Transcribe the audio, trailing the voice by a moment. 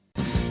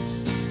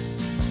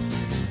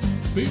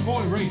Boot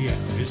Boy Radio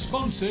is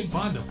sponsored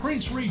by the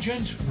Prince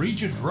Regent,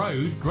 Regent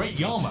Road, Great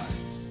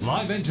Yarmouth.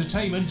 Live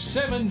entertainment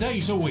 7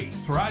 days a week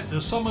throughout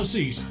the summer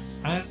season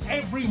and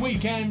every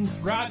weekend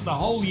throughout the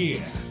whole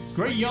year.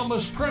 Great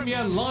Yarmouth's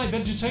premier live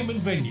entertainment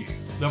venue,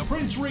 the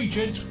Prince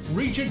Regent,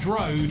 Regent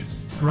Road,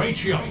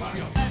 Great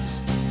Yarmouth.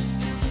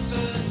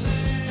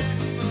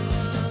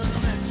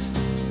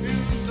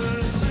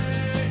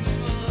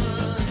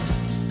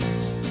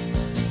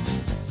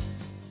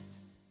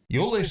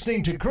 You're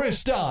listening to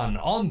Chris Dunn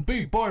on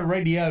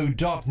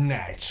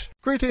bootboyradio.net.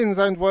 Greetings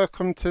and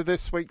welcome to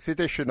this week's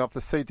edition of the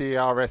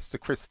CDRS, the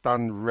Chris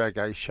Dunn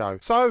Reggae Show.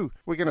 So,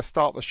 we're going to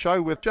start the show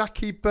with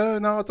Jackie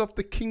Bernard of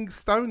the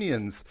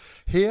Kingstonians.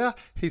 Here,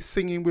 he's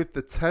singing with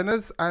the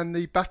tenors and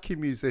the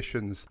backing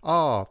musicians,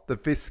 the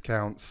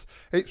Viscounts.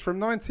 It's from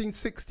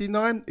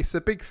 1969. It's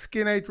a big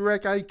skinhead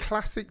reggae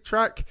classic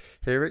track.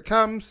 Here it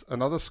comes,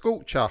 another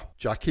scorcher,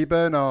 Jackie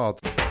Bernard.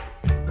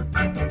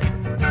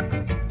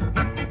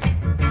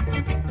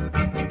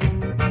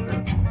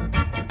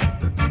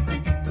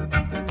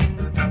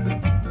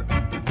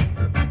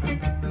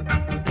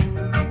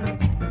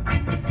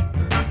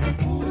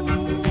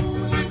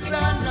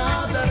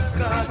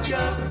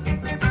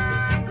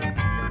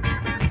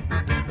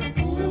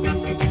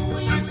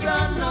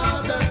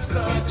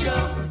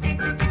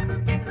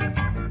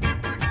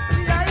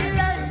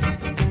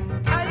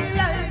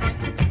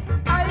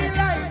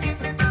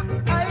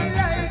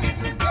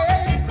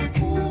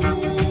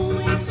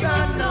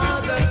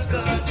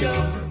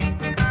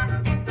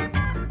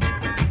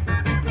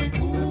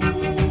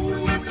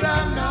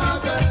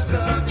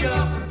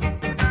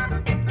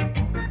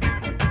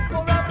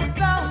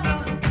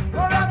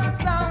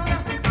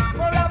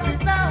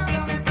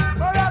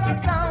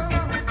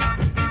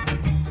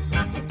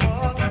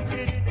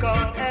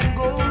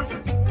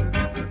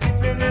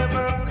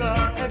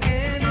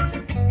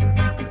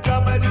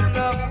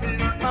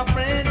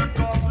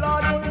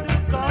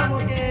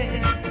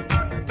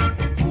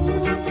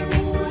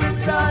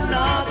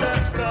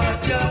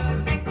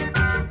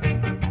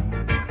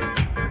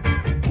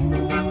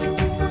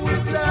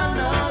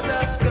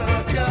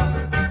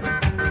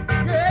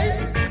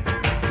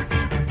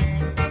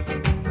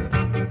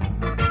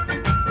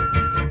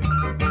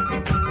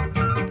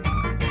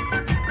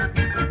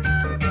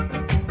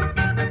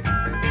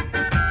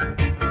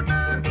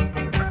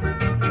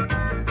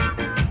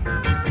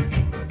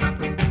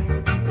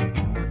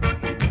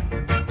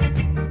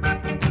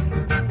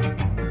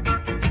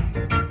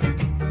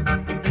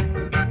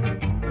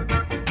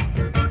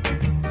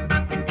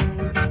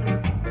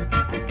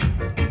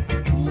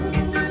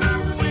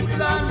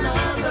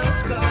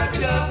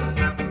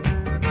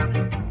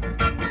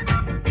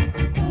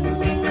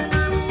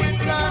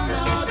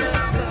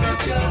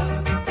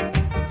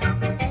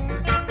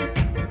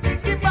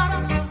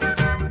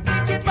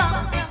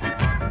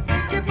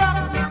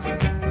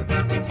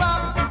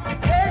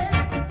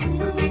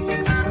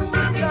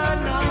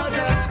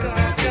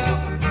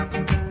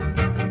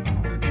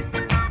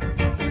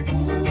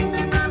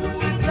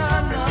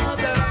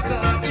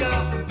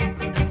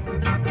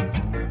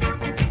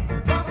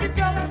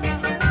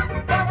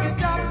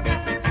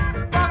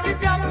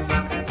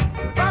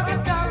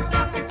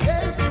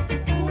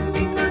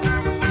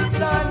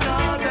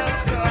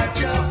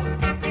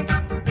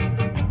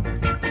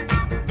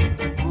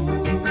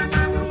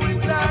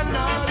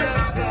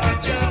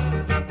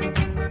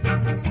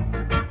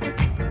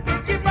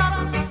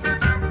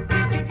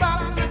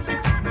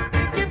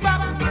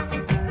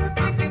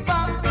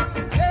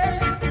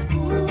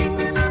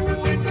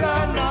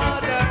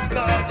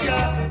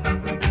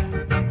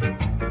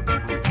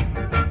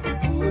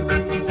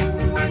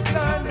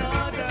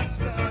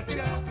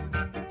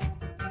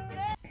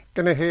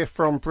 Going to hear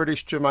from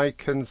British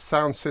Jamaican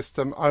sound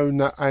system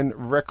owner and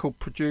record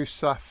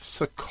producer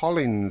Sir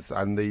Collins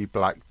and the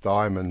Black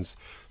Diamonds.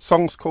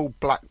 Song's called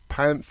Black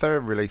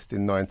Panther, released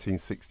in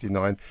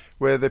 1969,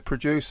 where the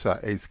producer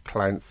is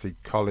Clancy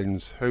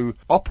Collins, who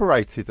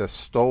operated a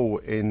stall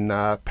in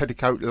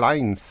Petticoat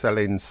Lane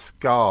selling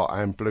ska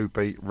and blue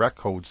beat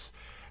records.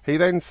 He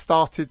then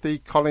started the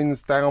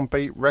Collins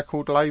Downbeat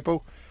record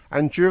label,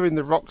 and during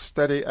the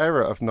Rocksteady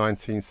era of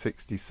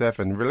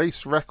 1967,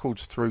 released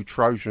records through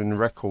Trojan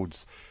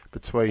Records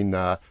between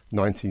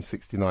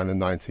 1969 and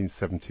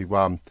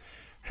 1971.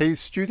 His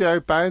studio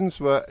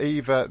bands were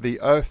either the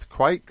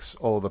Earthquakes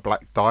or the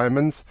Black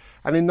Diamonds,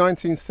 and in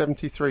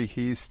 1973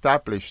 he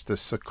established the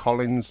Sir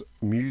Collins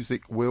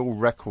Music Will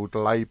record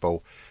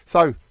label.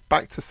 So,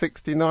 back to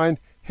 69,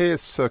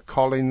 here's Sir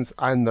Collins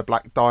and the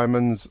Black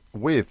Diamonds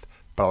with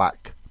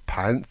Black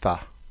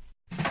Panther.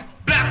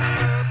 Black Panther!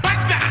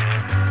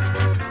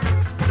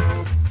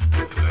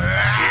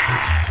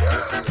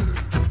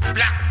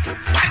 Black Panther!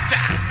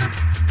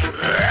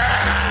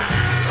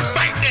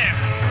 Bite them!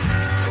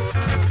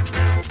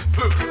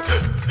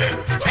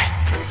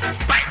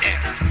 Bite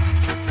them!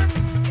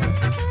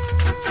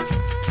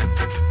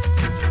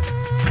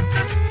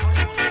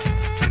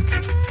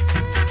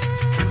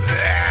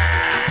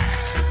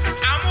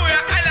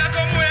 Amuya ala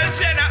como el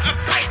Sena a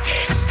bite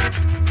them!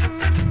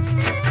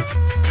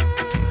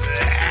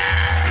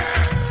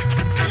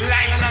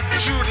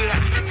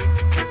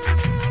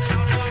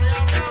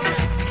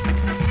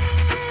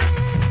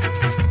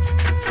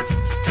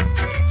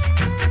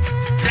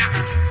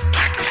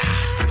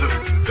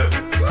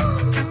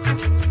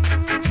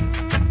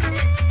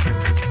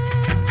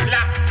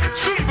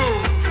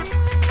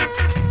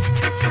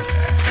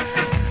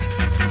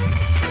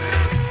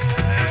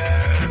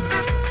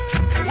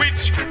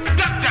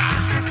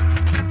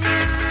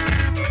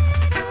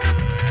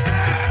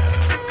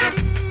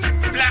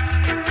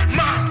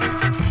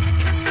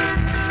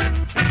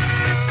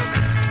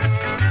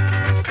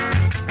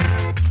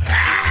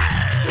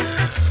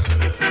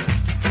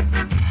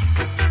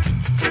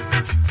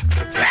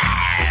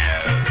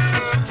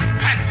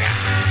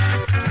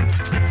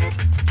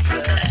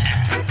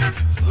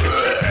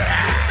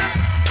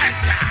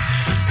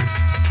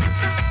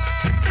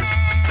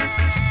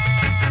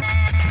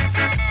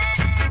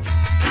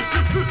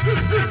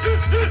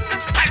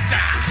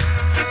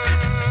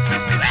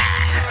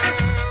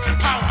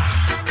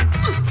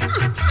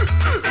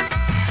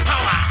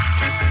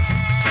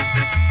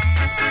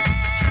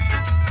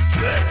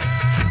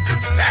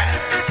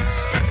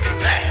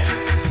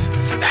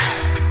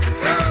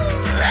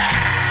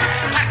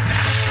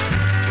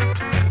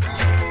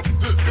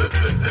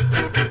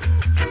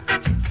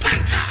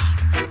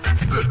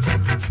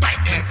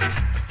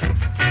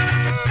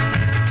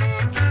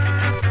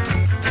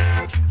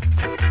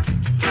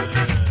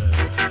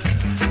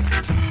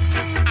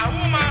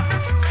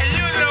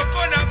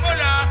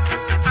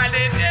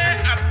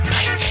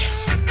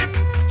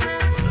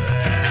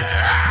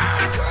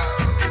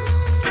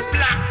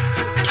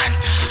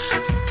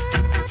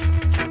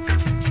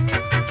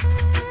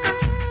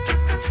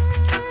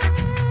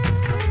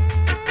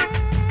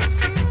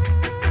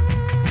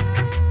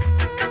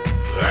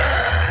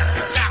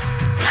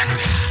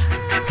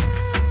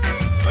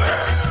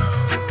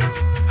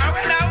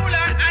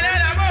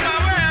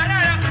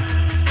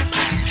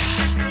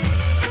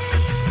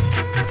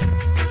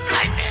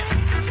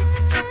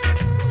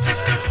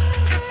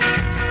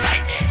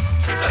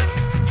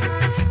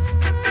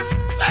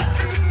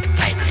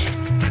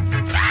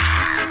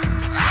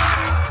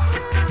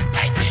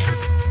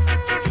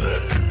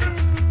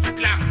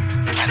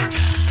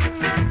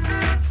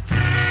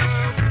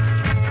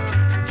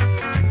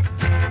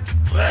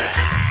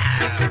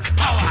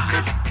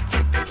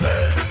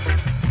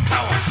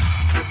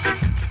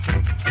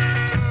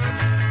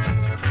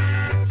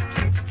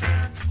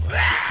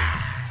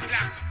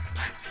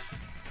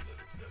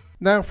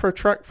 Now for a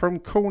track from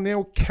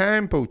Cornel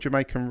Campbell,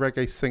 Jamaican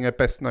reggae singer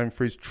best known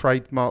for his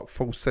trademark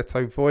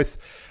falsetto voice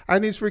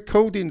and his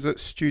recordings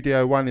at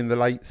Studio One in the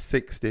late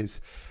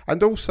 60s,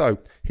 and also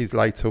his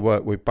later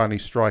work with Bunny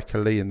Striker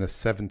Lee in the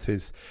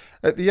 70s.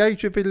 At the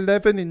age of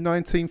 11 in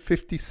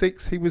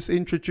 1956, he was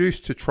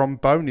introduced to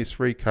trombonist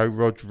Rico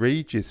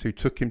Rodriguez, who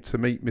took him to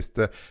meet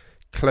Mr.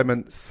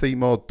 Clement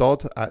Seymour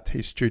Dodd at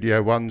his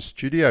Studio One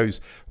studios,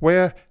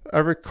 where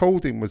a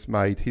recording was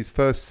made, his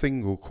first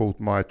single called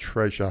My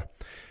Treasure.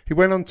 He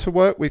went on to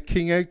work with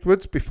King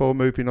Edwards before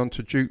moving on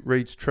to Duke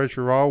Reid's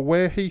Treasure Isle,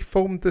 where he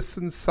formed the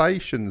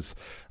Sensations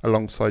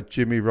alongside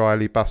Jimmy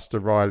Riley, Buster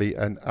Riley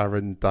and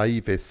Aaron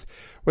Davis.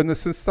 When the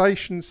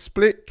Sensations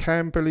split,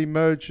 Campbell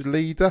emerged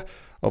leader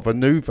of a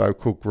new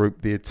vocal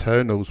group, the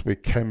Eternals,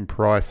 with Ken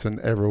Price and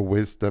Errol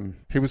Wisdom.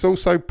 He was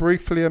also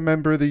briefly a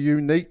member of the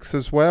Uniques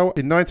as well.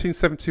 In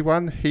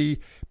 1971 he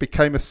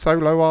became a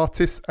solo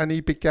artist and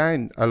he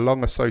began a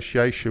long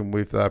association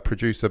with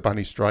producer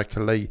Bunny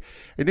Striker Lee,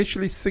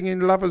 initially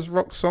singing lovers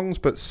rock songs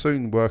but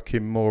soon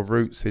working more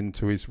roots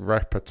into his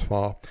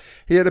repertoire.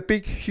 He had a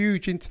big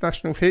huge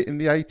international hit in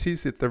the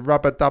 80s at the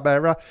Rubber Dub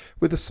era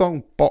with the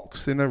song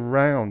Boxing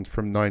Around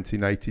from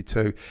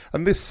 1982,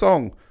 and this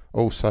song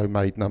also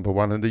made number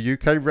one in the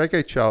UK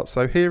reggae chart.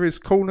 So here is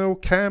Cornel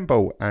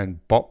Campbell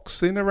and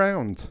Boxing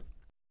Around.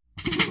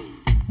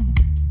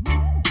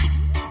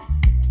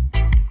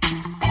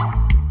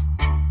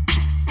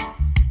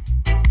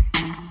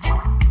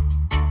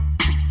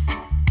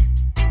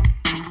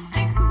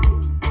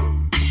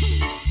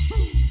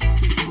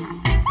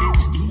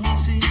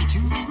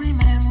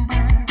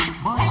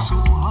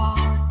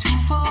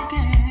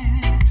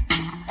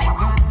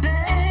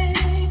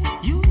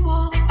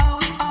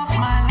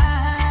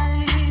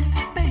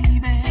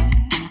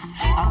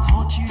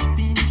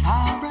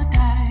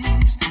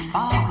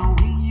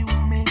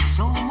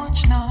 So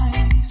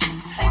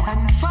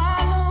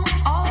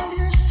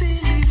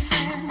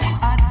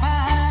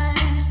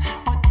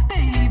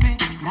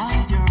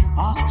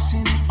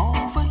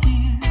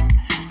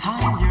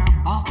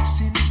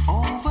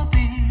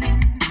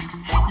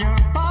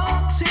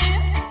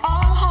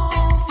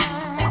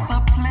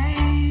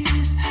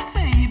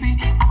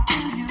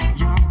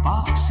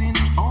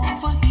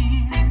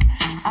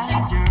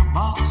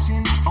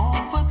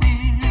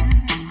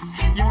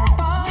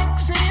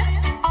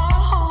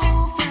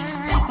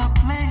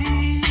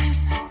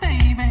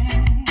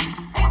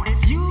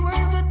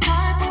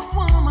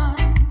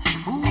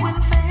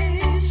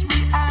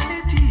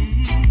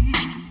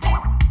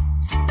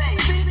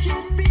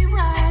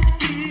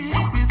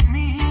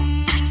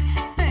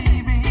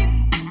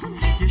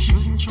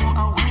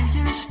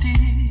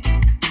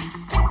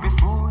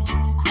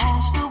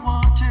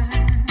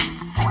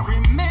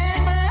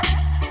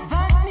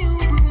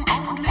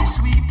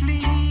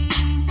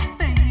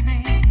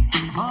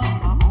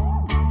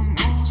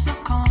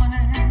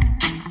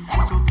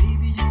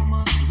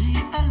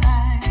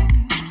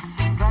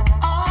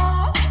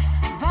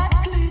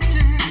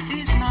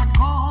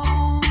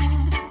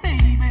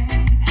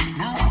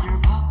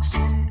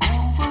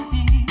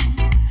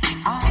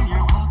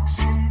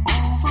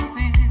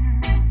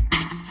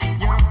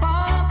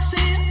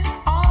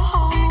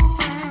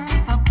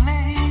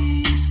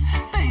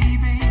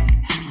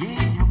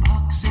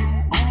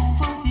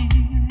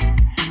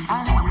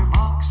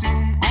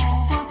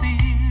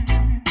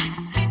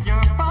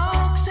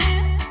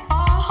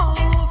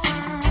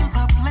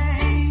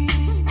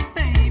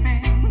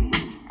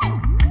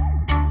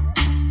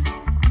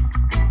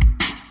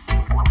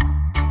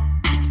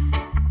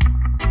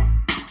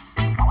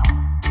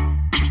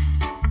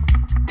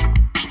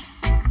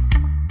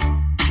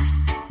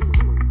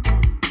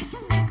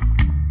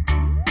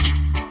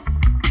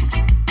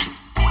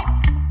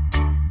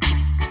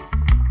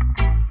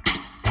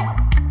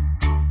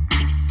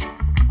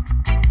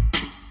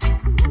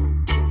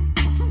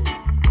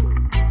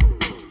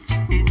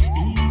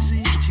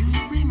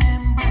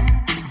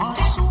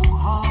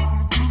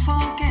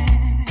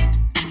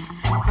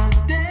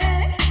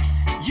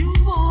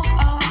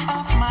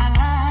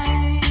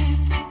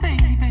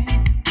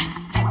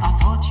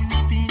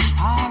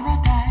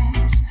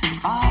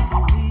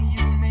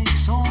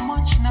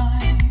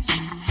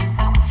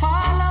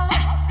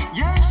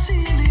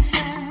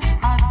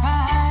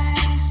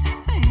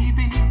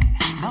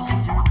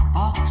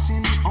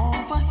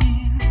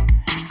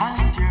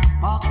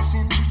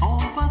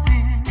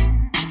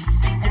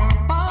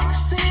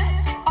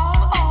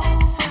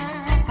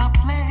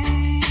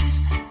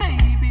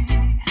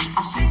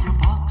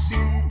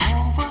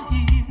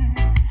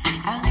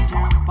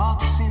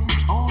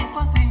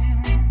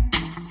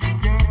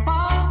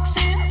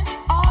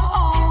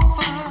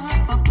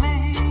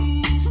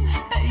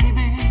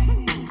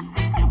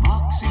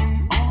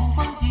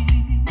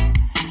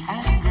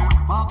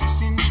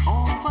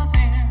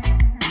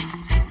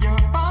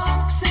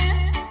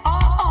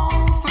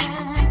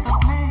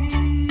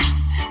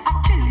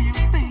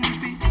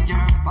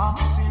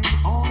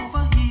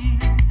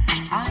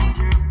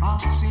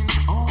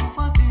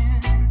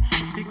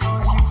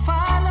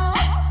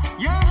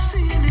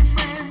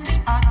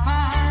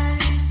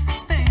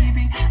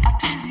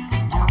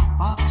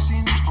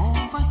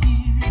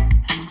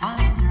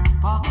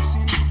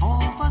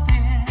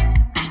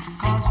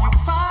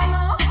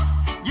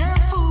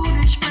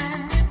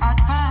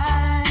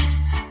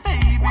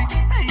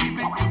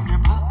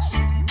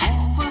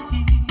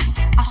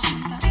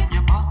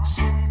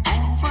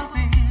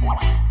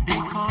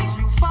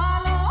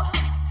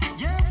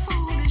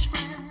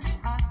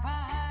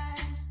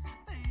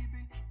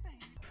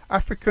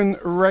African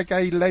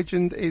reggae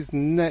legend is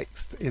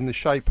next in the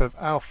shape of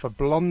Alpha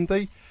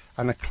Blondy,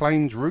 an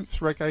acclaimed roots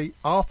reggae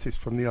artist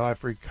from the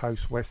Ivory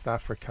Coast, West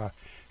Africa.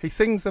 He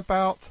sings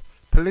about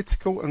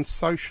political and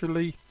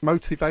socially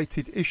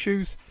motivated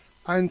issues,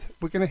 and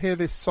we're going to hear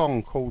this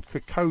song called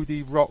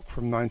Cocody Rock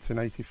from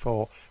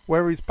 1984,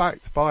 where he's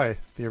backed by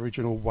the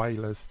original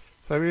Wailers.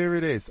 So here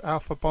it is,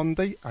 Alpha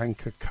Blondy and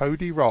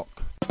Cocody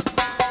Rock.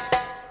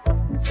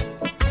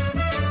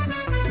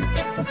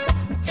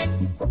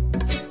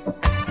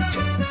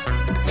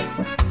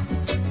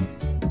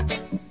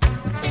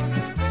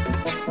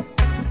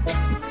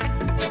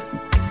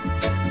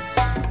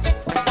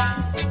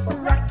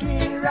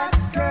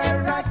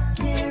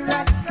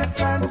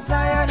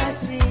 Zion, I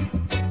see.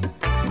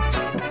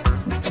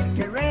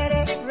 Get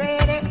ready,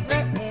 ready,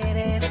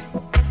 ready,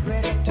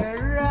 ready to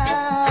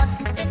rock.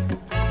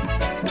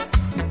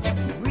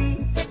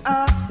 We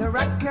are the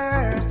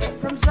rockers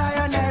from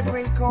Zion,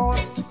 Ivory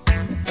Coast.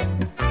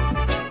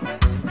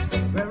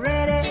 We're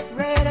ready,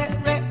 ready,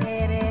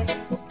 ready,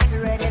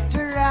 ready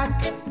to rock.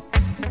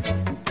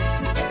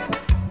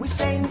 We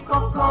sing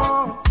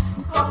Coco,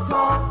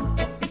 Coco,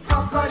 it's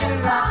Coco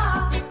the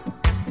rock.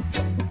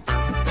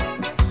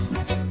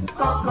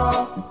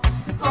 Coco,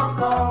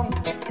 Coco,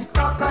 it's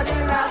Coco the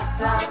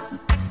Rasta.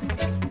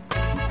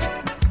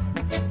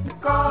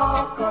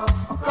 Coco,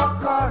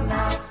 Coco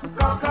now,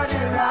 Coco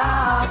the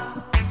rock.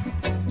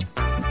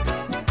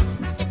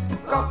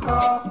 Coco,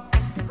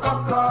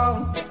 Coco,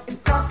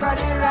 it's Coco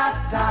the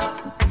Rasta.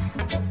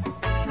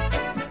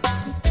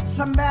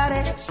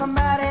 Somebody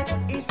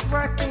is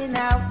working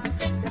out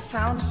the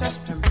sound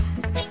system.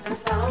 The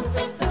sound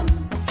system.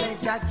 Say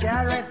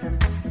Jaja rhythm.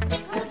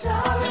 Jaja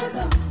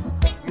rhythm.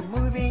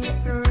 Moving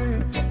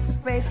through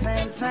space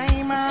and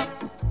time.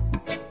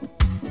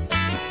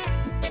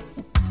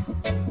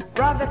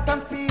 Brother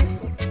don't fear,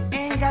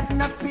 ain't got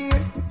no fear.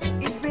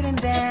 He's beating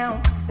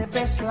down the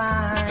best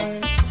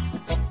line.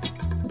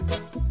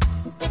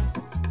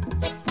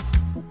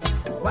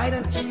 Why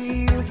don't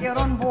you get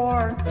on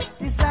board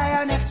the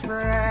Zion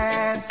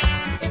Express?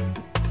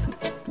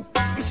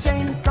 He's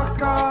saying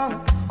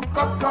Coco,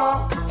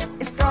 Coco,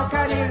 it's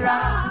Coco the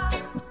rock.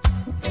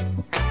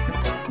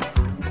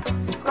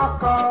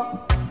 Coco,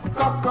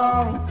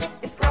 Coco,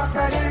 it's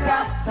Coco the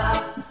Rasta.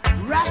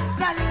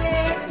 Rasta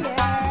lady,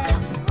 yeah.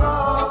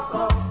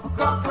 Coco,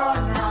 Coco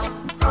now,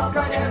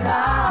 Coco the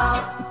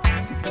rock.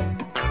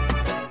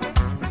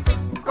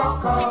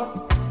 Coco,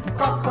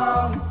 Coco,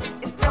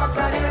 it's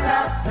Coco the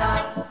Rasta.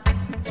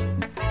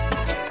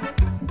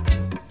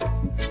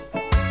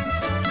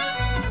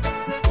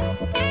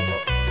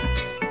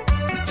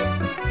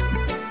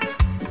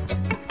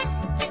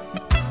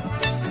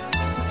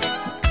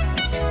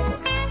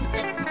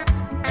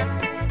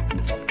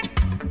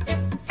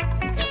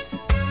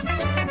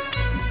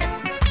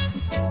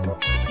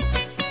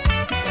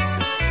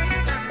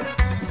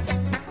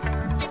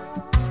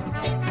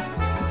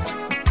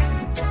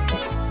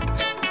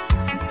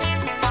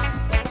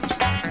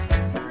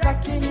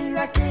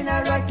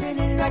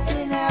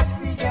 Rockin'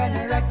 African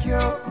rock you.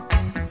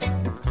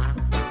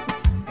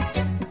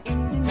 In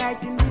the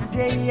night, in the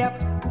day,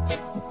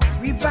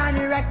 we burn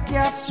rock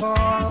your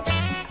soul.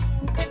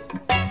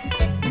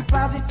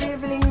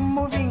 Positively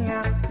moving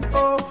up,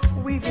 oh,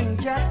 weaving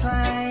your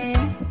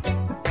time.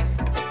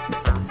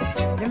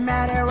 No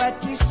matter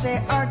what you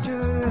say or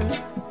do,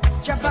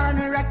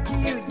 Japan rock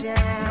you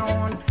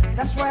down.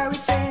 That's why we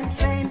saying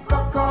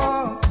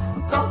Coco,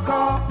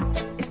 Coco,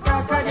 it's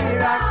Coco the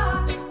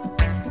rock.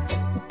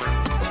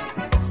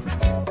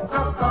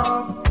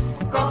 Coco,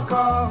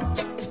 Coco,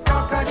 it's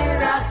Coco the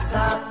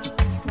Rasta.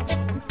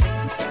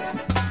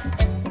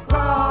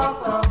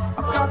 Coco,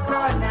 Coco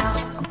now,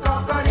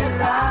 Coco the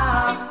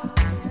rock.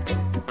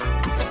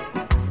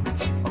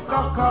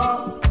 Coco,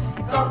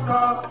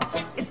 Coco,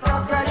 it's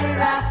Coco the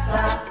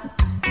Rasta.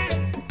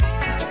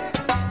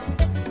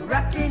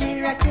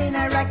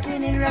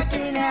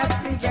 Rockin'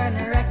 African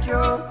rock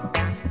you.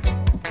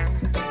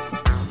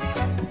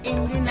 In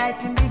the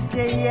night, in the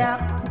day,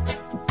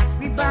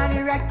 we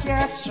burn rock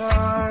your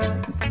soul.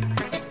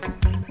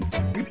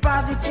 We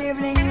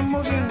positively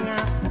moving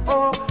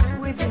oh,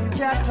 within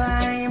your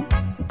time.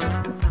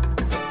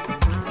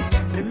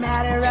 No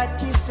matter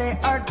what you say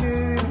or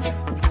do,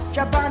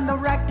 jump on the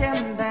rock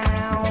them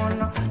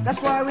down.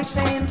 That's why we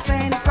saying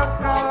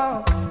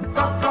Coco,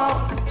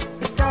 Coco,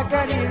 it's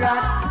Coco the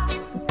rock.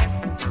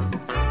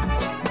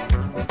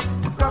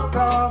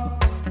 Coco,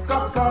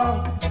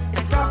 Coco,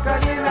 it's Coco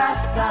the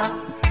Rasta.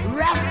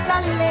 Rasta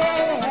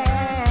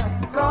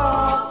land.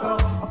 Coco,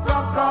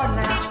 Coco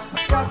now,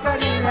 Coco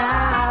the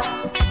rock.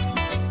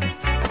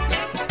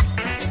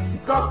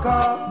 Coco,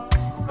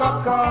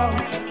 Coco,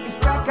 it's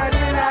Coco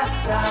the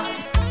Rasta.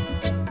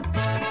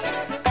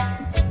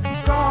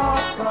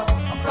 Coco,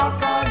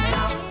 Coco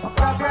now,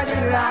 Coco the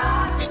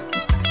rock.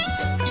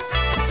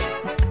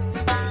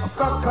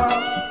 Coco,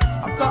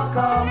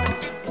 Coco,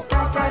 it's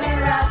Coco the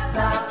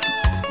Rasta.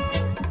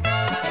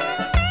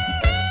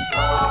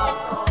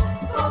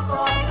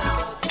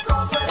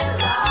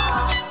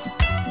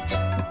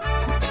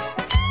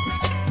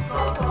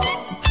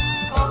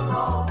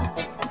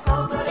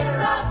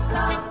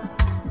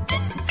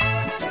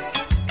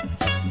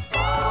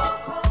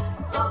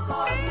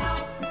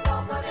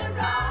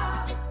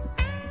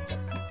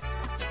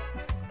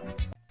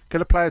 Going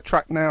to play a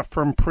track now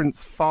from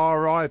Prince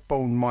Far I,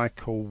 born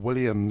Michael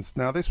Williams.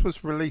 Now this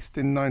was released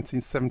in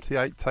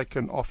 1978,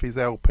 taken off his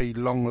LP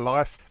Long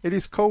Life. It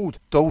is called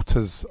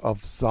Daughters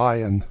of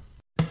Zion.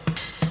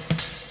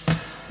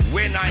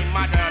 When I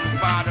mother and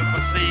father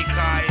forsake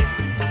I,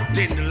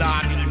 then the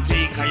Lord will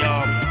take I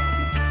up.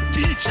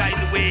 Teach I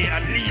the way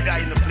and lead I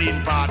in the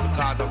plain path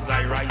because of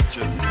thy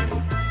righteousness.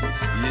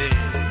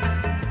 Yeah.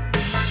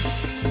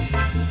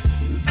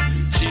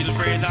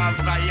 Children of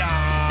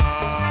Zion,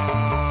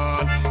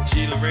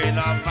 children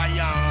of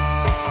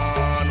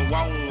Zion.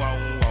 Wow, wow,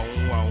 wow,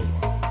 wow.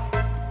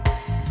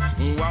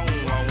 Wow,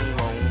 wow,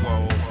 wow,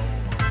 wow.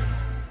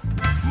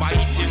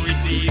 Mighty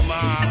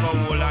Redeemer, go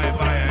all I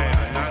buy.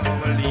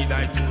 Lead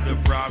I to the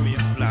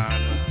promised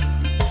land.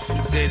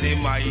 Say the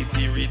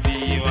mighty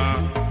Redeemer.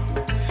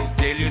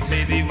 Tell you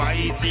say the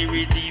mighty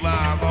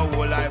Redeemer. Go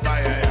all I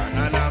buy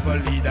and I go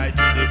lead I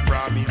to the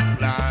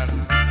promised land.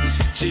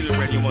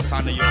 Children, you must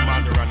honor your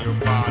mother and your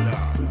father,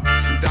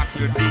 that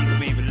your days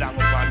may be long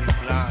upon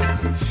this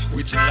land,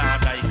 which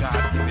Lord thy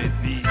God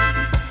giveth thee.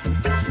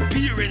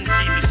 Parents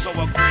seed is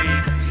sour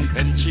grape,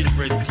 and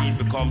children's teeth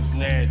becomes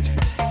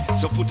Ned.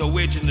 So put a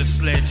wedge in the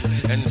sledge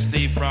and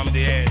stay from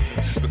the edge,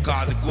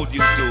 because the good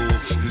you do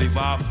live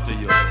after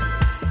you.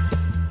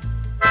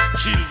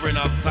 Children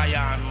of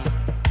Zion,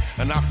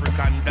 an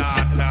African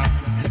daughter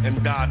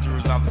and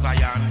daughters of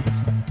Zion.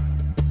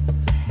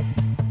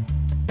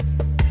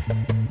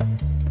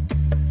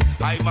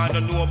 I man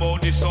don't know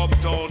about this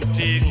uptown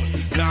thing,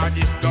 nor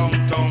this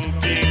downtown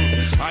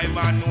thing. I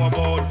man know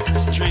about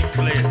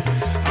strictly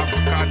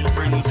African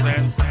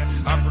princess,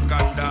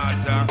 African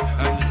daughter,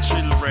 and the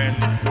children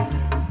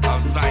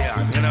of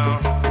Zion, you know,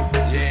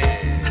 yeah.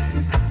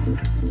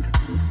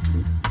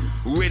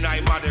 When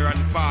I mother and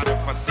father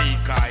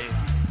forsake I,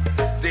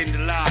 then the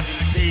Lord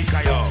will take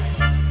I up.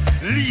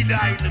 Lead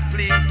I in the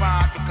plain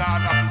path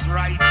because of his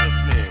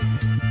righteousness.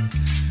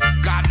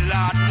 God,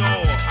 Lord,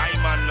 know I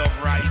man love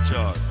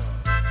righteous,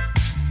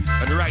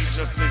 and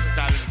righteousness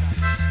shall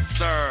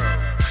serve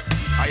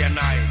I and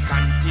I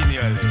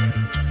continually.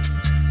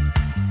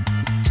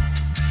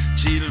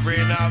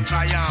 Children of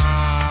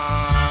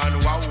Zion,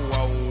 wow,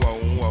 wow.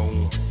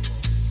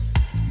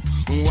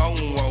 Wow,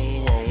 wow,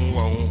 wow,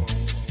 wow.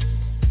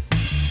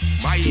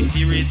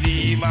 Mighty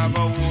Redeemer,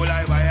 go all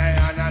I buy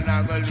and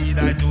I go lead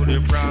I to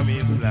the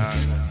promised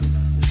land.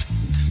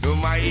 The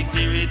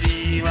mighty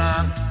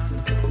Redeemer,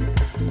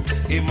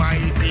 the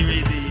mighty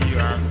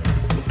Redeemer,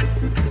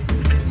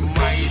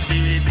 mighty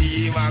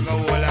Redeemer, go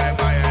all I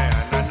buy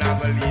and I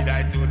go lead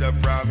I to the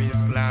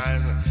promised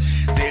land.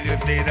 Tell you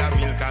say that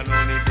milk and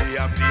honey they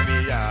are for me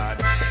yard.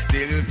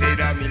 Tell you say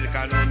that milk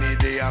and honey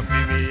they are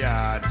for me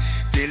yard.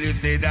 Till you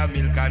say that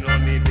milk and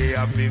honey they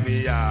are for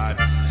me yard.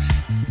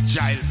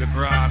 Child the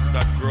grass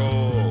that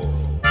grow,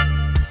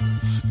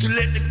 to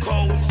let the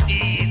cows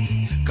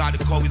eat, cause the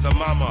cow is a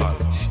mammal,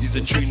 is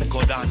a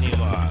drink-good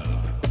animal.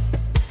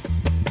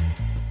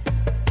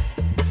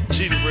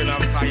 Children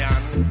of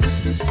Zion,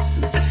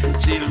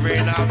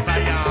 children of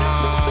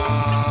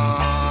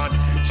Zion,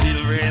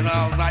 children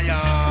of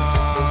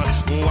Zion.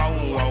 Wow,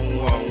 wow,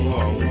 wow, wow,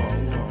 wow,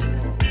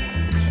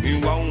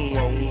 wow,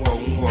 wow,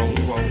 wow,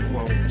 wow,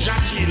 wow. Ja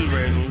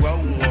children, wow,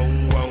 wow,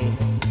 wow.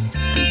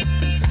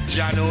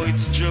 Ja know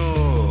it's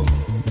true.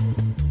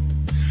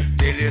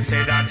 Till you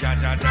say that ja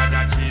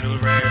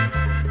children.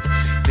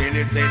 Till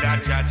you say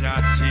that ja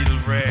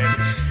children.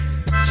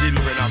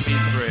 Children of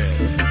Israel.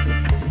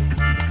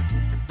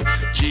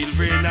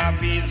 Children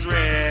of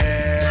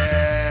Israel.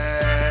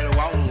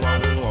 Wow, wow,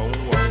 wow,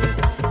 wow.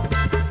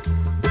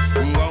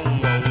 Wow,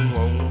 wow,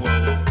 wow,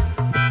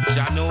 wow.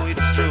 Ja know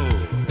it's true.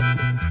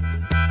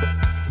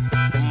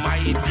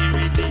 Mighty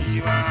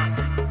Redeemer,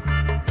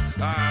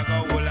 I go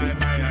all I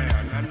buy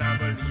and I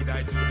go lead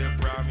I to the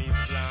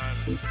promised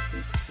land.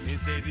 They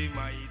say the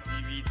mighty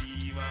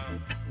Redeemer,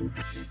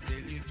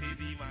 they say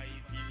the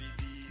mighty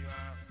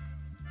Redeemer.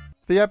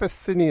 The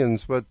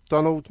Abyssinians were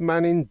Donald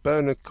Manning,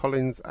 Bernard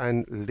Collins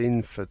and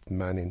Linford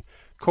Manning,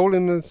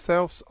 calling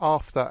themselves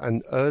after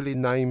an early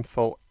name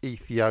for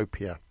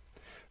Ethiopia.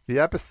 The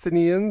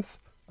Abyssinians,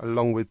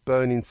 along with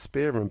Burning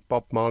Spear and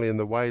Bob Marley and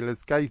the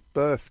Wailers, gave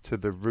birth to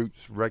the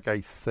roots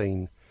reggae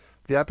scene.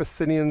 The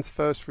Abyssinians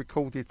first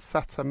recorded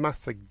Sata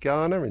Massa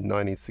Ghana in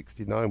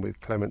 1969 with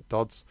Clement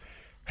Dodds.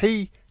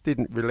 He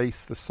didn't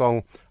release the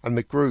song, and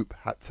the group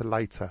had to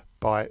later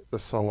buy the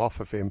song off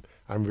of him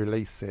and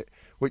release it,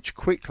 which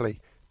quickly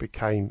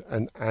became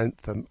an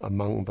anthem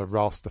among the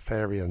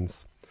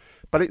Rastafarians.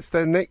 But it's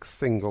their next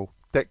single,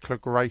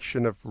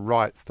 Declaration of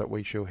Rights, that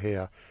we shall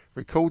hear.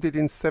 Recorded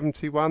in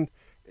 1971,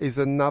 is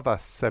another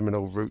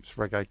seminal roots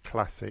reggae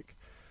classic.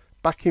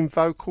 Backing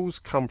vocals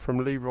come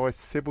from Leroy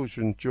Sibbles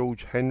and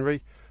George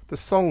Henry. The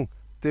song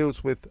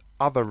deals with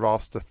other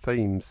Rasta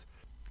themes,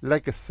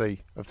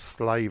 legacy of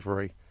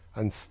slavery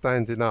and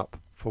standing up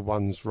for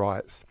one's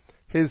rights.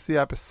 Here's the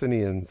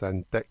Abyssinians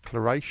and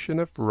Declaration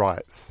of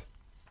Rights.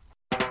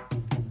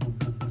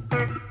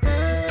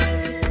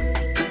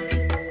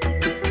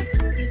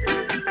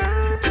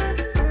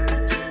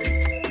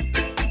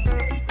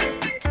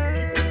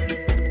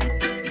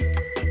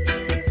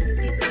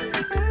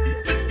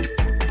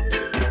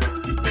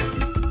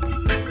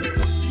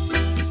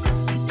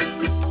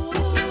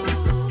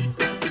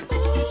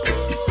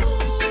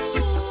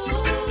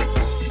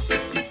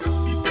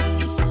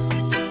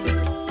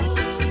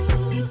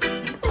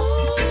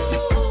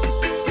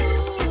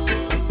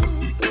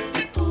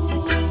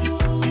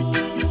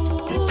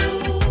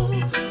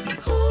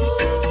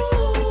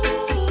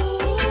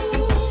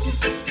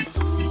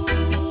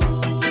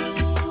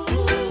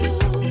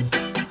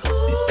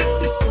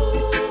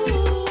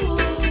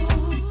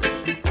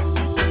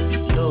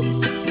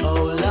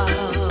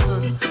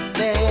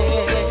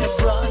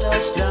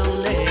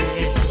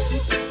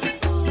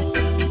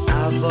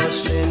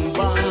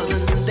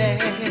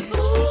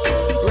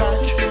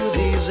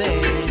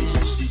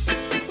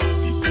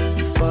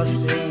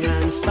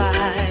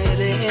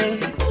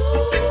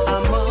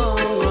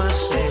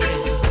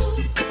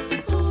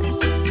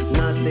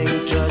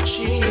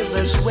 achieve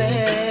this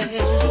way.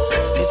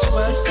 It's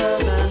worse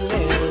than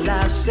the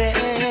last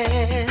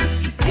day.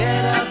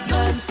 Get up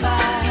and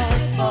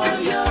fight for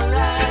your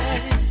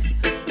rights,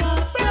 my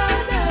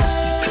brother.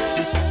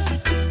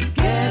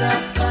 Get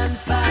up and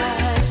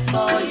fight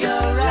for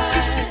your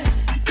rights,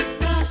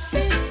 my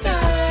sister.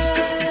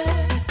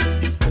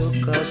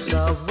 Took us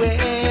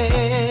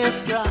away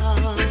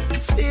from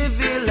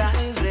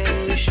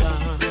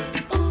civilization,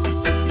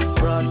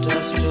 brought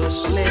us to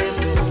slave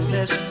in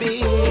this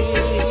big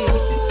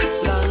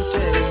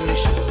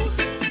plantation.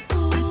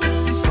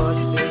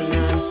 Fussing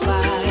and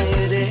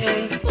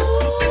fighting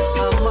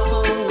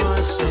among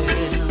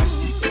ourselves.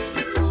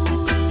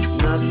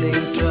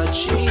 Nothing to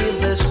achieve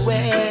this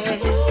way.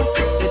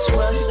 It's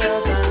worse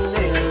than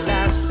the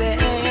last day.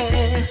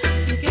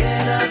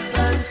 Get up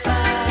and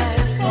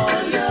fight for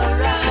your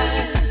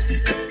rights,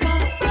 my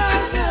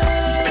brother.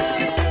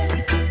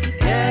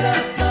 Get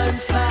up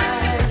and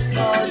fight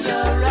for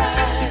your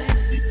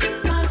rights,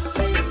 my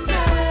sister.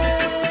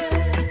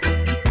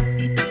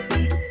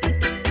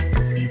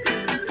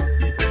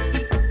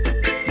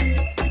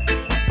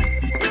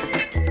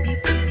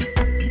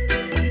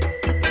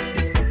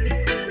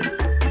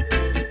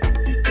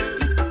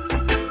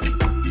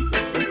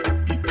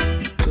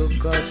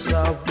 Took us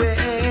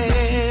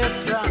away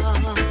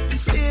from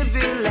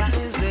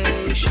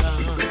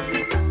civilization,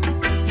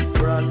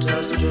 brought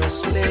us to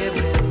slave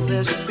in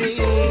this big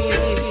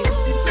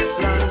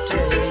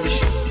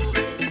plantation.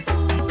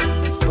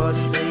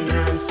 Fussing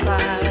and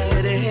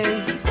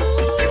fighting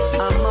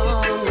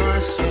among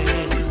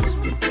ourselves.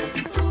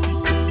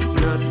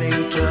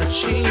 Nothing to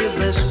achieve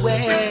this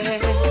way.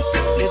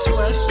 It's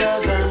worse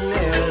than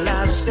the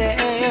last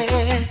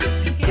day.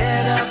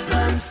 Get up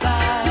and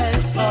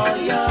fight for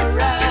your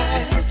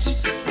rights,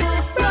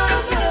 my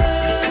brother.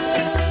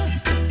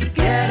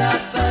 Get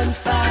up and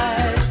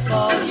fight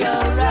for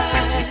your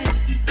rights,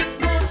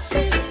 my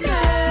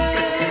sister.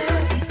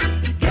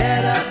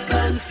 Get up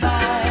and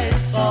fight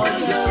for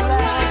your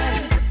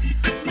rights,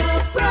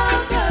 my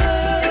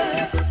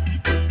brother.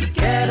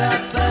 Get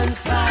up and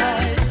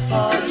fight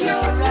for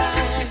your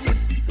rights,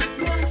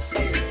 my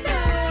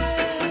sister.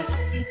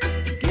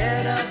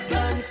 Get up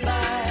and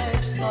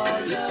fight for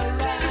your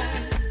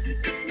rights,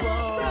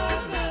 whoa,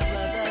 my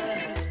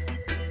brothers.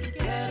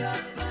 Get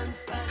up and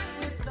fight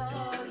with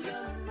all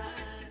your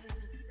might.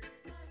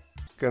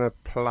 Going to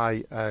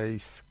play a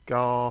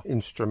ska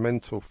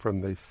instrumental from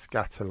the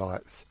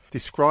Scatterlights,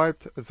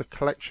 described as a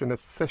collection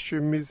of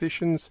session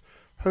musicians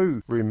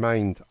who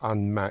remained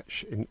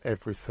unmatched in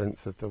every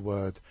sense of the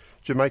word.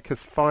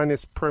 Jamaica's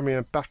finest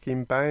premier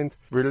backing band,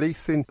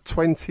 releasing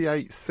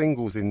 28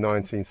 singles in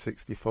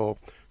 1964.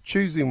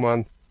 Choosing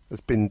one has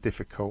been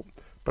difficult,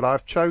 but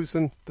I've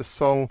chosen the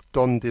song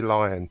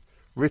Dandelion,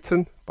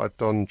 written by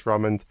Don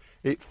Drummond.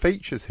 It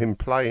features him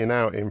playing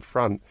out in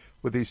front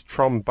with his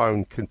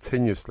trombone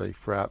continuously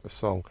throughout the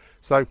song.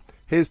 So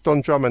here's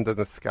Don Drummond and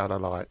the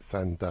Scatterlights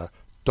and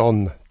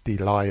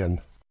Dandelion.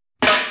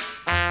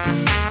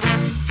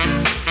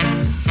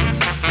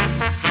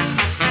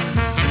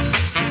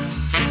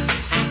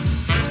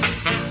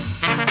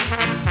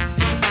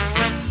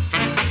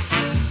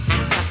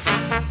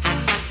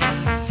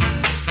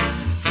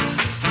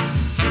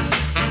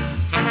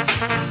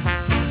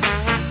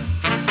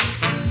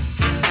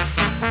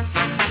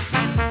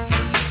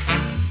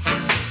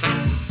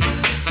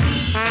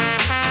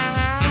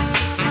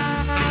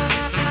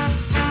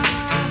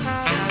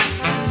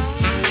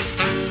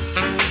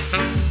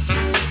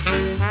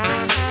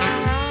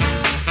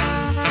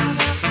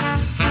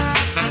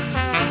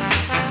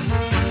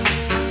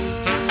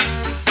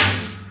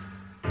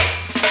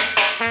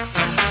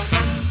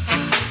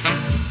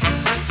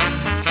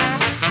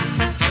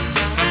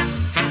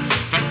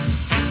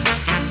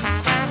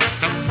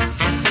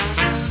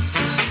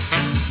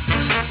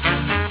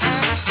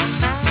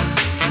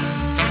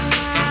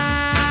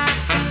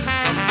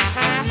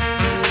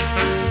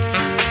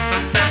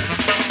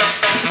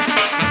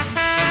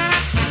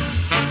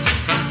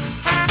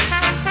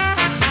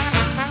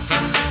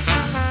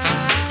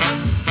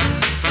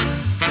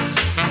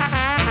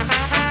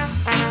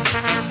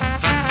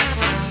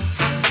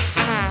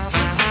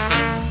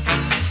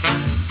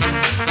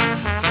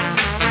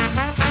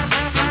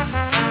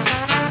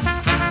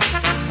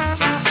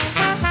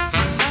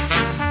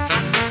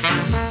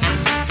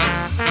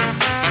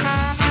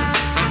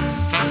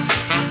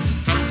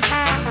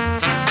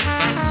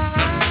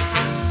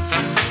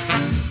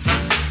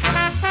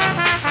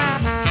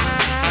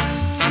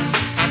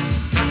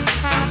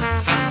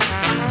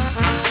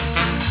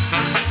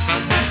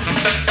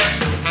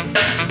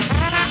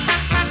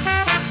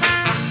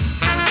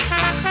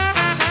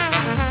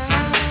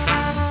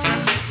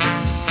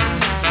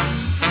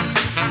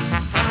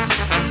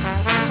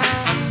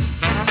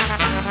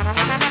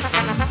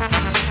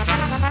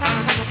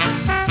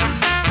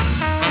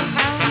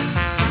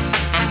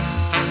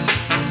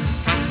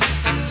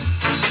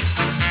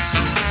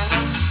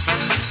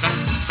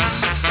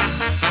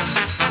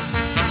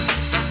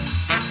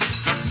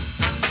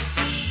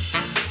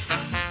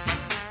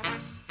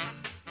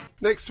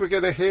 Next we're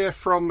going to hear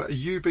from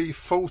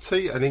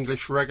UB40, an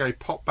English reggae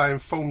pop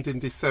band formed in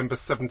December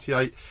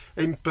 78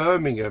 in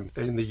Birmingham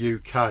in the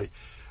UK.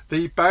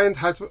 The band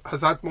has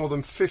had more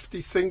than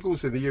 50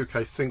 singles in the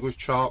UK singles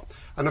chart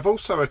and have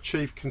also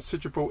achieved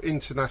considerable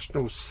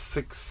international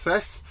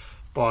success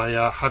by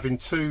having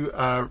 2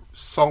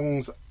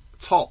 songs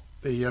top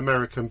the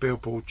American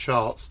Billboard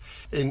charts.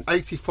 In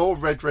 84,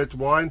 Red Red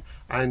Wine,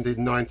 and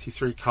in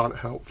 93, Can't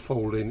Help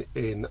Falling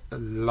in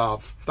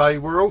Love. They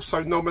were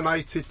also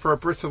nominated for a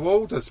Brit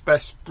Award as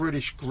Best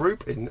British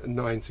Group in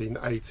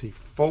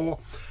 1984,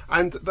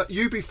 and that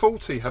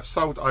UB40 have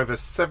sold over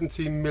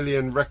 70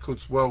 million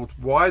records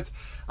worldwide,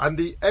 and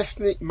the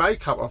ethnic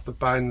makeup of the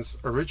band's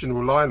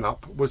original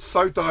lineup was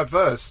so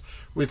diverse,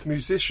 with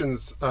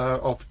musicians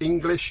of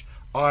English,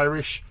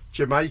 Irish,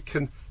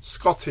 Jamaican,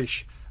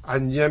 Scottish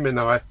and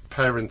Yemeni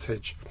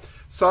parentage.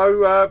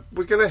 So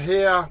we're going to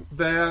hear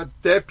their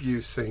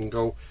debut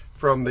single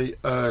from the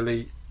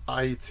early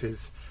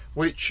 80s,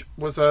 which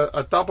was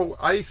a double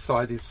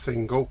A-sided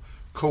single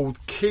called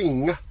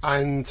King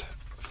and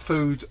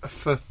Food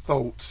for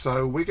Thought.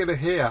 So we're going to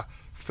hear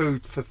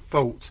Food for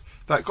Thought.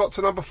 That got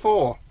to number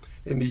 4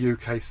 in the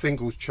UK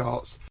singles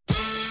charts.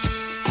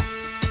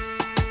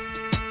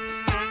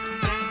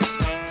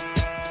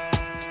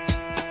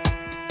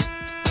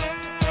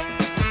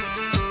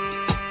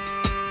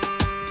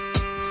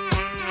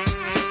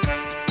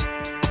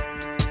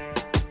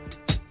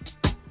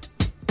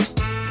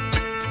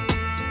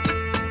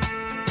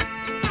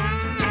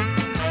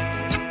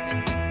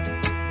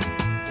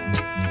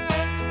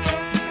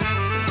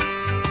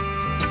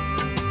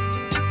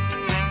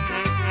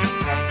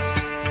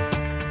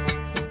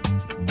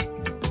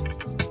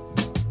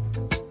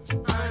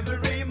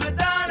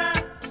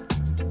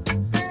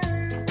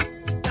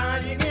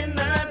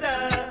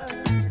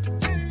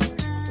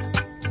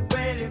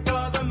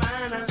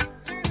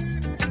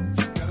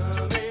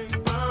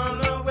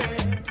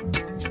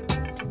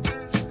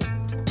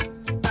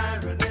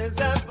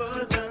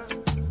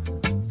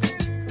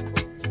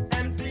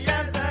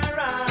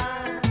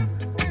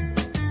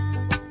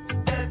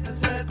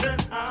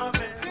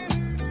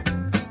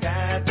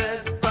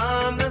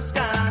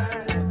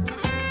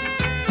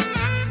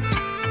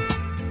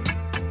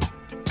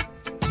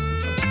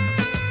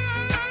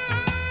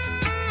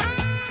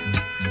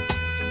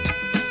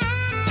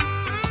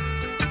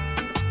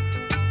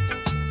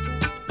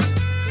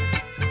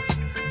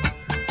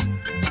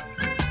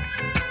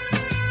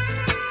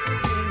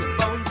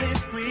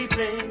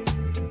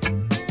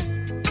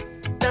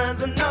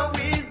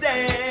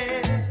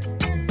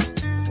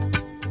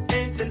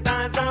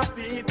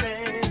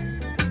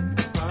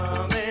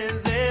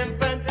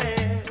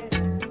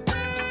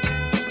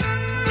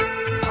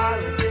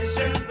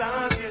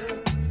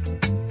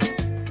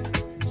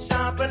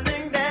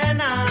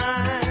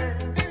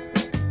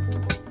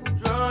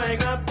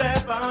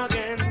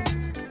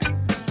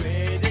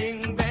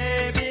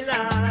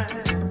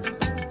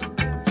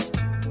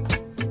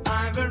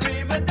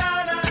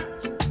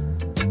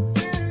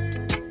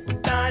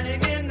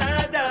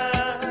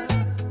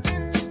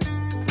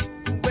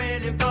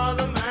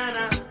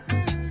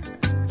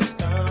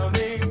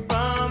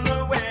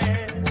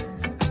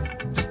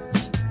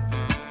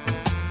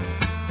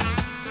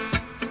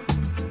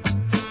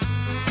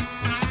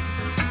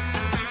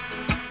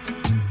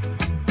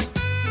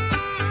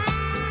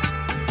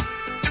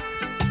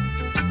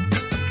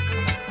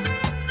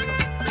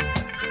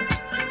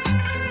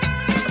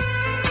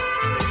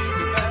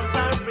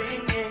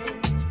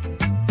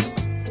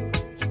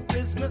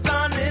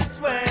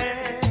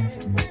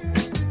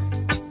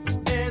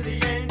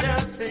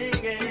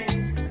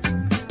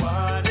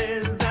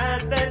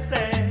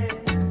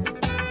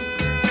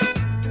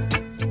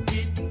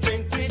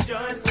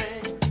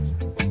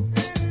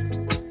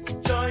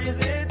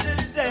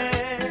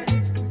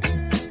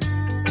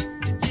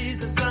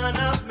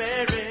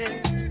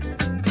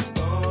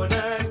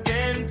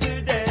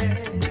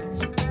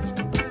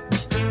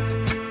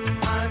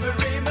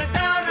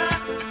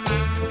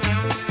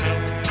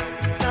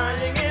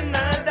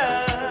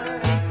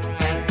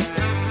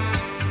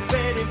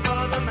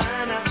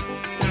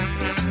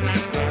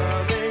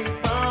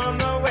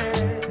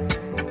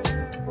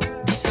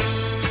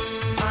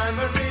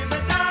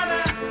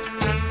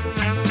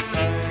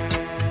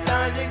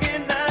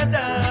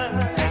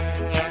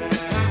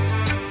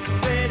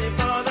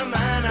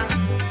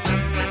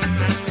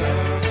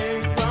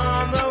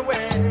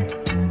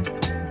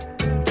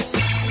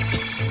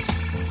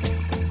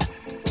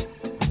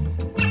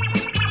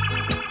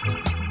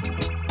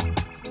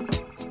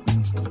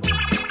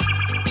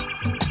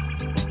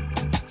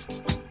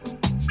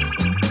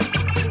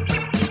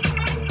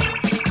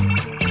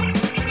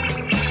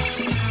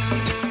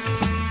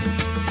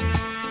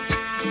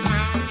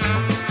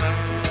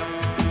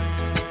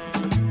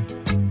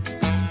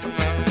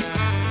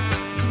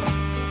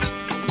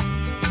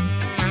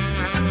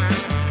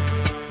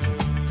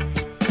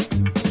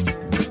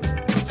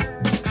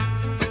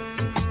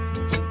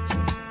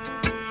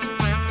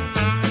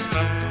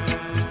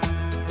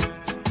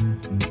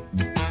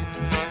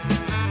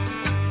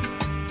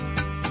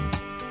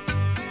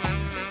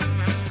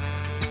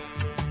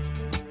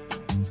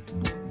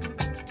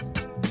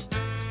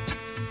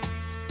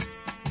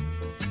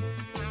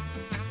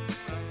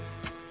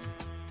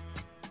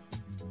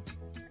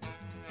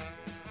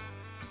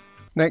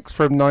 Next,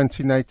 from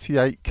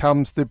 1988,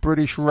 comes the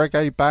British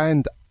reggae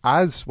band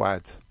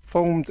Aswad.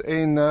 Formed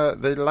in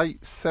the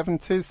late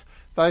 70s,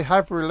 they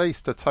have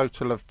released a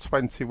total of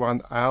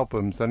 21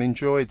 albums and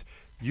enjoyed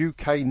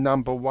UK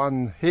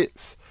 #1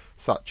 hits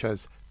such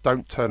as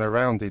Don't Turn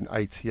Around in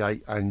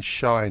 88 and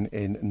Shine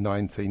in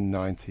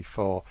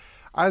 1994.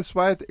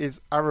 Aswad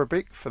is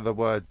Arabic for the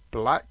word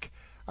black,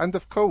 and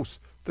of course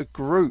the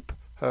group,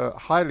 a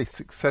highly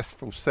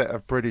successful set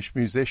of British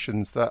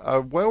musicians that are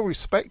well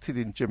respected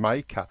in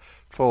Jamaica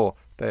for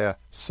their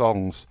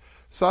songs.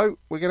 So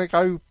we're going to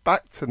go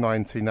back to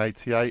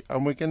 1988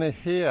 and we're going to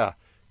hear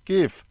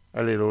Give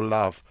a Little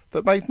Love,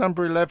 that made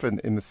number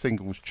 11 in the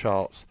singles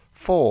charts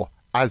for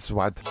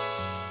Aswad.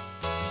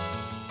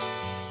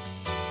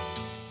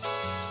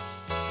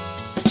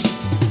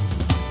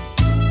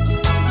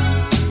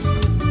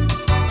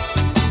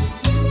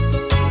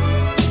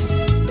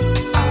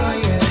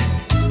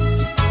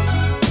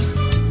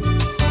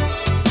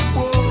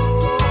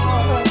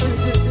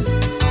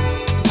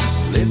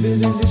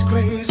 Living in this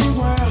crazy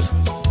world,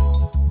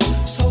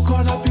 so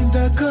caught up in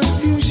the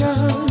confusion,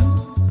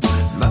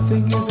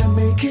 nothing isn't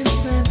making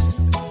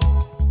sense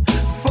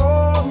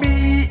for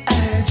me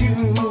and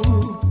you.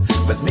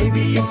 But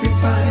maybe if we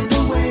find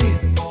a way,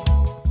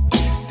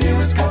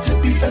 there's got to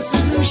be a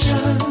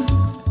solution,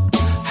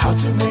 how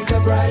to make a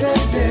brighter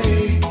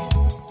day.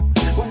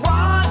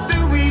 What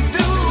do we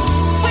do?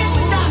 We've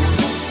got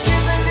to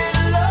give a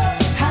little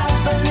love,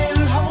 have a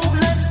little hope,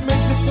 let's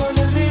make this world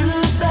a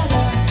little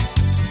better.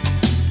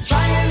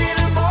 Try a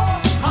little more,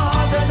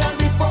 harder than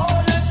before,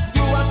 let's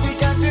do what we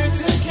can do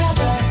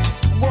together.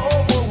 Whoa,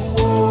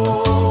 whoa,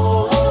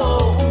 whoa,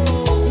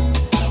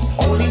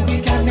 only we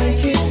can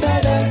make it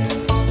better.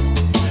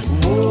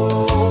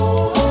 Whoa,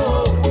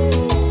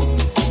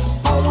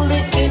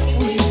 only if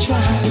we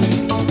try.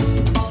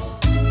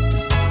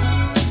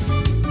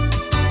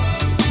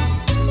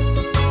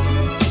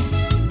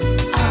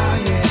 Ah,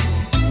 yeah.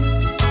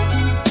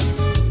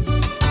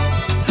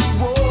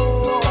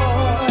 Whoa.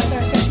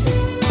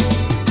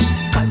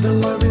 Got the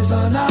worries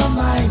on our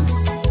minds,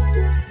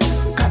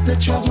 got the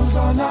troubles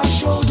on our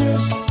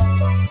shoulders.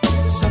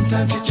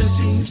 Sometimes it just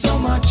seems so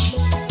much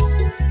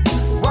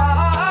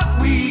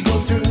what we go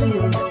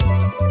through.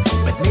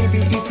 But maybe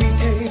if we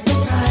take the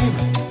time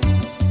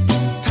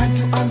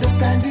to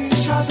understand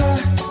each other,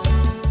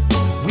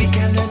 we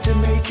can learn to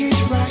make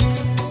it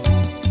right.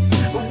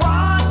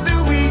 What do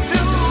we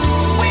do?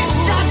 We've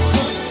got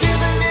to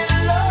give a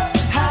little love,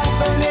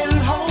 have a little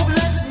hope,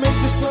 let's make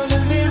this world a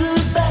little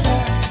better.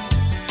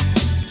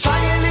 Try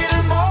a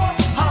little more,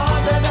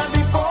 harder than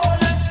before,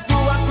 let's do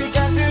what we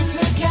can do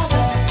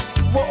together.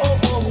 Whoa,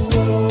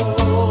 whoa,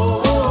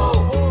 whoa,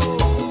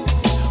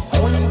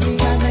 only we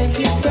can make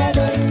it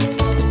better.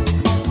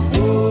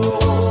 Whoa,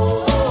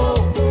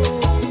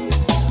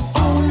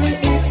 only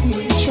if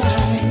we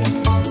try.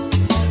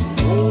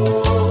 Whoa,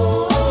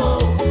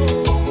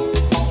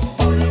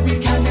 only we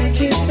can make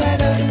it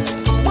better.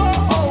 Whoa,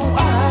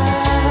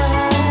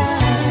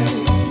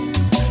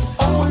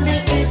 only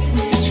if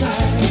we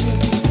try.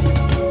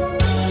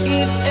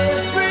 If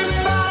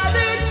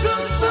everybody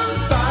took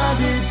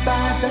somebody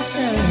by the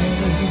hand,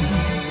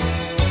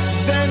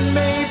 then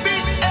maybe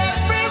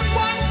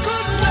everyone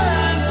could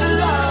learn to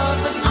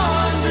love and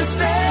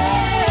understand.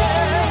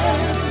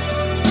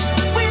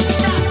 We've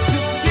got to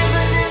give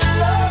a little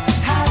love,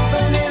 have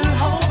a little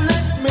hope,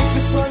 let's make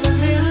this world a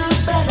little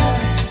better.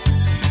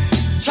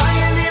 Try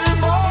a little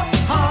more,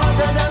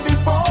 harder than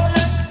before,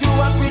 let's do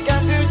what we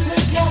can do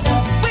together.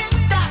 We've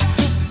got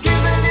to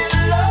give a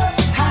little love,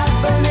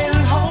 have a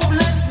little hope,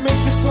 let's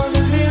make this world a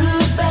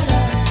little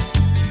better.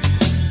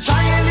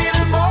 Try a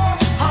little more,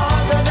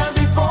 harder than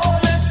before,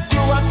 let's do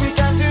what we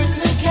can do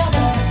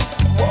together.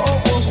 Whoa,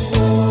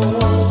 whoa,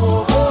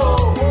 whoa,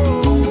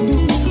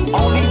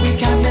 only we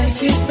can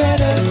make it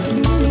better.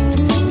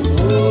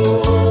 Whoa,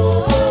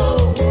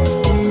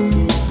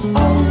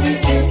 only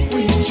if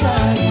we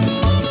try.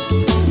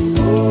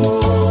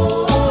 Whoa,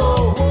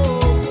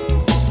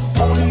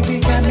 only we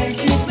can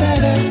make it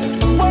better.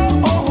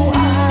 Whoa,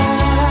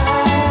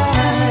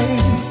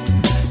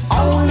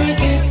 only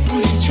if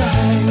we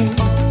try.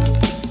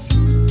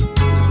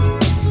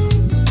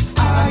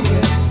 Ah,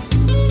 yeah.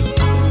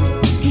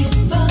 Give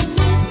a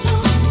little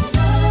love.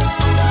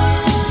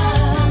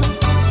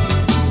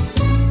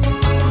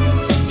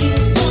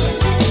 Give a little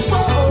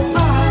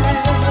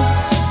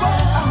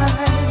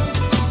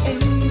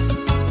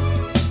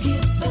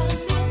Give a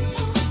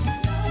little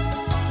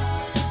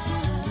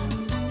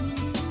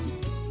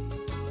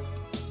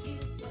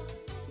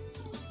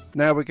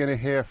Now we're going to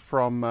hear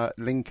from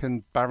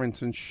Lincoln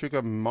Barrington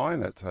Sugar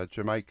Minott, a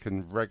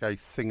Jamaican reggae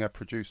singer,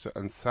 producer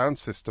and sound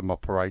system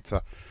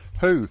operator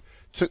who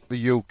took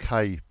the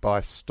UK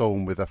by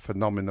storm with a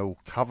phenomenal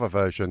cover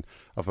version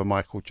of a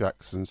Michael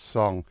Jackson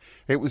song.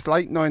 It was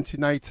late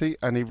 1980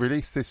 and he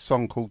released this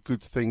song called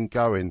Good Thing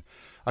Going,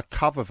 a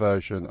cover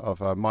version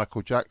of a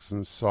Michael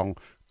Jackson song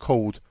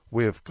called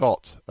We've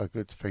got a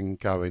good thing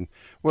going.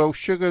 Well,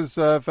 Sugar's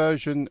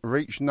version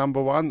reached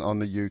 #1 on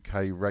the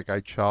UK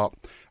reggae chart,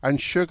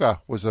 and Sugar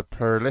was a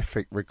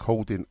prolific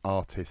recording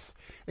artist.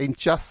 In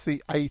just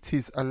the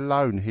 80s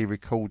alone, he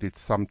recorded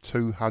some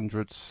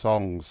 200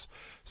 songs.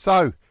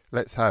 So,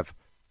 let's have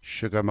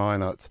Sugar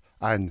Minott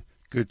and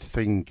Good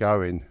Thing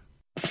Going.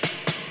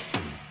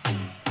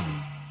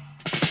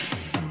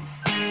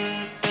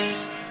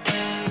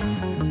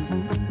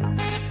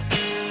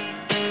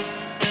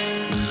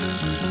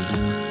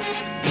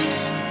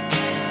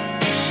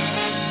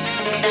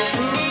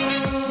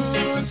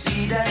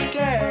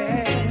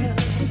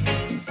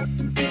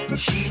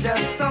 She does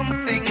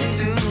something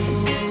to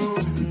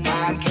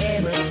my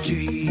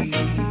chemistry,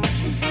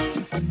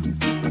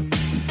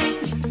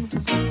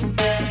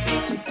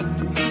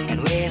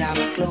 and when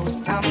I'm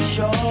close, I'm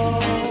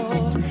sure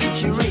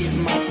she raised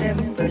my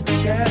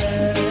temperature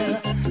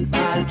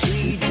by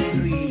 3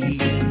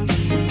 degrees.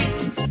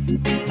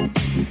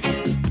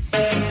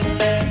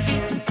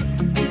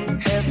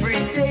 Every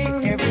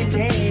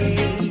day,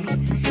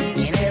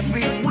 in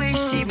every wish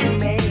she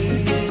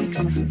makes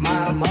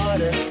my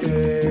mother's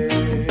girl.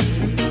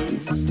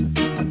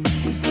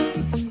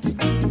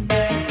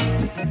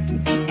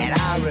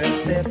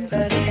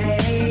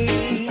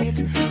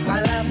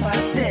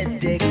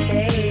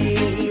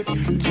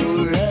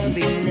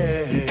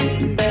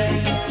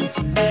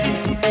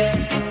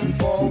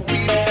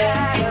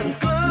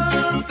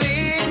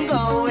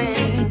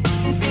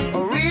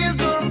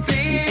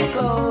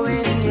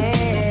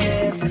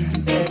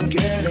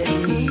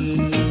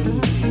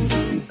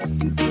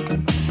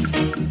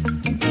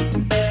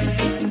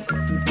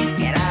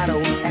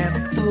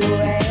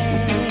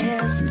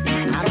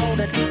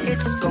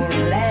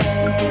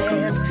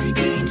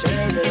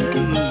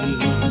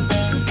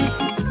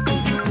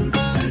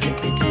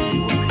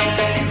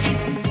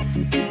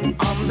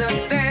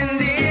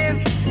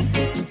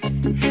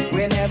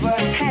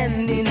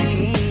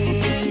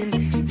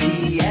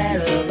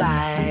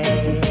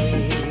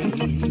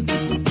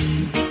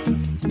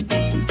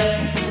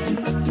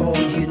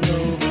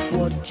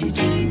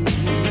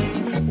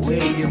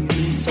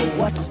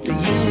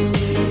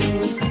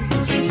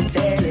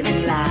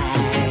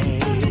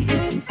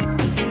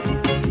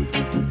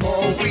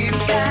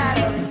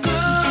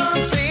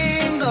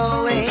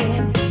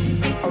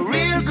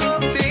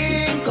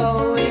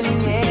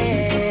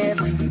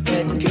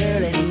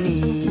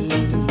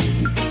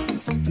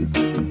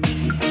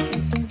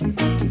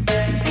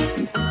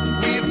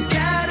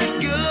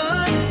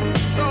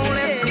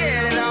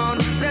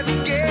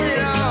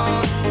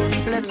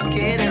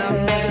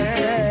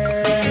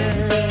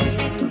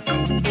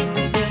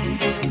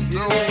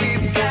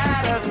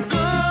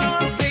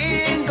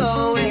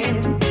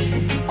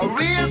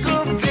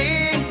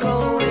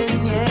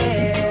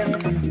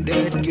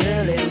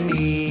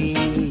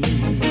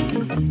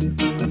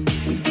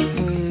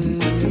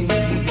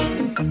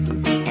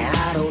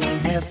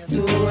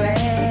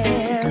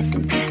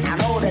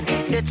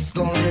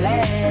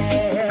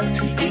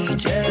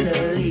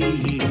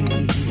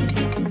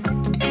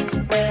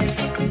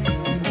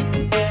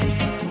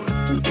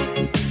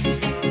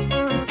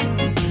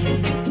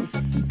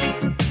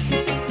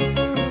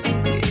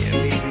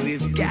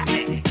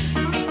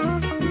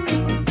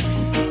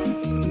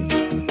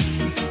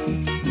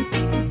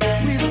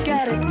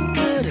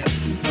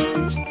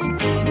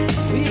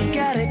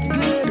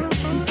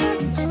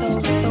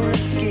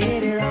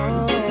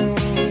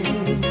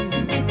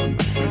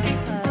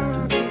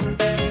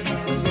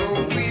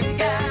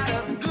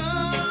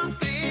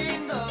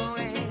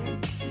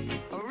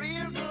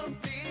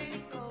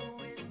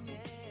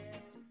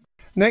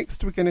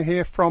 Next, we're going to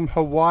hear from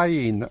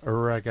Hawaiian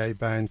reggae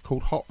band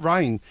called Hot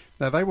Rain.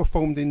 Now, they were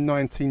formed in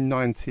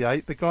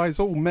 1998. The guys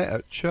all met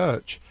at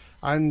church,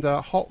 and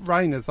Hot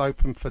Rain has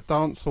opened for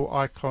dancehall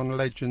icon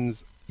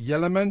legends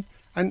Yellowman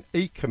and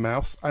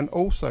Eek-A-Mouse, and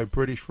also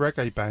British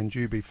reggae band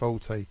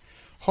UB40.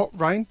 Hot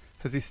Rain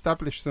has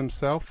established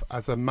themselves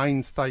as a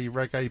mainstay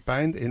reggae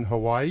band in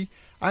Hawaii,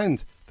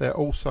 and they're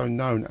also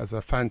known as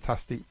a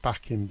fantastic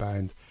backing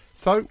band.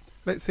 So,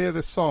 let's hear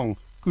the song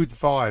Good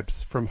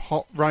Vibes from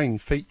Hot Rain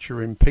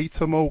featuring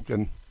Peter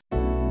Morgan.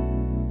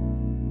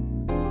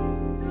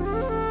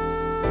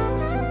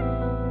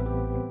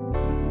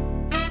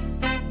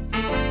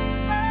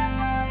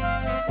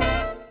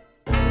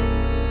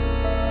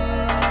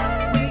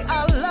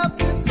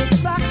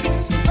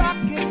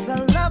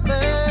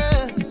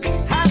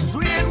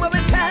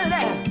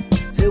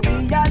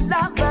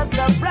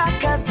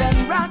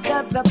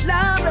 Rockers of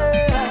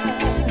lovers,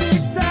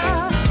 so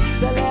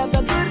let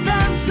the good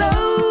times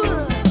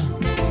flow.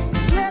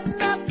 Let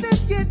nothing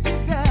get you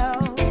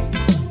down.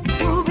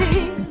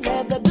 Movie,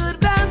 let the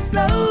good times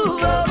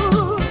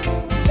flow.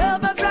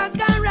 Lovers rock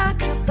and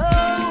rock your soul.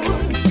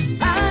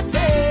 I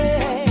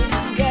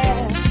take,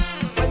 yeah.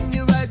 When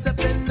you rise up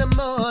in the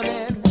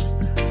morning,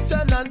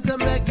 turn on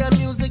some reggae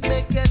music,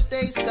 make your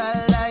day so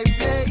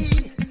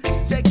lively.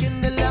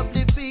 Taking the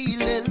lovely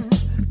feeling,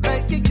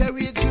 make it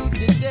carry you through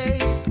the day.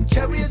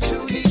 Carry it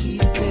through the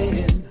evening.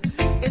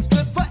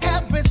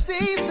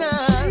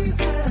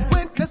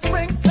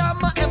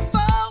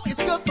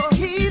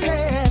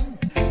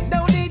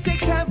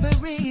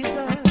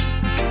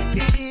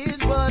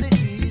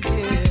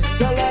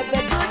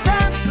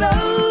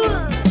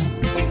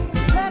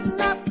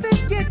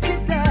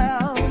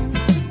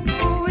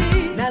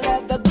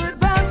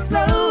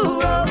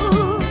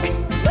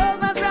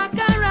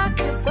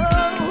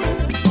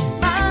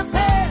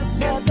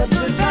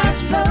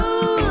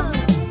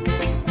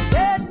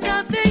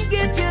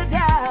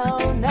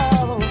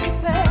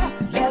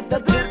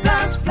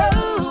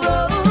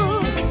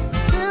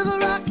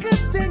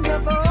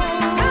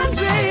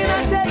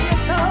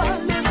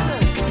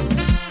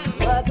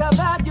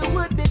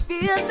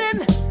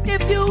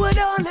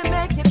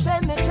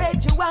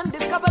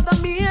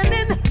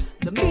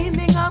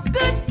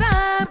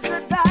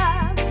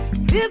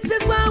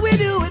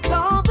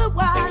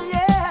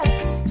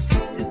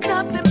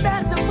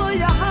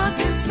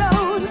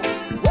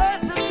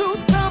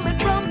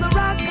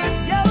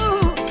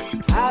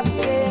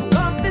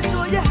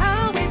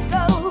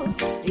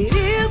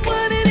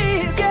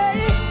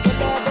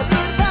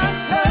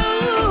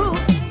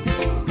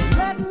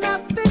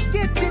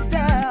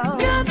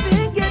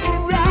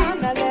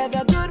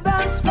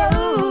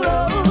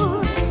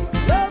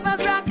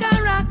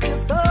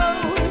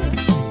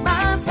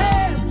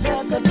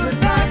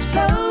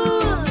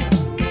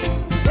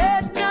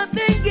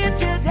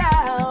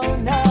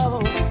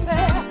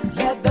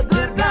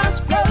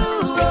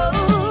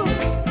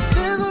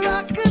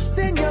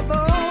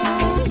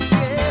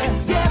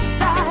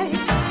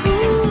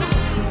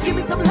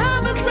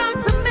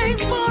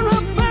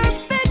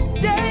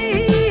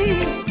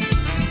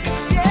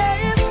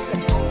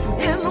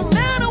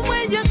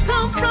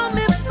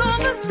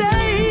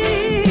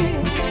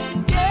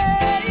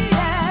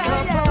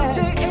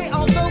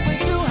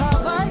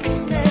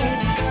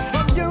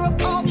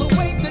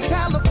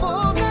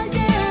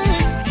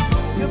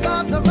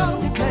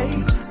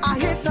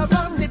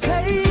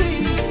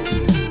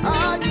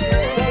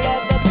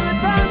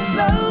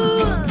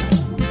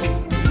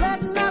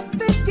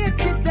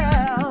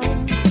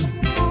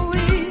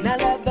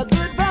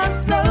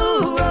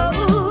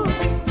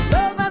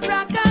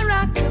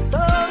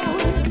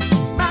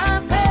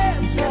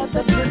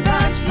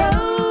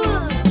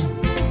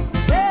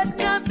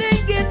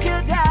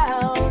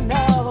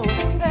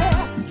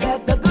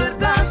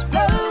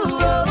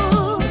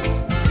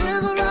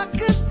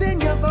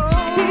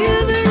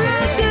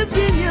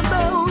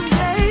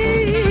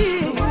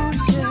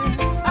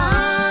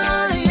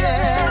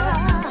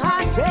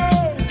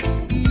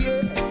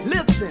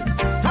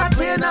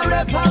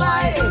 rep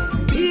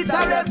Hawaii,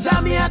 Peter rep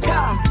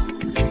Jamaica.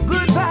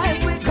 Good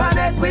vibe, we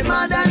connect with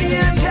Mother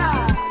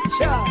Nature.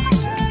 Sure.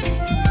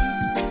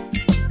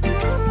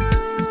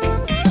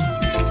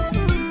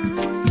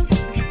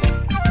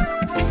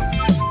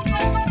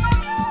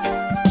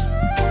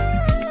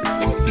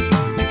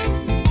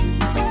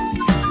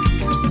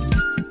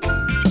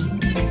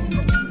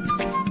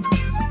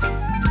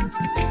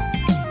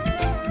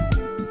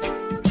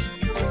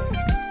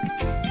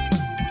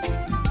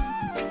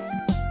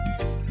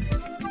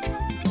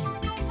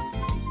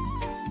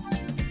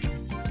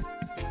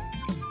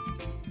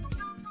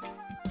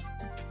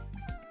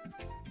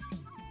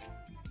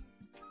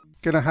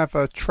 Going to have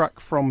a track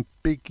from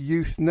Big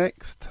Youth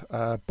next,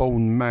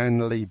 Born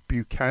Manly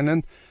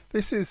Buchanan.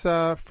 This is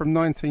from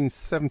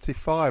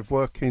 1975,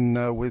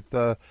 working with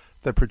the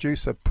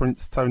producer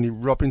Prince Tony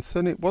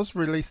Robinson. It was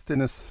released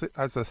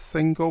as a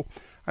single,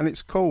 and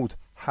it's called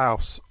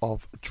House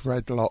of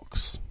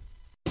Dreadlocks.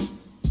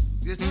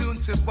 You're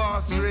tuned to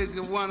Boss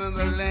Radio 1 on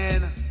the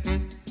land,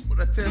 with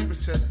a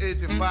temperature at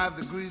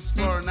 85 degrees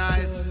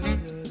Fahrenheit.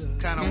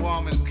 Kind of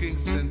warm in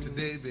Kingston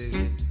today,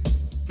 baby.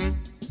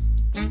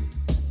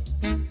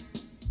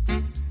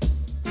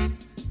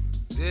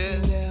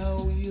 Yeah. Now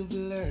you've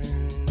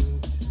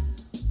learned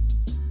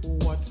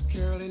what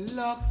curly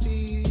locks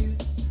is.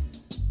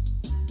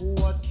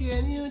 What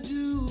can you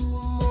do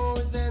more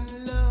than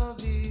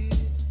love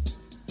it?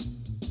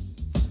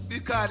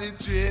 Because the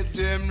trade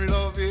them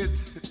love it,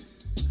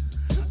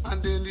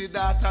 and then the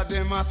daughter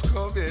them a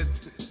scrub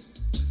it.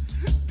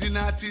 The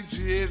naughty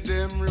trade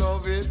them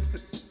love it,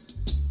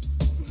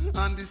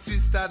 and the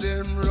sister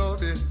them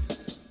love it.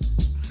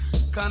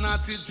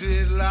 Cannot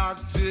dread like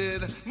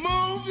dread.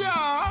 Move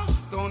ya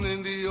down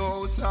in the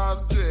house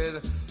of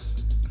dread.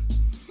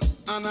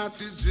 Cannot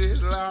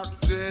dread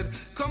like dread.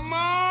 Come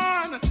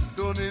on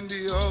down in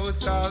the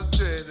house of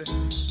dread.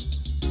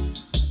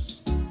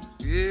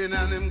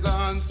 Yeah, and him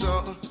gone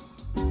so,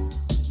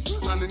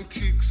 and him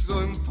kick so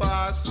him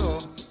pass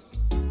so.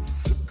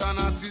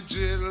 Cannot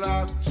dread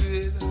like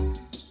dread.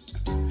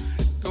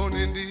 Down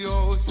in the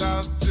house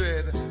of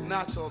dread,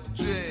 not up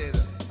dread.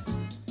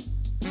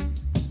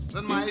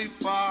 That my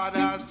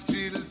father's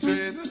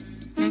children,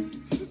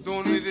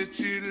 don't need the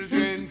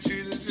children,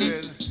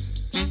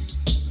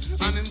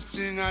 and him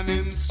sing and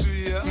him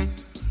swear,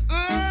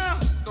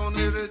 don't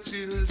need the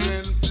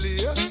children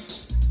play.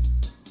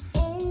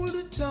 All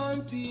the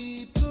time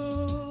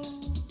people,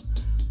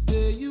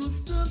 they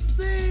used to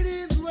say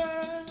these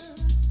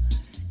words,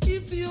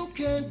 if you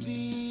can't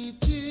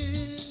beat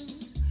it,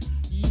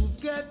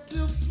 you've got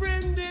to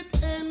friend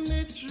it, and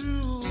it's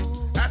true.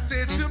 I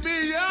said to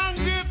be young,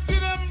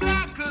 gifted and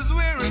black is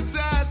where it's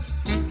at.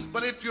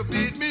 But if you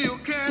beat me, you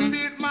can't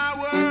beat my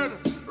word.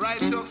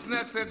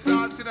 Righteousness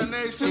exalted a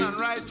nation, and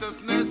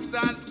righteousness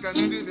stands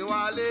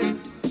continually.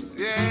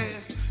 Yeah,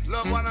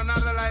 love one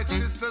another like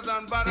sisters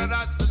and brothers.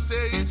 That's to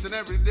say each and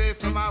every day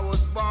from I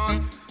was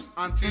born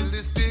until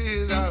this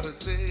day I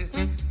would say.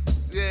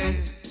 Yeah,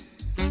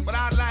 but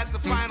I'd like to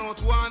find out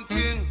one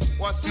thing: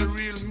 what's the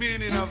real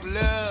meaning of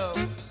love?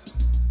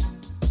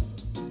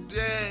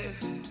 Yeah.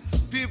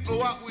 People,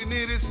 what we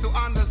need is to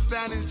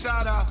understand each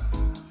other,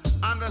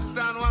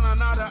 understand one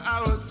another,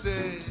 I would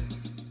say.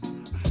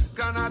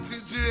 Cannot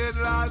dread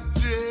like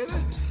dread,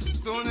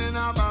 down in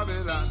a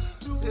Babylon,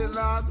 they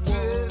like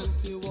dread.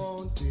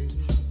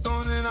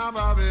 Down in a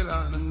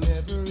Babylon,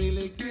 Never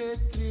really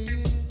get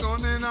it.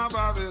 down in a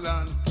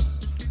Babylon,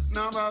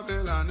 na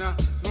Babylon, yeah.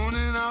 Down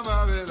in a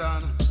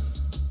Babylon.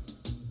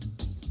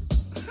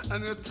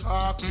 And you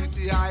talk with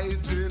the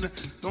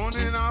hydrant, down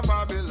in a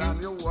Babylon,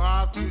 you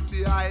walk with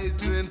the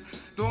hydrant.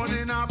 Down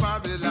in a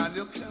Babylon,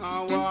 you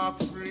can't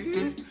walk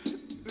free.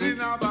 In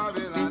a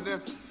Babylon,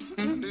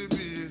 they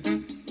be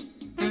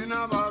in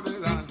a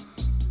Babylon.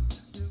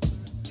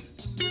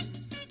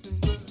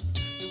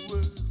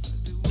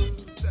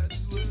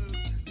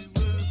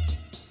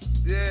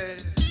 Yeah,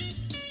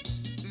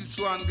 each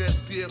one gets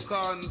paid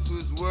according to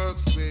his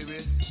works, baby.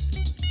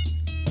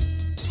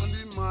 And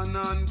the man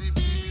and the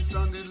beast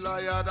and the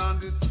liar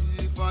and the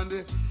thief and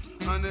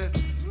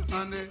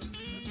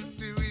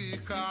the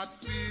weak heart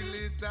feel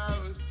it, I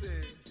would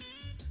say.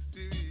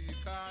 The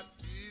weak heart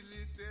feel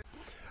it.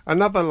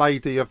 Another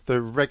lady of the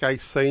reggae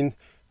scene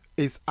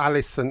is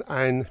Alison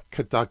Ann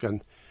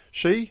Cadogan.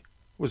 She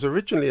was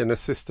originally an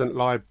assistant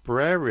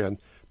librarian,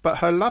 but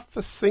her love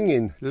for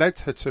singing led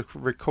her to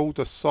record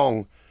a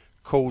song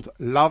called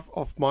Love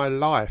of My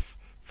Life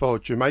for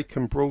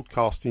Jamaican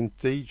broadcasting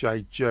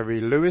DJ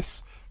Jerry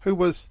Lewis, who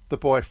was the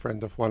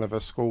boyfriend of one of her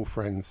school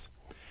friends.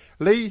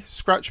 Lee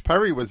Scratch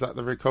Perry was at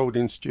the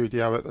recording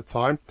studio at the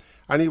time,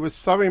 and he was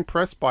so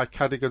impressed by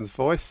Cadogan's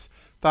voice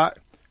that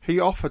he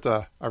offered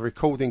her a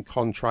recording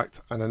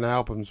contract and an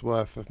album's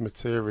worth of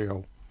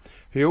material.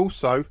 He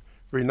also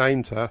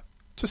renamed her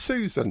to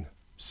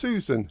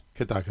Susan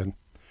Cadogan.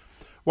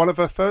 One of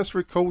her first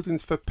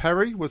recordings for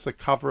Perry was a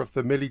cover of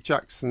the Millie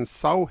Jackson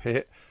soul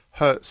hit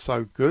Hurt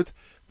So Good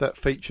that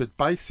featured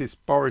bassist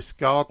Boris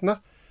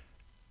Gardner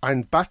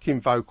and backing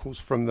vocals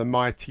from the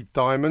Mighty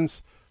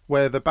Diamonds,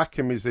 where the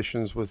backing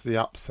musicians was the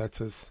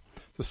Upsetters.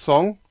 The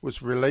song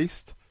was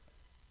released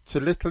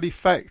to little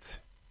effect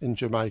in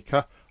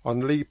Jamaica on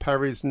Lee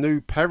Perry's New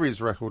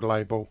Perry's record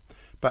label,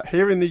 but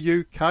here in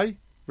the UK,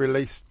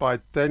 released by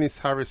Dennis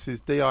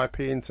Harris's DIP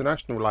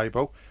International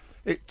label,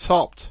 it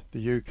topped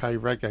the UK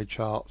reggae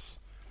charts.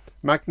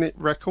 Magnet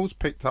Records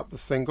picked up the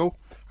single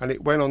and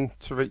it went on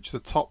to reach the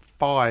top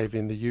 5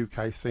 in the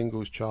UK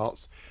singles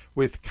charts,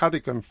 with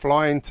Cadogan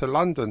flying to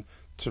London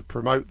to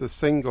promote the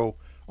single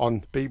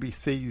on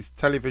BBC's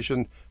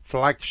television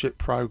flagship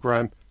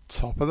programme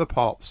Top of the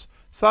Pops.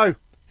 So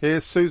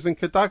here's Susan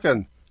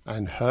Cadogan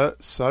and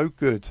Hurt So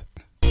Good.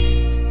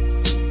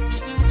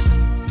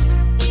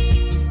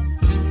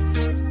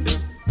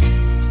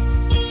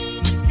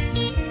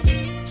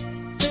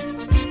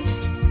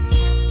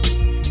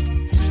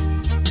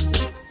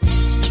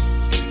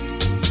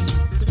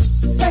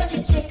 First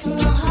you take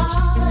my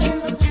heart in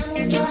the palm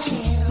of your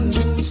hand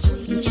and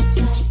squeeze it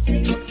tight.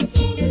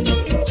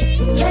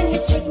 Then you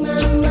take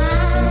my mind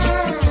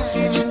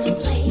and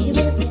play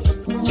with it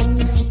all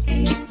night.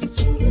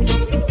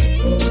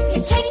 You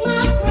take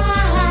my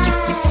pride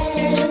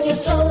and you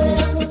throw it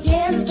up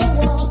against the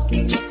wall.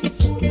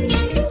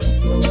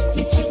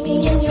 You take me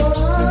in your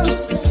arms,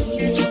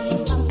 baby.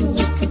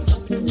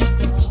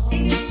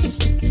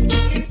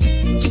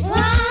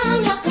 I'm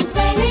not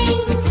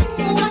complaining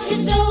what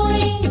you're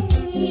doing.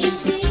 You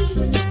see,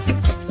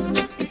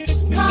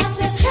 'cause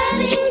this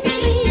hurting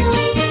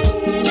feeling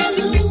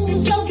is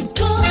so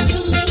good to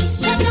me.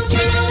 'Cause don't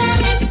you know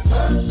that it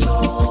hurts so?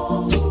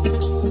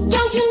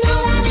 Don't you know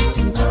that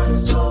it hurts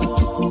so?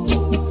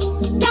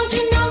 Don't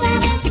you know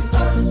that it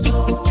hurts so?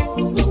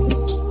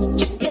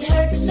 It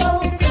hurts so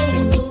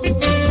good.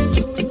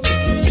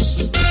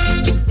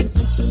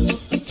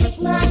 You take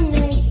my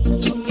name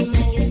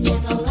and you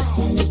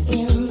scandalize it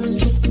in the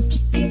street.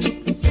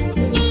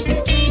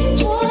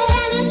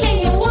 Anything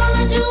you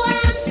wanna do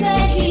and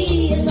say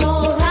is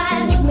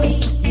alright with me.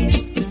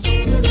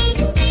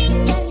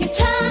 Then you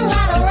turn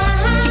right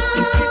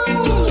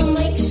around and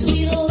make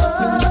sweet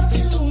love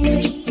to me.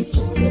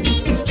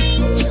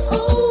 Oh,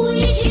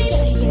 baby,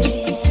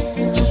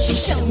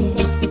 show me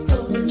what's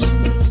good.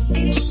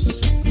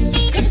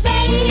 'Cause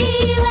baby,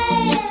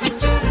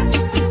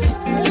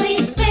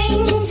 these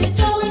things you're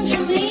doing to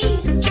me,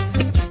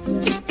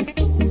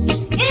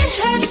 it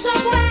hurts so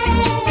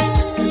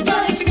bad,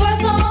 but it's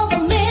worth all the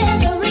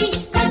misery.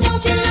 'Cause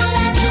don't you know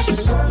that it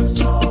hurts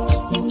so?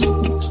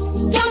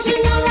 Don't you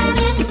know that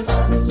it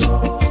hurts so?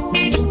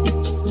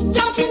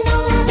 Don't you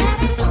know that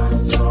it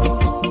hurts so?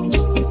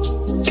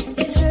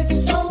 It hurts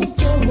so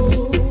good.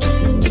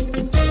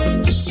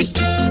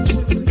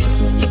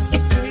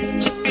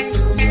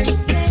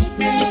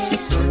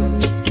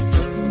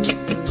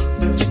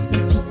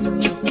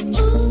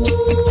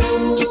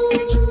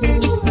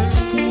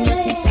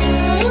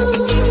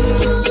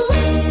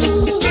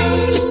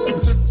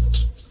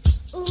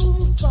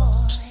 Ooh,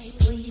 boy,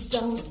 please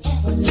don't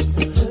ever take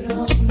the hurt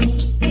off me.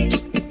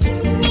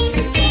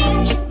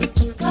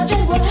 'Cause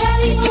it would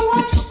hurt even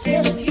worse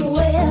if you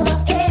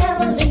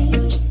ever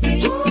leave.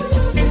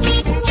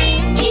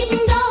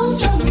 Even though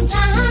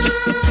sometimes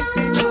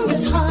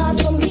it's hard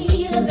for me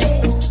to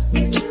bear.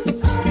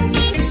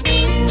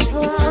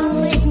 I'll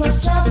make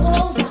myself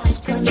hold out,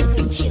 'cause if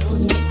it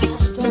kills me, I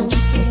don't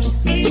care.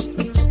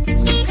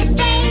 'Cause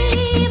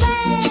baby,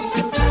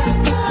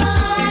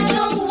 I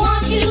don't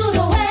want you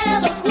to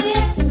ever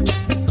quit.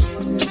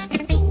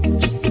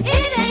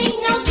 It ain't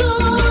no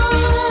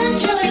good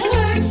till it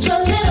hurts a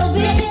little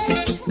bit.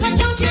 'Cause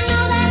don't you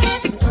know that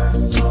it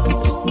hurts so?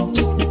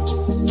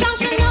 Don't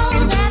you know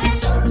that it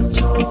hurts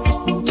so?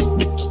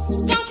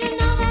 Don't you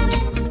know that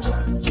it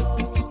hurts so?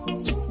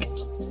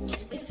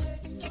 It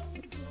hurts so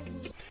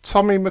good.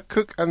 Tommy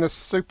McCook and the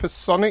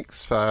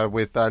Supersonics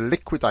with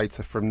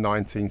Liquidator from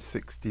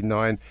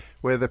 1969,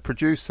 where the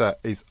producer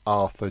is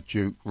Arthur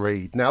Duke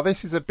Reid. Now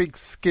this is a big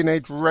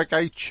skinhead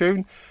reggae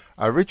tune,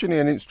 originally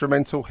an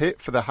instrumental hit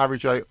for the Harry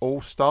J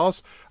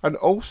All-Stars, and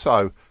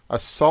also a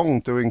song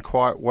doing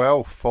quite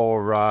well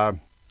for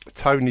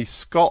Tony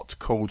Scott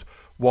called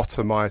What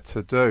Am I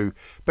To Do?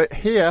 But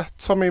here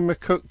Tommy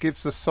McCook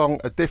gives the song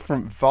a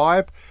different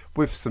vibe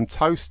with some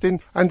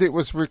toasting, and it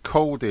was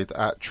recorded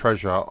at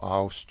Treasure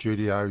Isle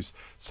Studios.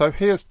 So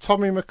here's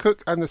Tommy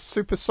McCook and the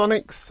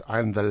Supersonics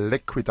and the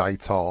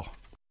Liquidator.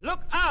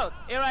 Look out,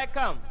 here I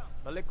come,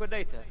 the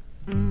Liquidator.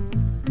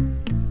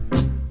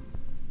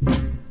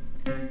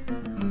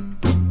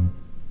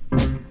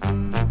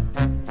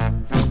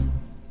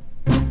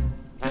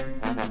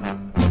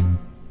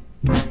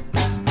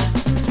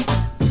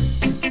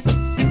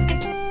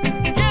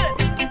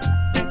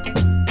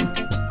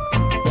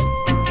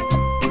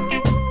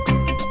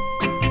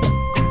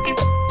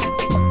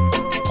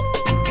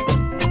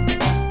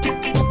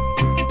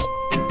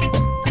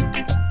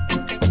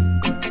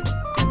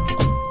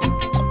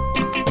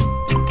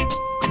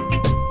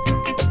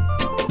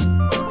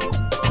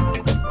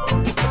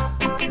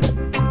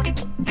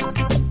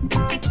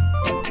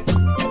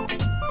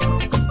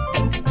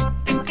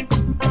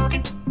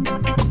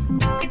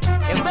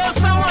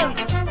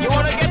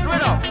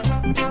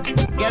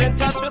 Get in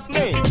touch with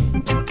me,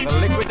 the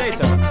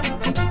Liquidator.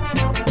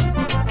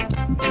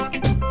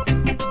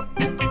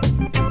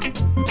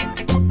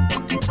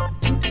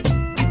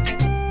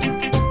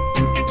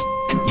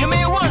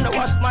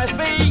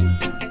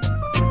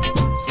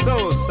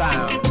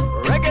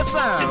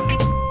 sound.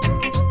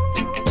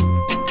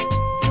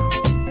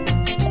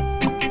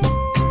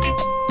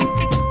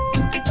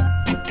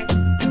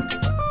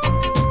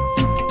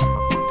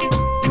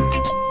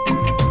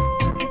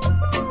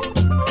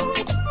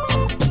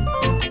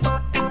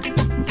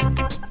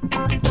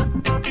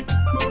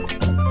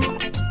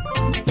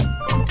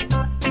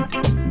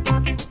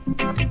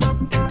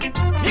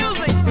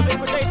 Music to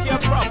liquidate your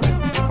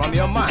problems from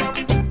your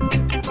mind.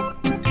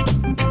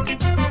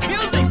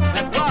 Music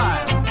that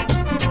wild,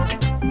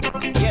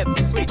 yet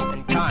sweet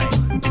and kind.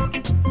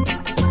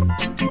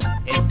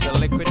 It's the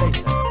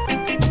liquidator.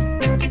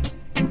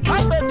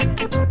 Pop it.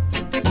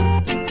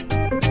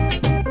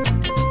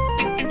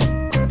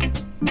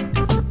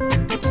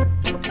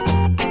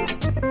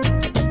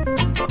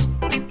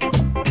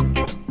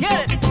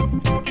 Get it.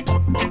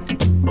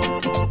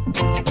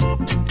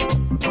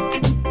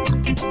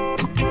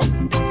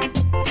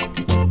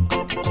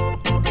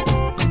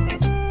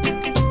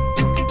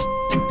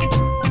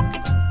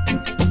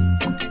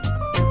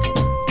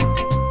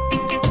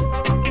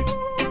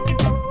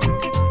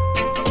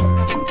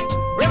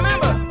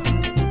 Remember,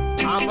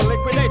 I'm the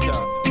liquidator.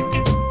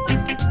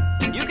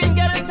 You can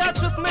get in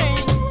touch with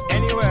me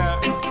anywhere,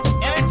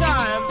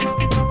 anytime,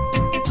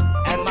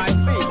 and my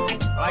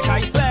feet, like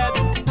I said,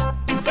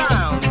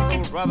 sound,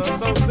 soul brother,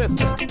 soul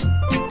sister,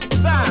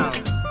 sound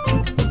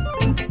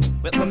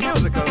with the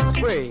musical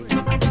spree.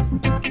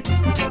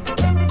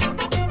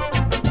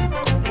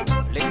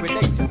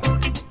 Liquidator.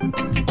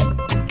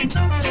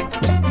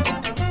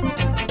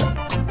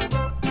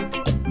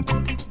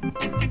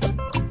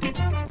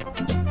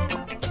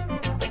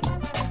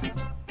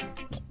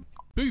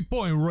 Boot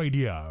Boy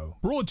Radio,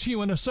 brought to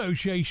you in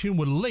association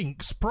with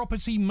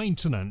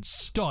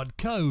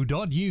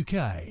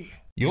linkspropertymaintenance.co.uk.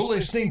 You're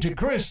listening to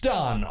Chris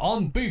Dunn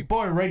on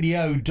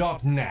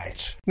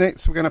bootboyradio.net.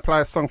 Next, we're going to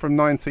play a song from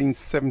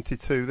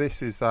 1972.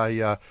 This is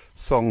a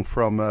song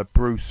from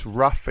Bruce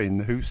Ruffin,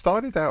 who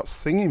started out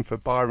singing for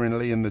Byron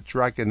Lee and the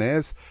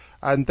Dragonaires,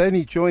 and then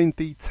he joined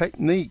the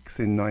Techniques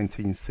in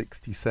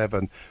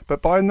 1967.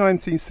 But by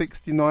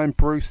 1969,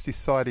 Bruce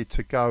decided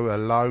to go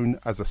alone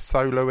as a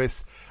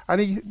soloist, and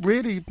he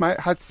really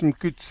had some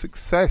good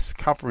success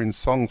covering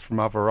songs from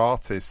other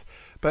artists.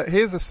 But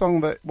here's a song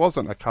that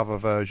wasn't a cover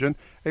version.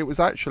 It was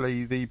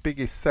actually the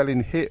biggest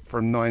selling hit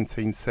from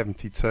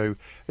 1972.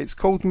 It's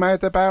called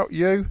Mad About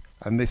You,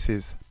 and this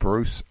is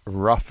Bruce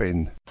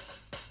Ruffin.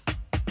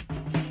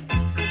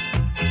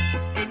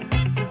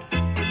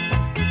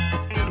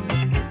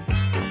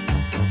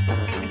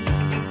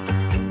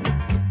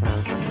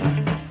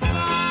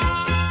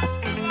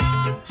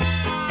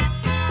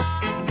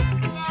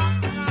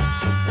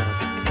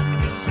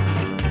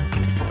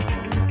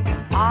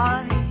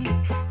 I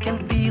can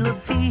feel a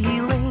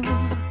feeling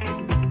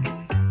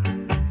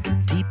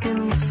deep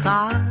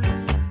inside,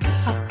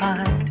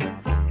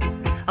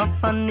 a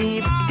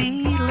funny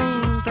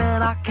feeling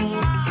that I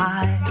can't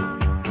hide.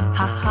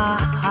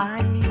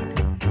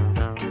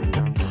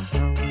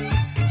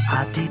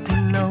 I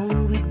didn't know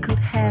it could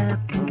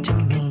happen to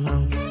me.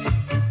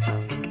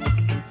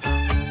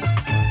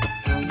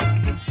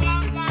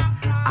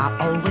 I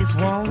always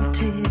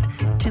wanted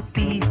to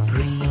be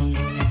free,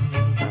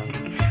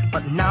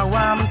 but now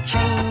I'm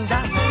chained.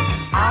 I say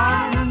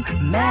I'm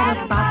mad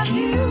about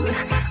you.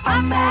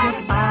 I'm mad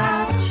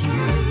about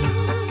you.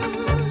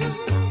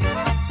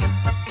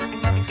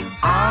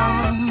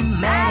 I'm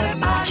mad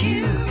about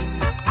you.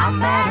 I'm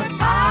mad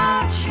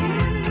about you.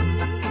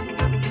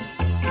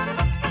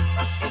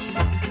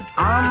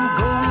 I'm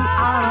going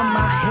out of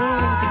my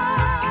head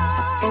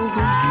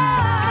over you,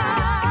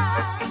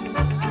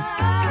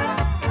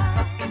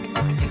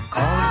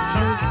 'cause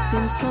you've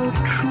been so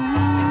true.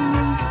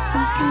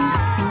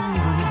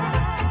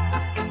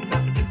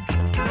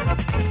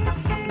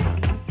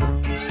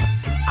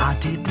 I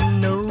didn't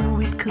know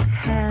it could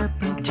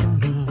happen to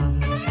me.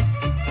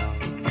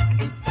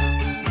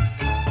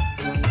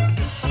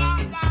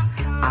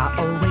 I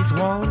always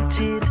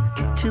wanted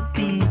to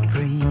be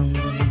free,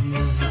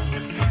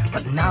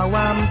 but now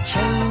I'm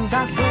chained.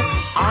 I said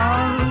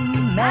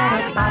I'm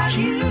mad about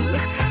you.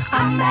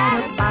 I'm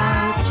mad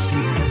about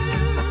you.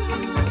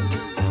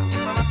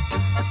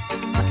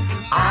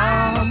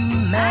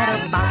 I'm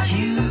mad about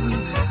you.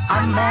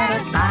 I'm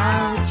mad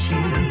about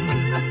you.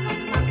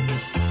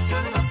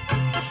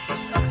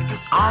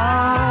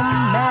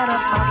 I'm mad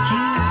about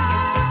you.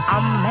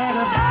 I'm mad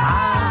about you.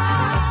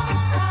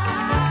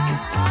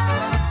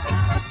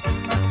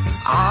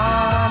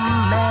 I'm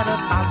mad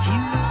about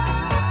you.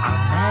 I'm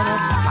mad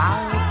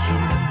about you.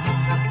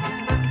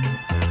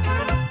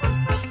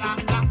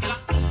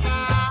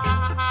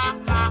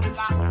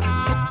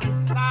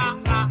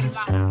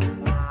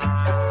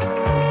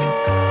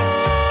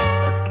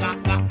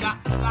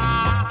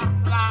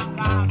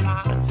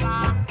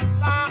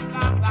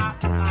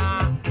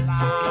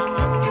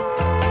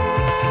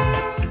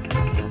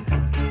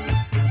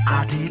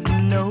 I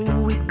didn't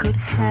know it could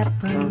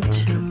happen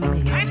to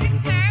me.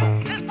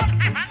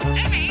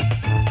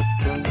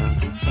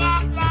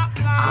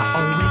 I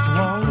always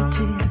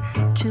wanted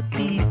to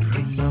be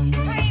free,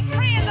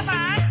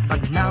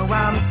 but now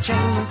I'm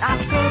chained. I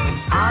said,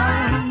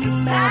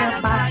 I'm mad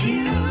about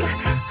you.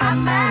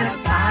 I'm mad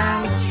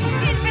about you.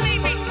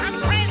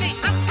 I'm crazy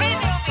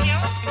over you.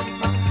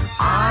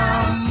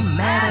 I'm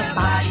mad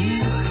about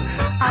you.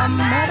 I'm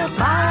mad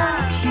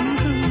about you.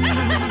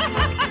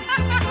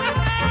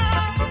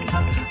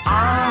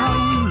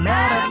 I'm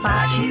mad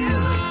about you.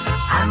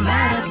 I'm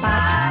mad about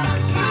you.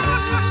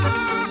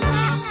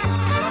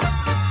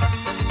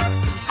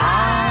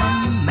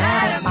 I'm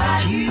mad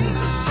about you.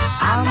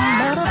 I'm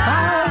mad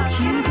about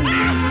you.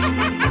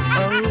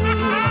 Oh,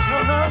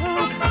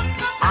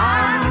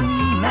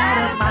 I'm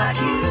mad about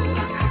you.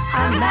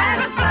 I'm mad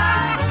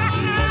about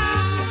you.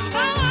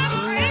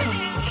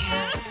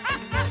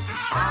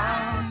 I'm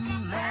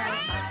mad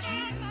about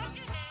you.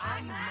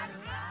 I'm mad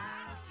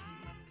about you.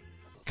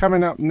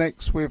 Coming up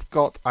next, we've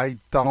got a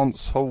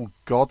dancehall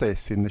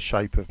goddess in the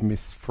shape of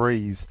Miss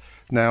Freeze.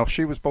 Now,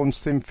 she was born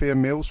Cynthia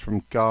Mills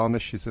from Ghana.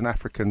 She's an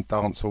African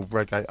dancehall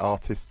reggae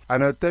artist,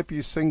 and her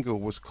debut single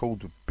was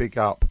called Big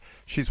Up.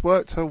 She's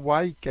worked her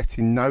way,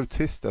 getting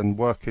noticed and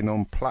working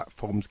on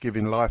platforms,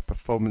 giving live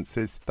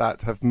performances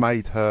that have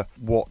made her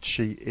what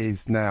she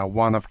is now,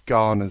 one of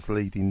Ghana's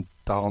leading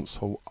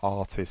dancehall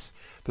artists.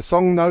 The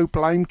song No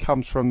Blame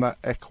comes from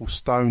that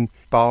Ecclestone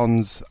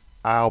Barnes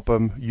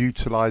album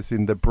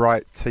utilising the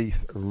Bright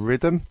Teeth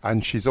rhythm,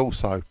 and she's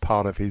also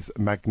part of his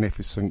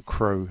magnificent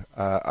crew,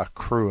 a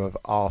crew of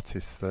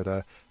artists that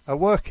are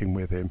working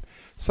with him.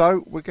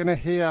 So we're going to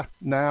hear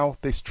now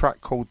this track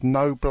called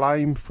No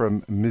Blame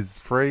from Ms.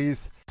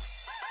 Freeze.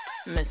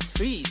 Miss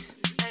Freeze.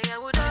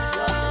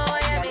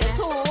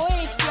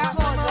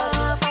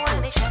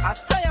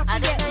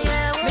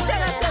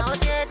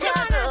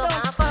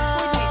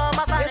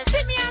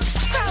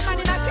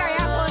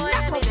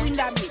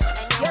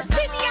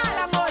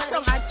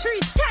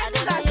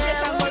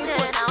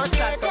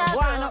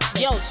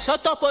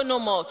 Shut up on no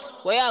mouth,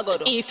 where I go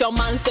to? If your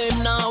man say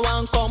him now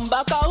and come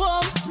back a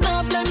home,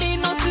 no blame me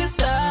no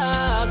sister.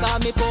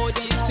 Got me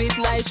body sweet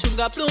like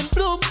sugar plum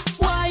plum.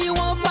 Why you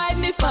won't fight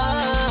me for?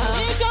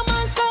 If your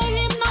man say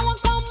him now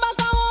and come back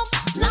a home,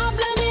 no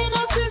blame me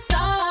no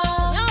sister.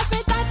 You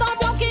fit tight up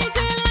your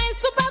kitty like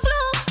super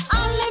glue,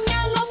 and let me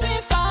love me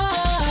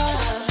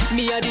for.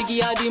 Me a diggy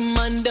a the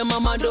man dem a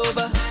mad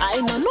over. I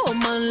know no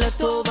man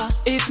left over.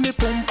 If me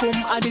pum pum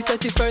at the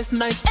 31st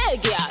night, hey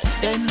girl,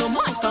 then no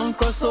man can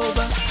cross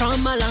over.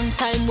 From a long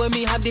time when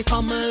me have the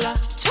formula,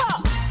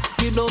 cha,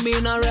 you know me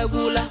not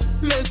regular.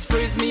 Miss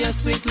Freeze me a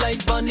sweet like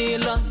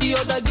vanilla. The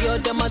other girl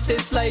them a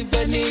taste like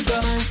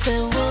vinegar. Man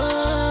say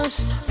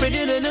wash,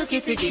 pretty little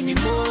kitty give me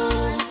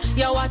more.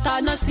 Your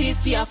water no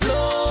cease for your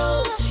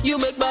flow. You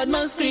make bad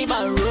man scream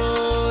and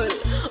roll.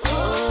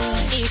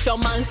 Oh, if your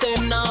man say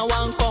him now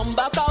and come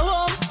back a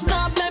home,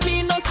 no blame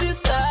me no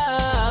sister.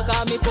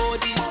 Got me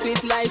body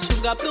sweet like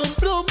sugar plum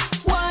plum.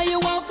 Why you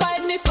won't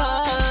fight me for?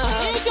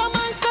 If your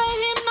man say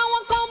him now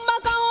and come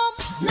back a home,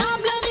 no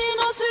blame me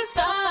no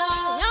sister.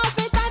 You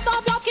fit tight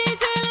up your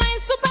kitty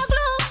like super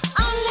glue,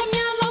 and let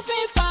me love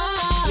me for.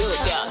 Good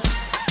girl.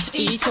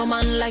 Eat your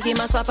man like him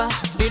a supper.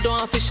 They don't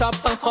have to shop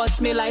and cut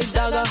me like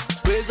dagger.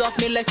 Raise up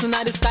me legs in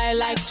the sky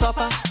like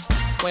chopper.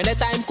 When the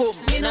time come,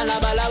 me na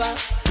laba laba.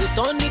 Put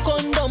on the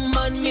condom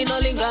and me no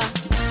linger.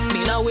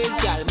 Me na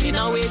waste girl, me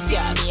na waste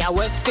girl. Me a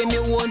work for me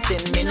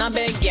wanting, me na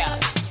beg girl.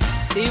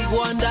 Steve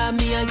Wonder,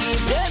 me a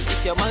give them.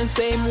 If your man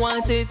say him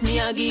want it, me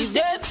a give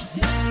them.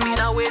 Me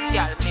na waste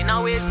girl, me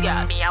na waste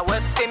girl. Me a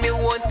work for me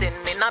wanting,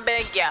 me na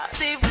beg girl.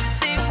 Steve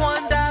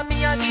Wonder,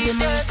 me a give them.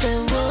 The man say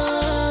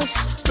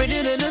wash,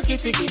 pretty little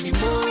kitty give me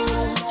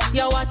more.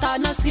 Your water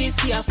no cease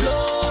for your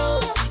flow.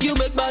 You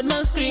make bad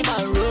man scream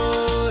and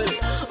roll.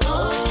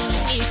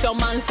 Oh, if your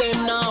man say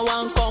him now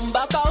and come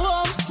back a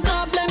home,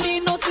 no blame me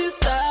no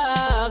sister.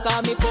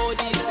 Got me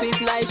body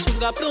sweet like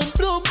sugar plum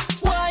plum.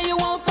 Why you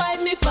won't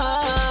fight me for?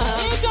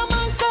 If your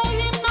man say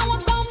him now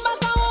and come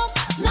back a home,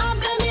 no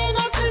blame me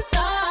no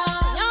sister.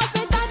 You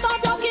fit tight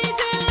up your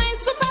kitty like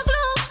super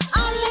glue,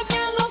 and let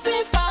me love me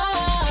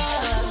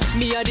for.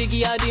 Me a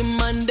diggy a the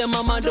man dem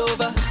a mad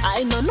over.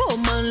 I know no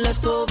man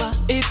left over.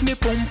 If me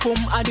pum pum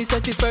at the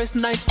 31st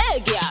night, hey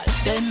girl,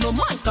 then no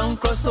man can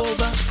cross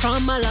over.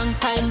 From a long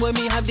time when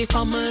me have the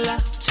formula,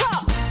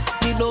 cha,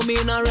 me know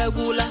me not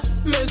regular.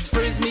 Miss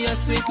Freeze me a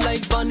sweet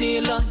like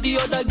vanilla. The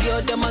other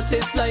girl them a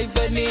taste like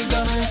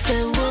vinegar. I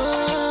say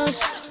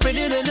wash,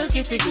 pretty little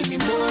kitty give me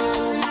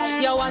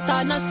more. Your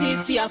water no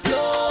cease for your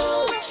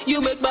flow.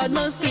 You make bad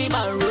man scream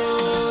and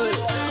roll.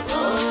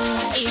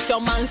 Oh, if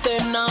your man say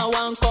him now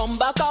and come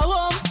back a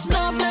home,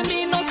 no blame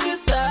me no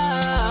sister.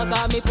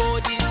 Got me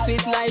body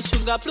sweet like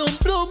sugar plum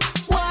plum.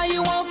 Why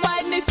you won't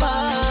fight me for?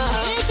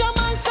 If your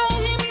man say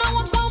him now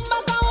and come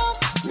back a home,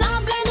 no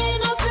blame me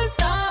no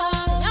sister.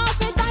 You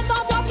fit tight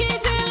up your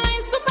kitty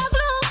like super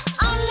glue,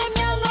 and let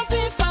me love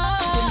me for.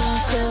 The man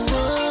say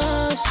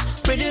wash,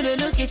 pretty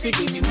little kitty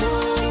give me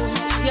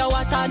more. Your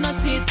water no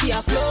cease for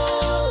your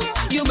flow.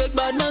 You make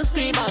bad man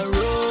scream and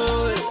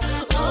roll.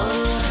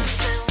 Oh,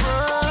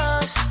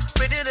 wash,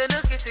 pretty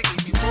little kitty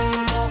give me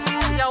more.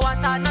 Your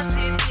water no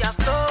cease for your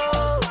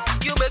flow.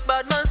 You make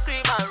bad man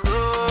scream and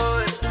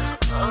roll.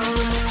 Oh,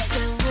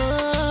 say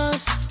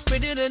wash,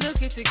 pretty little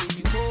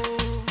go.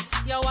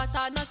 Your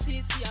water no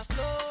cease to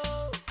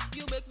flow.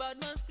 You make bad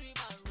man scream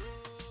and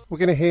roll. We're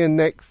going to hear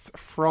next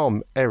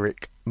from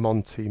Eric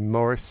Monty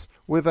Morris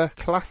with a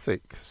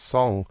classic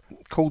song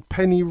called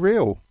Penny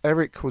Real.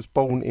 Eric was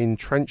born in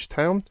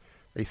Trenchtown.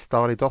 He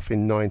started off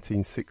in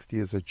 1960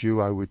 as a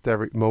duo with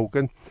Derek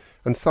Morgan,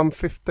 and some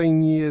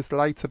 15 years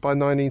later, by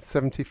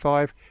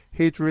 1975,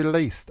 he'd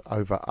released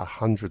over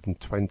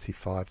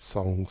 125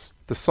 songs.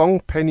 The song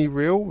Penny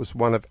Real was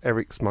one of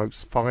Eric's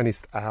most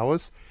finest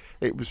hours.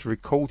 It was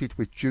recorded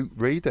with Duke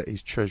Reid at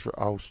his Treasure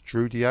Isle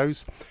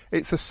studios.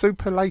 It's a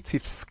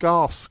superlative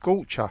ska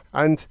scorcher,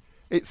 and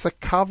it's a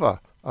cover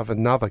of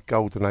another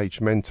Golden Age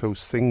Mental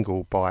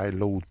single by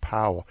Lord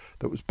Power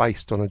that was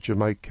based on a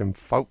Jamaican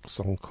folk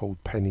song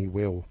called Penny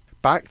Real,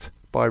 backed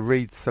by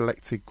Reid's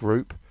selected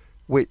group,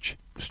 which,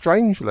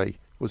 strangely,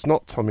 was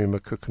not Tommy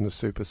McCook and the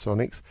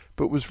Supersonics,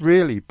 but was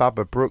really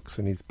Bubba Brooks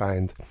and his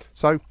band.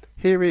 So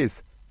here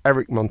is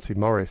Eric Monty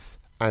Morris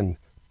and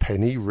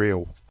Penny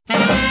Real.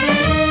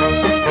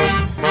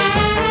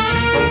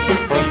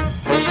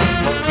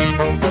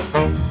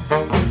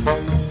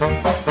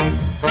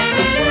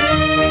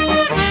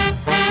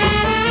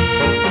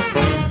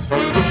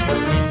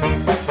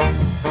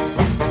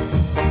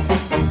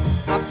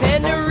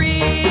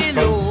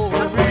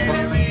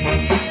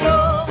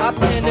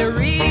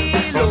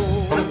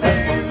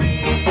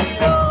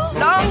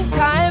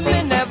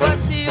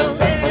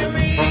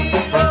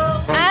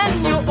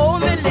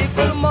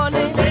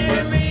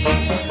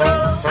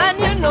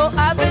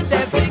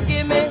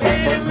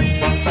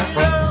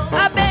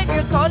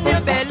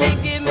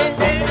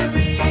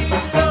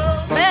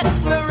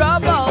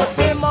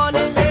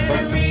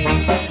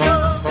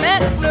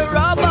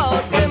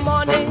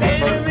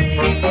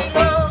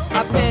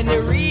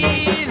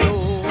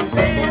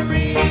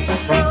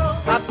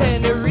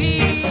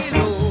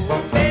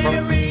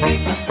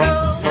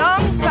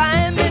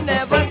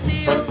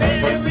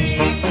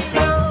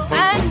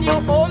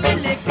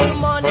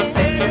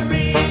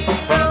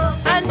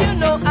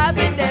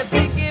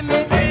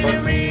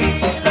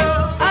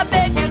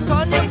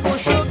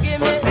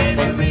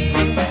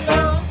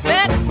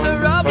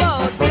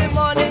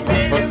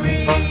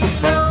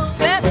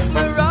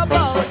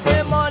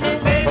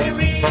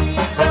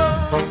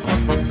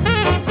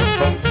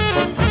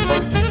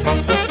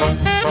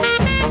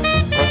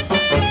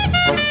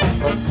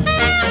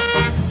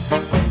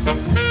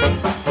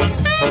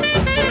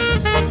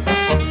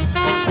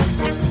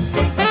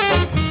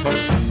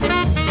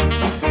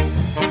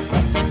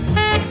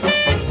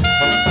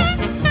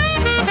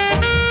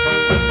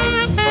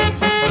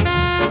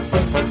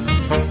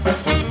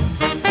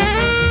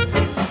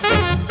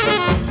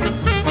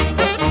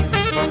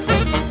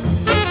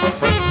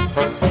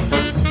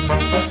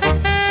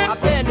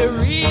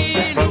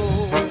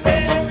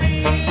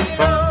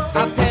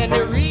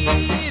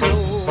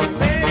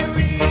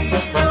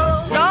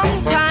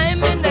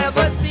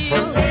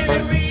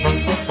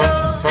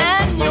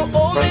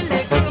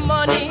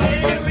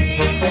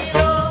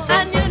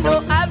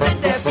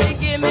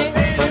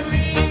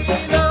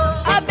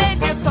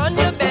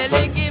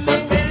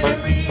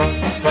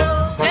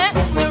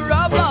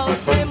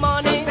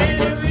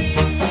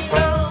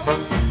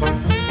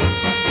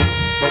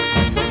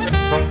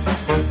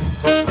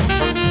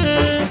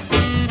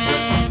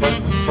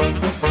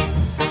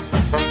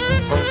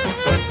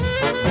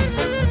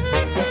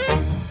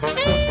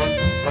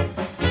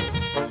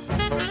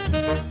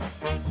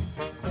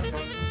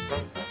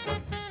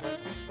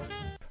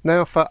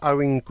 Now for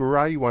Owen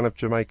Gray, one of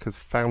Jamaica's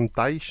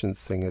foundation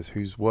singers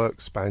whose work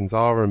spans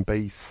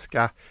R&B,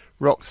 ska,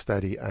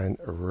 rocksteady and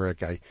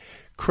reggae.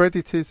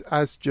 Credited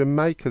as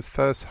Jamaica's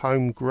first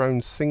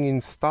homegrown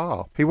singing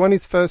star. He won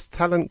his first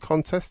talent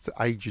contest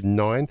at age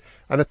 9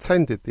 and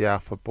attended the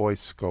Alpha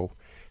Boys School.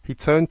 He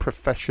turned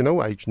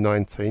professional aged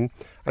 19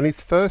 and his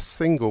first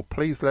single,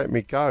 Please Let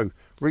Me Go,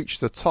 reached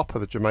the top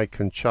of the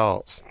Jamaican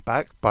charts,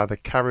 backed by the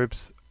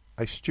Caribs,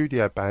 a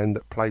studio band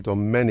that played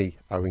on many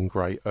Owen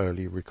Gray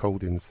early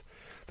recordings.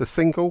 The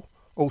single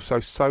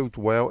also sold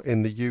well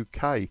in the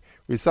UK,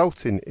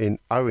 resulting in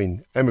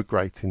Owen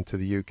emigrating to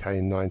the UK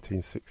in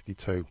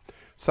 1962.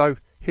 So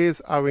here's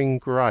Owen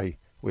Gray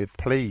with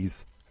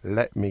Please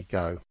Let Me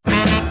Go. Please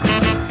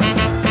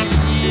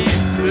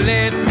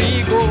let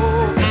me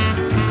go.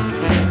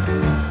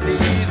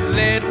 Please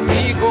let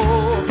me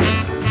go.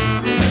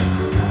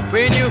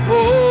 When you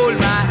hold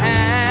my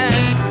hand,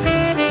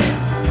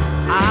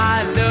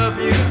 I love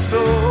you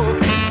so.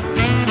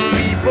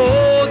 We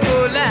both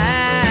go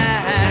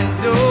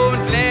land,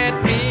 don't let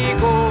me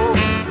go.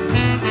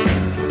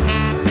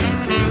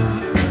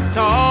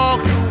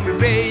 Talk to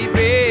me,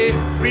 baby,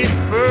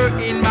 whisper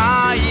in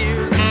my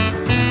ears.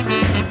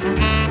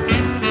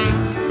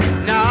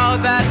 Now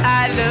that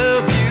I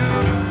love you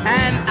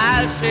and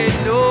I'll shed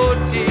no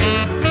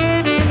tears.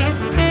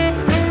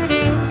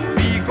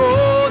 We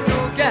go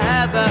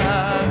together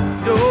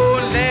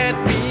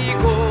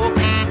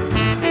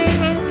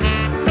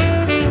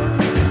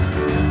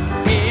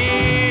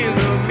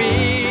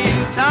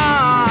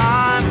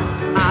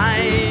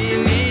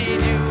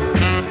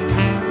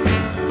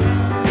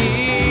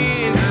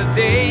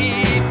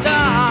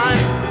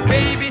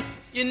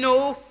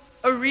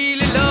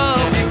really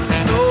love you,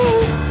 so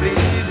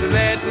please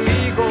let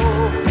me go.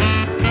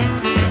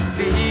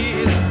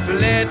 Please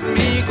let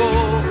me go.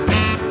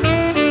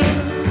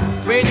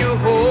 When you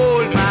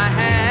hold my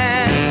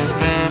hand,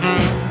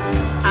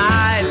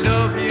 I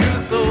love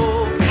you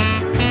so.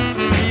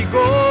 We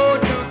go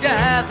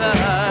together,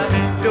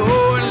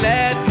 don't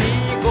let me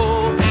go.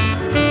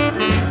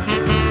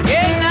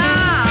 Yeah, now.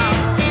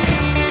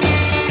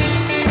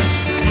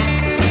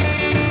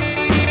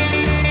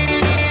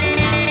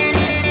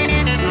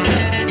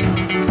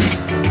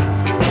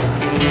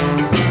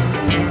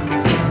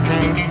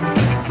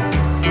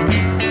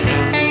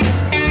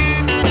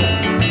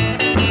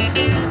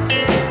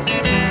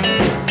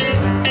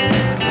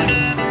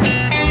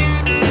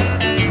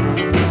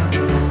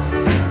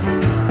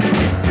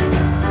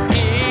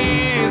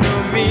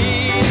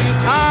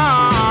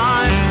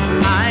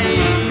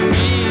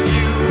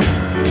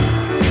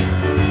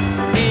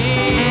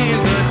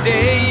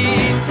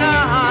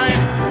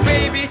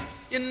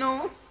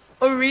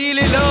 I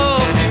really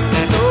love you,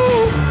 so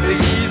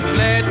please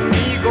let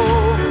me go.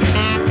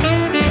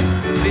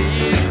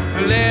 Please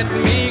let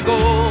me go.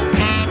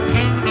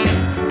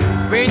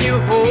 When you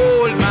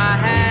hold my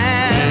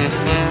hand,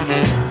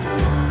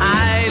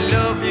 I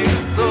love you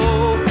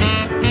so.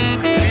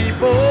 We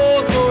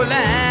both go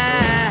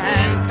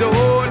land,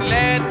 don't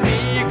let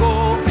me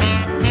go.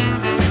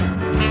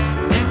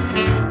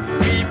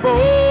 We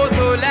both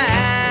go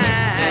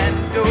land,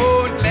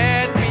 don't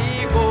let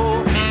me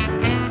go.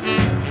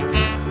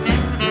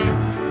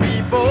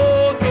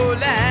 Both go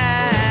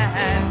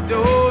land,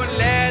 don't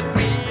let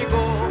me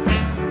go.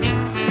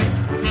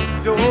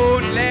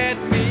 Don't let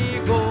me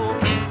go.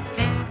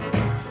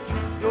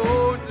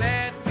 Don't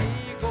let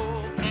me go.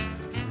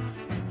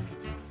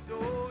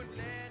 Don't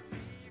let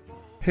me go.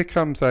 Here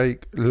comes a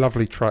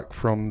lovely track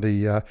from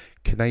the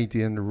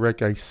Canadian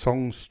reggae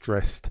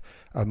songstress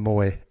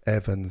Amoy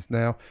Evans.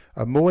 Now,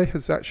 Amoy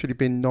has actually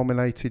been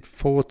nominated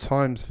 4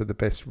 times for the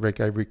Best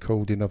Reggae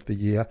Recording of the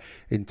Year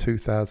in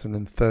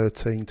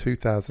 2013,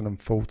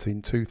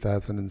 2014,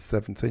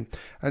 2017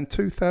 and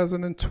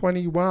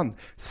 2021.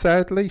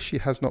 Sadly, she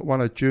has not won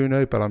a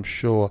Juno, but I'm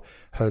sure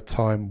her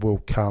time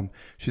will come.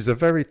 She's a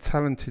very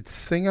talented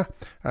singer,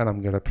 and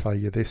I'm going to play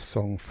you this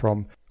song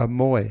from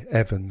Amoy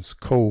Evans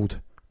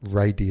called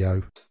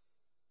Radio.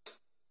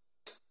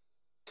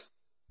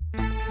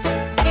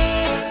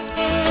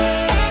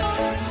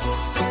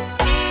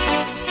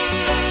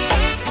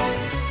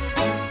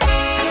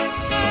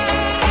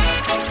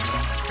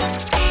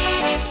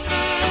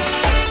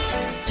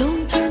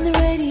 Don't turn the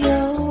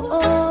radio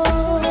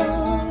off.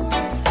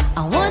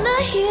 I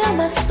wanna hear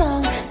my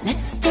song.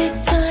 Let's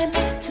take time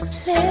to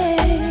play.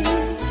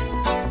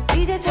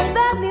 DJ, turn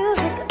that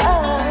music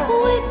up.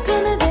 We're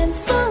gonna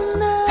dance all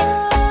night.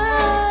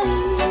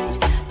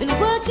 Been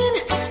working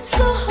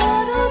so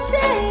hard all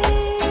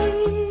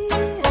day,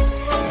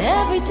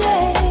 every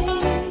day.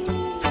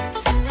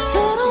 So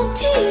don't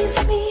tease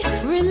me,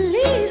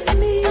 release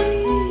me.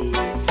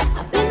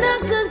 I've been a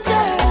good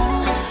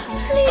girl,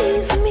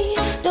 please me.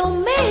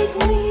 Don't make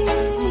me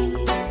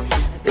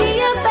be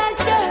a bad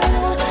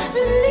girl.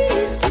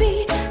 Release me,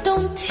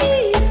 don't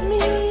tease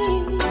me.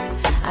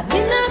 I've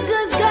been a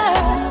good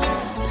girl,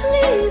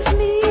 please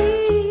me.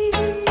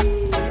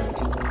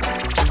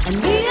 And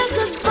be a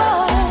good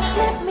boy.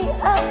 Lift me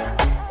up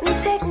and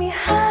take me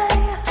high.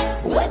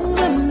 When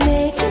we're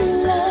making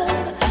love,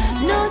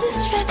 no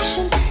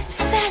distraction,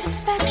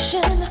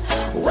 satisfaction.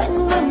 When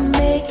we're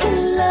making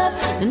love,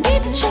 no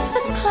need to check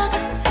the clock,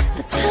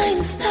 the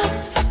time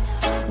stops.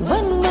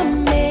 When we're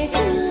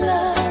making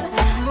love,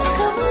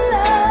 come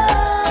alive.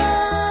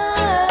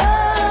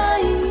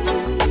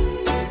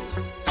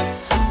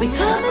 We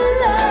come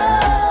alive.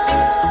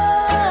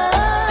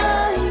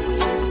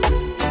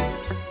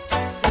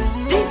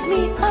 Pick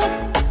me up,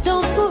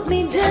 don't put me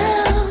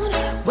down.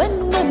 When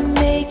we're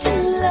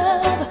making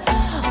love,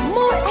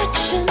 more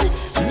action,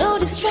 no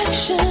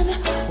distraction.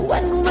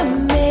 When we're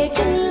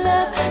making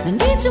love, no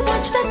need to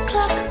watch that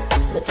clock,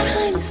 the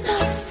time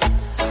stops.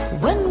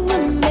 When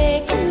we're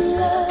making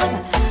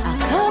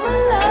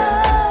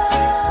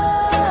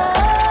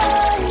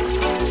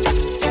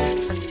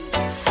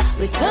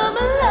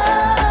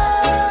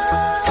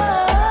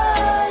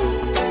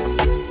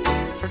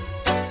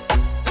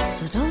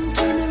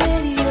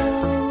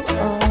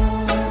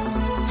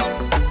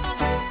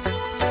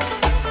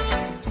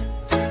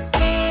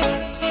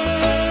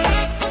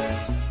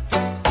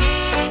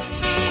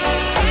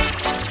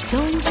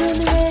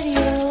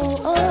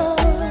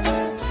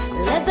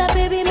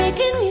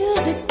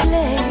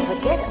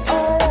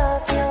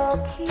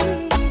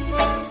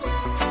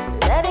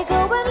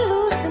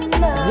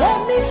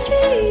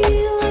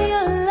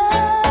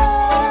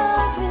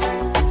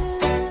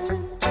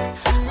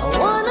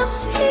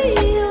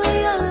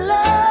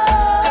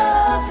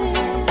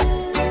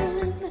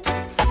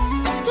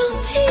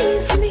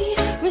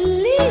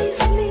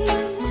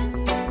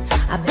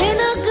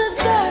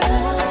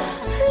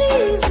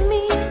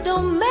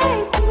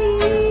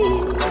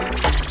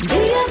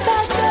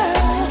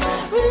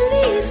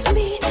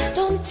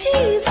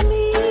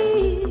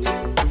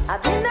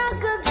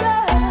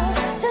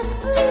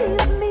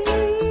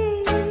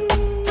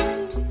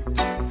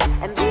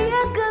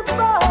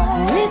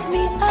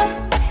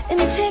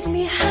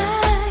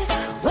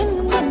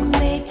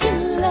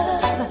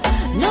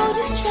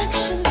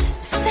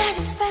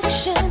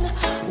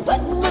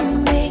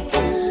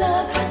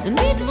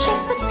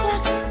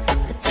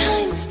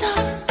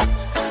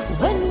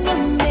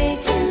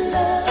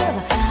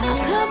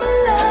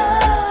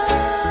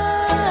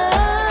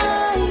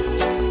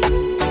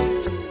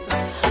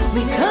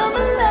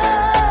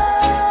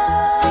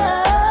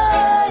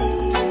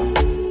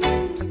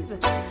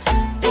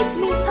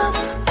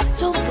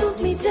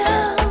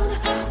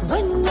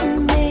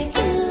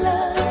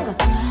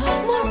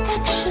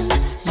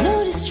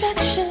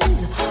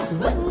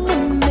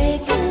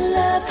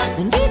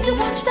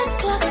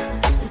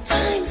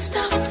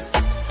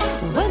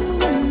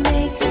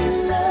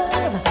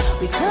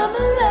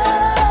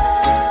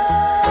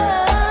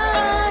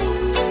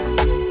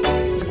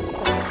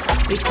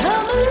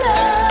become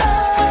alive.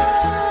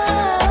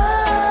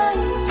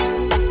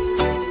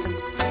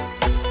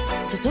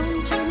 So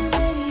don't turn the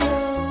radio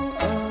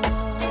off.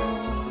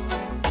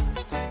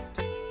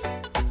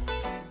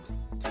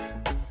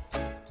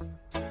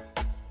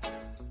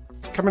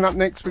 Coming up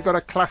next, we've got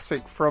a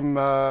classic from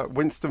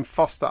Winston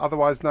Foster,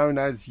 otherwise known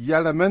as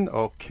Yellowman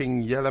or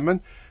King Yellowman.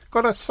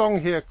 Got a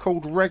song here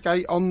called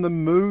Reggae on the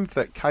Move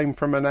that came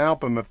from an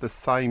album of the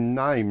same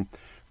name.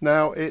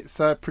 Now, it's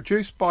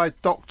produced by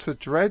Dr.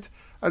 Dread,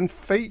 and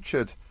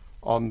featured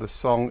on the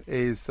song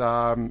is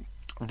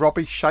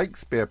Robbie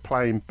Shakespeare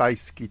playing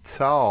bass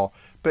guitar.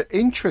 But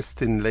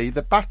interestingly,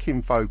 the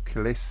backing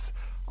vocalists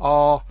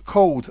are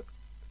called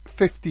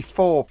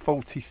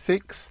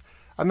 5446,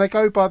 and they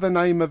go by the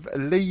name of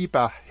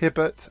Liba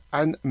Hibbert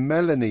and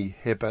Melanie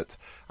Hibbert.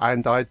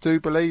 And I do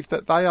believe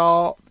that they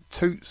are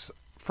Toots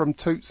from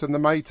Toots and the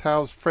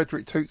Maytals,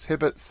 Frederick Toots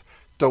Hibbert's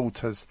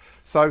daughters.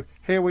 So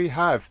here we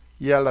have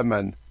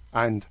Yellowman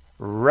and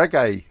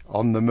Reggae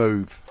on the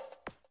Move.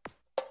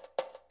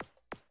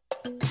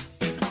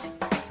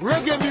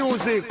 Reggae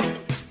music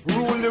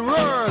rule the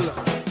world.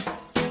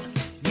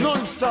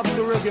 Non-stop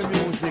to reggae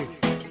music.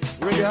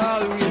 Reggae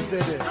always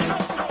there.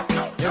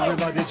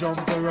 Everybody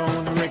jump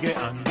around reggae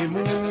and the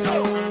move.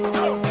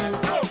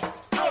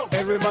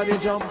 Everybody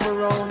jump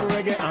around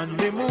reggae and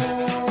the move.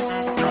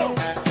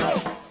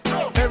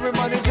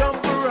 Everybody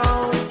jump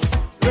around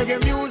reggae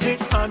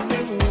music and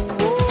the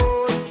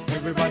move.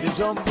 Everybody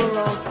jump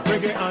around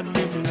reggae and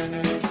the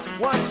move.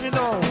 Watch me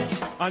now.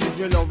 And if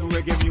you love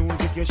reggae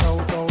music, you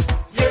shout out.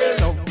 Yeah,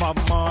 love Bob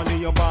Marley,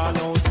 you ball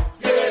out.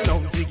 Yeah,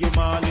 love Ziggy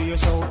Marley, you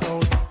shout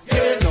out.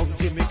 Yeah, love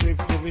Jimmy Cliff,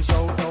 you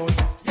shout out.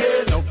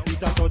 Yeah, love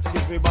Peter Touch,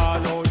 you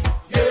ball out.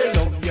 Yeah,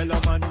 love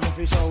Yellowman,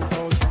 you shout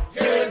out.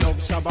 Yeah, love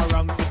Shabba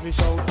Rank, you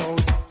shout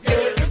out.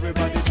 Yeah,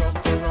 everybody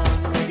jump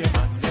around reggae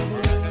and the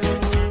move.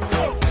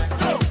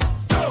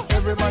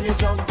 Everybody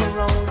jump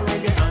around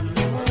reggae and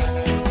the move.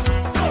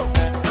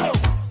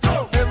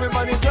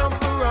 Everybody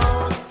jump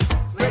around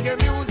reggae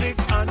music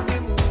and the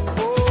move.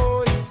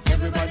 Boy,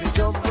 everybody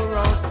jump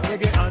around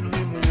reggae and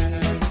the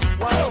move.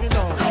 Watch me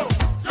now.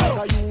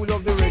 Cause you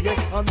love the reggae,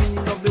 and me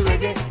love the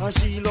reggae, and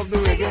she love the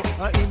reggae,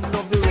 and him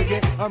love the reggae,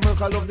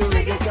 America love the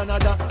reggae,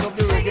 Canada love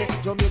the reggae,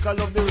 Jamaica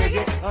love the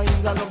reggae, and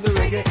England love the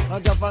reggae,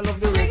 and Java love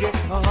the reggae,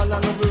 and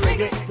Holland love the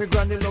reggae, me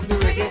granny love the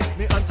reggae,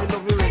 me auntie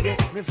love the reggae,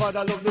 me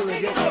father love the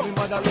reggae, me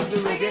mother love the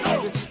reggae,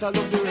 me sister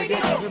love the reggae,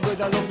 me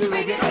brother love the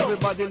reggae,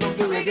 everybody love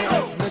the reggae,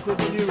 make we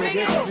do the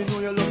reggae, me know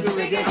you love the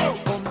reggae,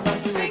 come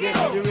dance the reggae,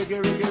 the reggae,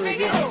 reggae,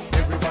 reggae,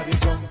 everybody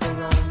jump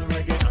around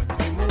reggae and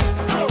we move.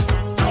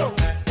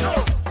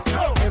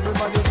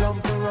 Everybody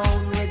jump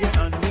around reggae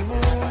and we move.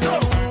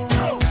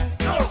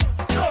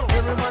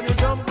 Everybody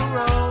jump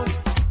around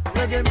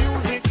reggae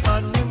music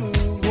and we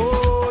move.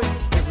 Boy,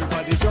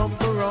 everybody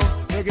jump around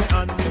reggae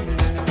and we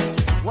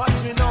move. Watch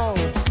me now.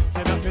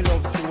 Say that me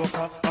love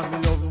soca and me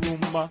love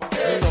rumba.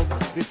 Me love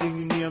the thing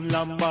named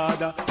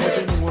lambada. But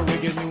you know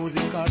reggae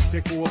music can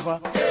take over.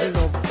 Me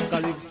love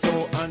calypso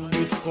and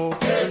disco.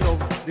 Me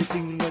love the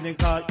thing when they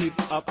call hip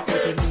hop.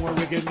 But you know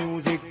reggae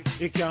music,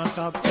 it can't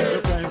stop.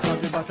 You climb from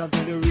the bottom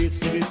till you reach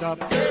to the top.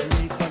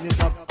 Reach from the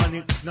top and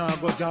it now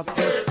go drop.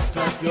 Just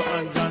clap your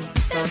hands and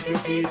stamp your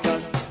feet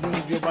and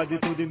move your body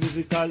to the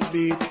musical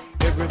beat.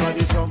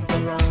 Everybody jump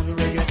around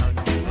reggae and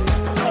we move.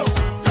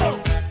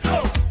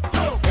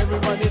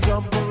 Everybody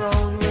jump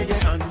around reggae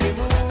and we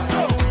move.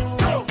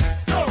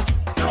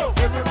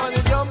 Everybody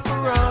jump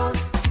around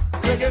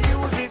reggae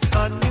music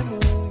and we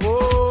move.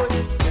 Boy,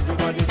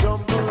 everybody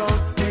jump around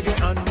reggae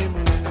and we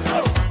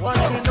move.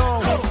 Watch me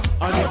now.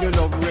 And if you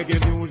love reggae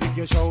music,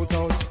 you shout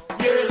out.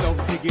 Yeah, love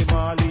Ziggy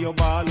Marley, you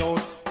ball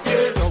out.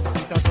 Yeah, love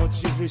Peter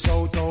Touch, if you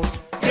shout out.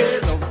 Yeah,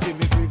 love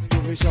Jimmy Cliff,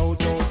 if you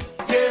shout out.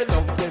 Yeah,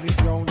 love Dennis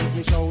Brown, if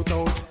you shout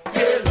out.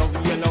 Yeah, love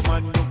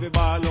Yellowman, if you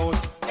ball out.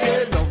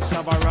 Yeah, love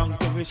Shabba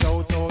Rank, if you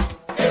shout out.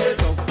 Yeah,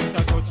 love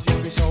Peter Touch,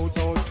 if you shout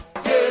out.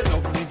 Yeah,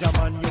 love Ninja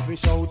Man, if you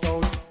shout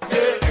out.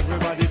 Yeah,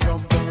 everybody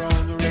jump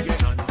around reggae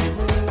and we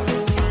move.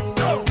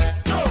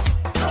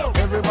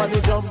 Everybody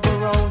jump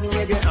around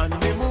reggae and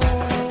we move.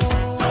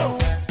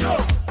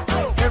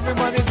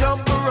 Everybody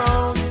jump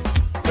around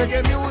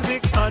reggae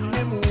music and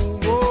we move.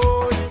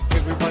 Boy,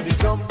 everybody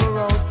jump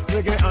around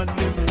reggae and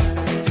we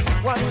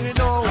move. Watch me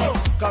now.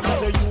 Come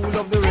say you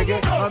love the reggae,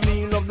 and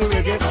me love the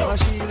reggae, and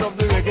she love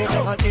the reggae,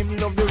 and him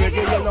love the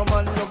reggae,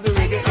 Yellowman love the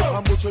reggae,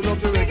 and Butcher love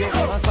the reggae,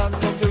 and Sam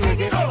love the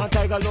reggae, and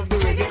Tiger love the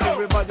reggae,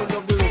 everybody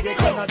love the reggae,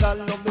 Canada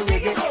love the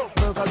reggae,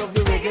 America love the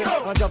reggae,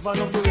 and Japan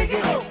love the reggae,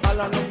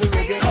 Holland love the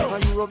reggae,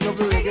 and Europe love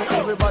the reggae,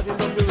 everybody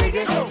love the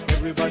reggae,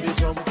 everybody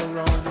jump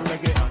around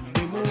reggae and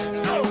we move.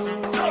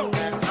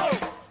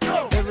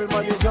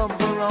 Everybody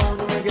jump around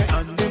reggae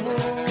and we move.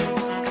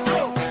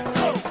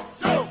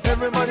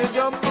 Everybody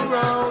jump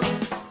around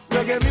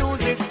reggae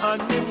music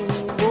and we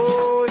move.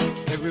 Boy,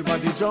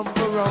 everybody jump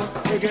around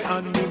reggae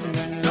and we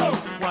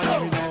move. Watch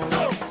me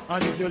now.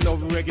 And if you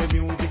love reggae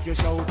music, you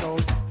shout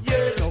out.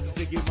 Yeah, love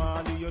Ziggy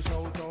Marley, you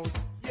shout out.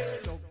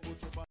 Yeah, love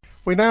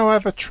We now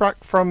have a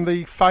track from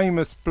the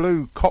famous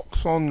Blue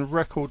Coxon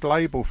record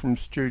label from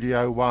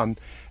Studio One.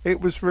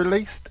 It was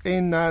released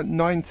in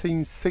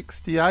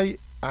 1968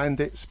 and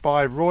it's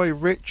by Roy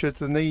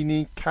Richards and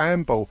Enid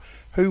Campbell,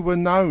 who were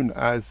known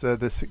as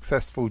the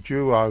successful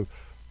duo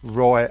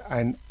Roy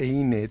and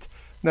Enid.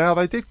 Now,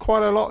 they did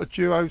quite a lot of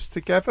duos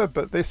together,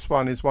 but this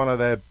one is one of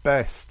their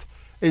best,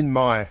 in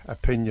my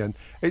opinion.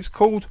 It's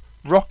called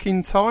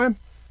Rockin' Time,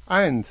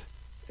 and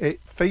it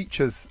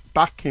features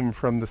backing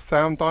from the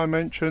Sound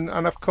Dimension,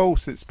 and of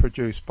course it's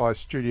produced by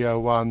Studio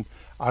One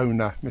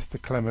owner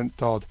Mr. Clement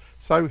Dodd.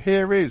 So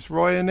here is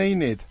Roy and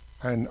Enid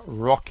and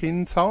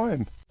Rockin'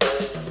 Time.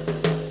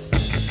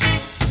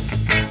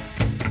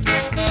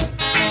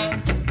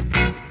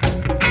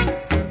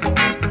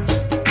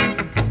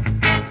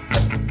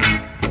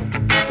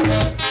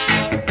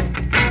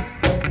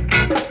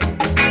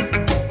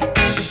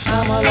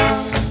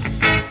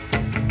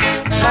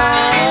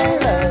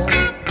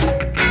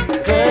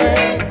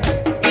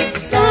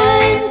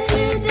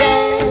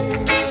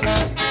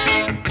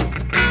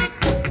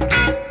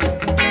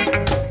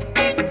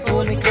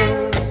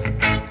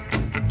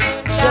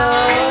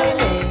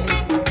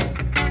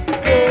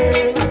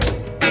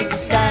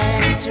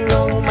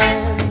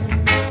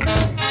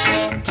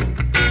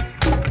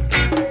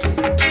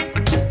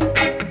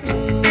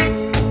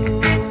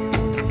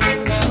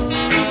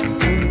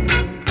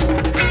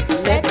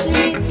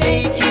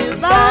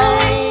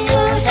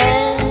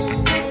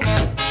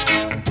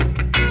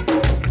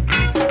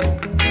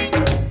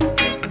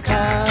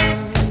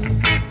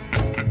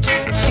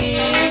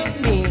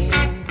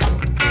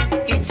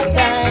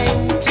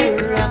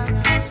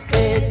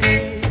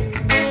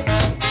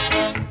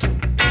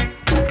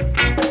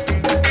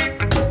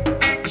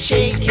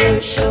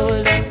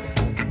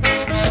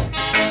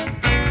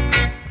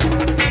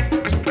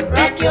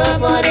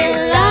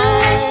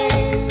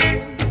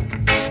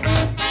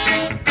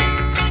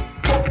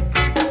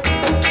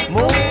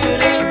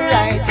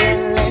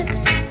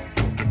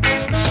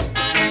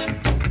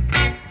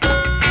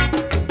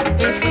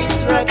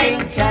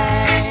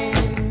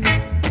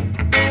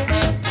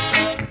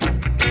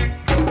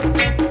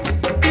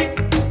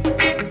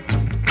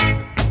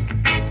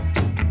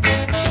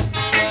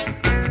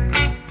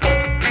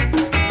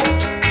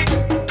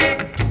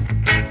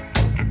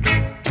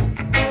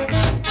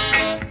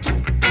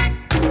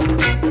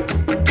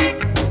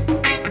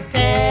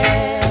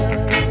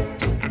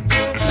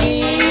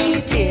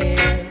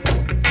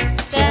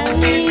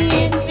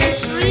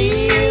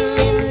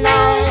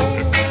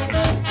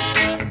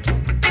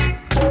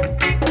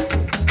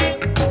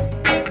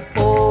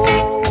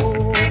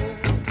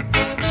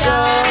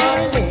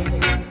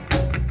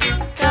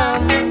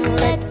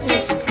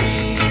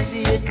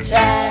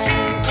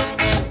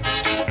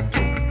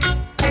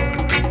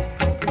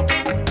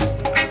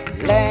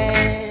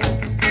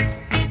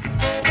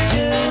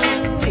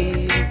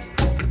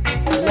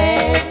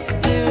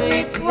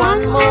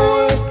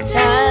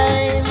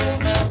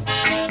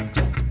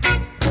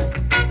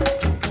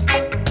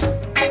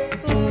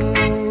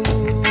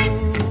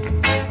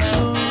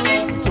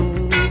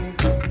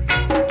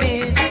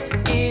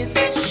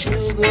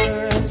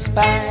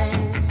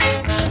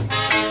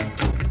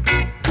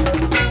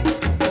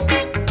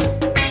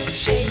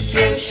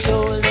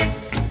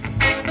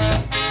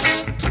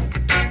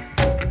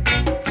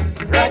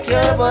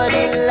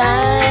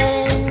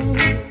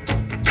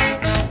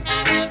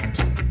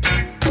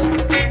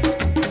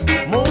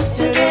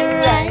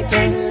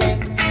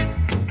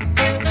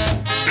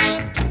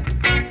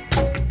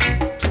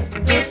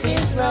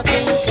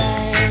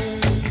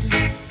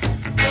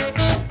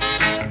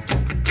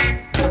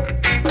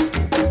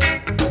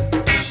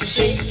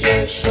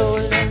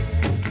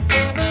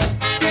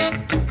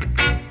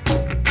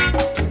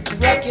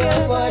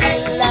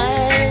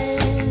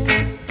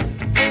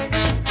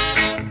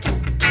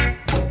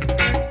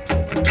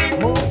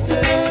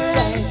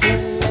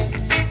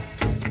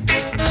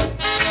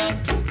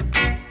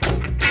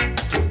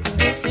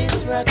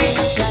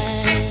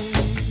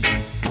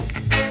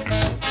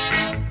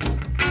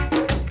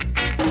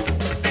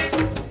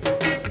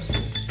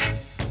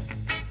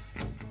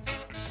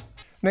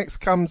 Next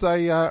comes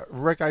a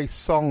reggae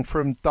song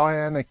from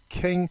Diana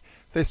King.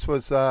 This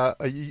was her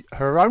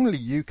only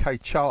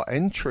UK chart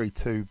entry,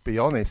 to be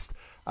honest.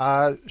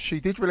 She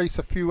did release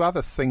a few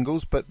other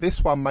singles, but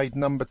this one made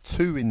number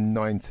 2 in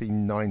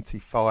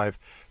 1995.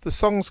 The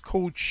song's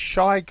called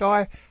Shy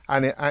Guy,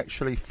 and it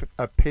actually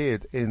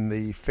appeared in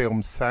the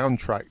film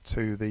soundtrack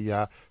to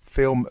the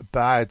film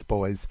Bad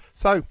Boys.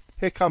 So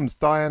here comes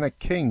Diana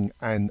King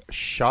and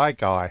Shy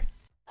Guy.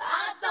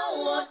 I don't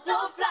want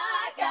no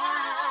fly guy,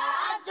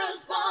 I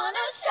just want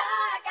a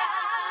shy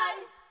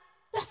guy.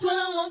 That's what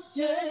I want,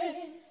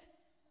 yeah.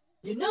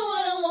 You know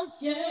what I want,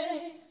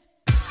 yeah.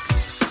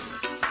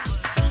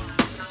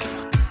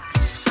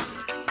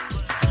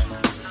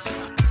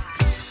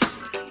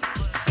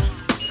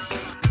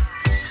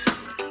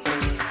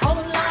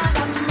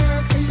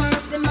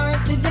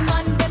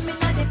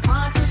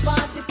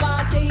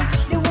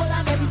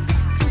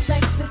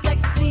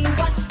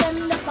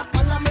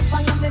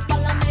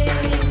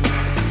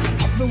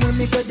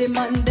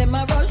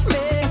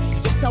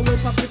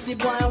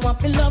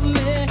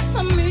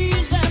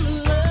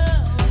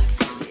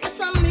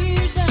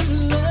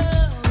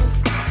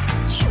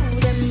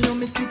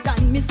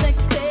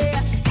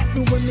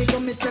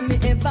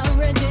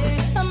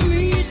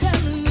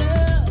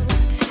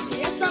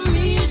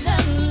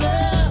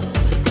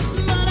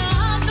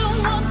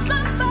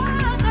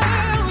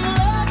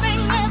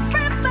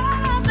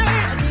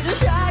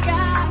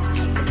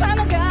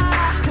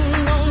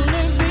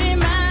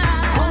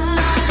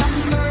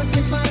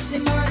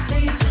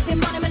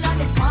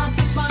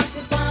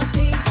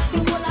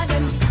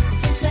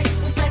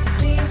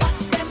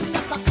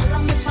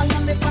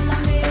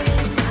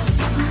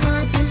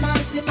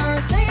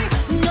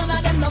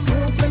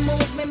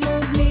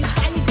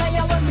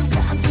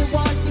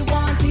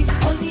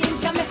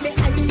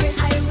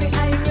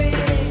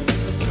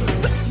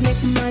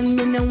 Man,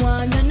 me no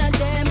want none of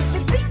them. Me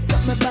pick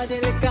up my body,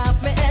 lick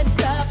off my head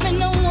top. Me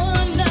no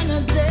want none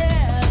of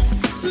them.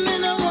 Me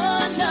no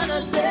want none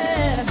of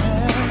them.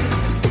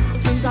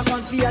 Things I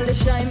want feel the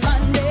shine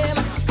man them.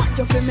 Want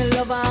you feel me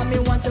lover, me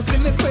want you feel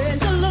me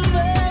friend till the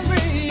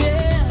very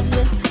end,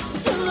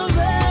 till the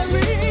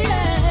very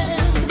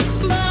end.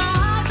 But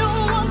I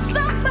don't want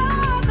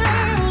somebody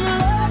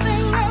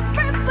loving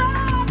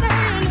everybody.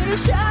 Little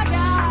shy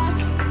guy,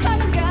 the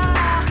kind of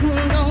guy who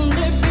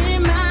only be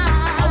mine.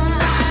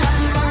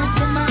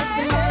 Mercy,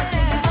 mercy,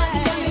 mercy,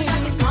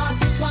 party,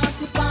 party,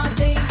 party,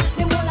 party.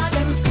 The whole of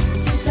them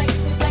sexy,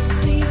 sexy,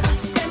 sexy.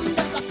 Watch them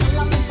just a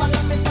follow me,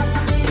 follow me,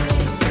 follow me.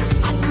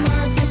 And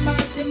mercy,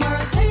 mercy,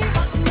 mercy.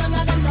 But none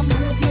of them no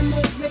move me,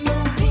 move me,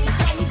 move me.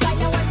 Shy guy,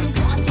 when you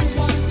want it,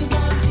 want it,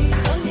 want it.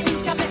 Only you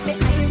can make me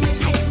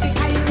irate, irate,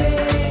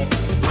 irate.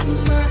 And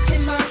mercy,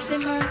 mercy,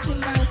 mercy,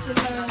 mercy,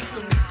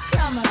 mercy.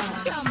 Come on,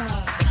 come on.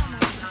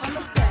 I'm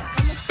a set,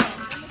 I'm a set.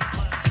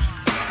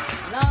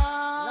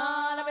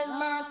 Lord of His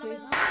mercy.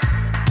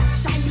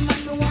 Shine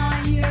man, me want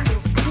hear you.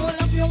 Roll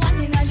up your one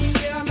inna the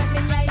air, make me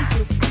eyes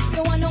you. If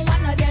you want no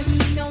one of them,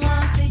 me no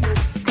want see you.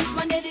 This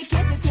one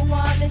dedicated to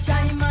all the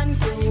shine man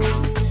crew.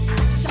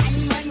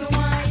 Shine man, me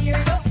want hear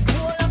you.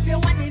 Roll up your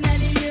one inna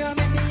the air,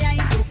 make me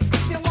eyes you.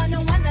 If you want no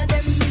one of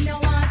them, me no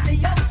want see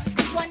you.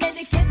 This one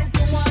dedicated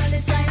to all the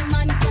shine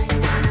man crew.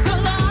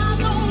 'Cause I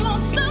don't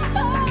want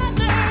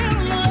somebody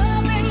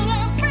loving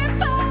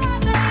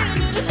everybody.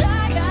 Little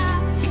shy guy,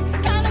 the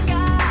kind of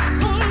guy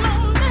who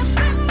only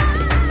be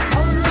mine.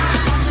 Oh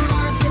Lord,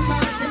 mercy,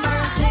 mercy,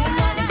 mercy.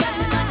 Money,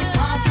 money, money,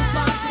 party,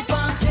 party,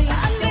 party.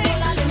 And the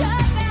whole of them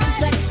sexy,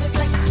 sexy,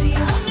 sexy.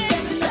 Watch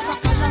them just a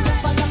follow me,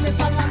 follow me,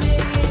 follow me.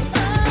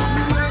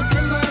 Mercy,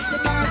 mercy,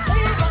 mercy.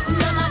 But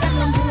none of them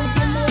no move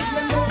me, move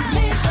me, move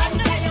me. Shy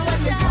guy, when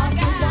me want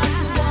it, want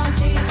it,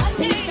 want it.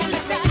 And you can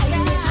make me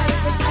irate,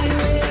 irate,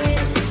 irate.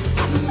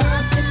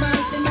 Mercy,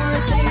 mercy,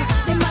 mercy.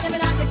 The money me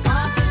like the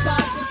party,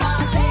 party,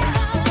 party.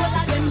 The whole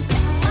of them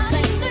sexy,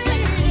 sexy,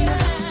 sexy.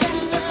 Watch them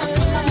just a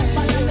follow me,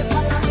 follow me,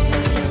 follow me.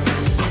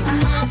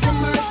 Mercy,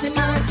 mercy,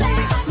 mercy.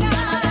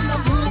 None of them no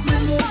move me,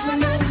 move me,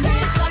 move me.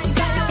 Shy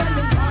guy, when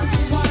me want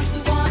it, want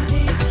it, want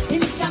it.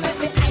 And you can make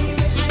me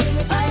irate,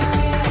 irate,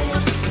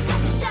 irate.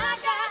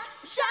 Sugar,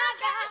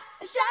 sugar,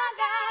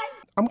 sugar.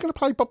 I'm going to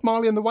play Bob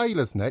Marley and the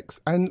Wailers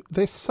next, and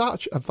there's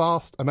such a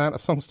vast amount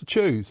of songs to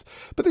choose.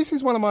 But this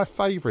is one of my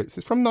favourites.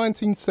 It's from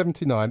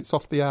 1979. It's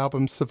off the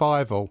album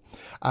Survival.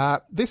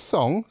 This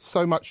song,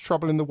 So Much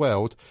Trouble in the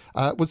World,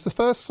 was the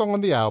first song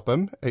on the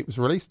album. It was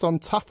released on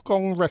Tough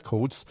Gong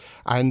Records,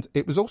 and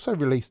it was also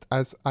released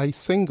as a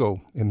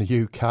single in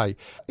the UK.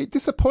 It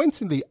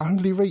disappointingly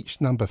only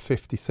reached number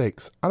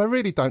 56, and I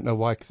really don't know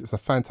why, because it's a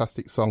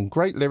fantastic song.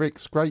 Great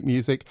lyrics, great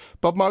music.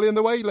 Bob Marley and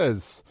the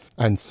Wailers,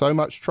 and So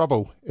Much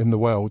Trouble in the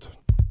World.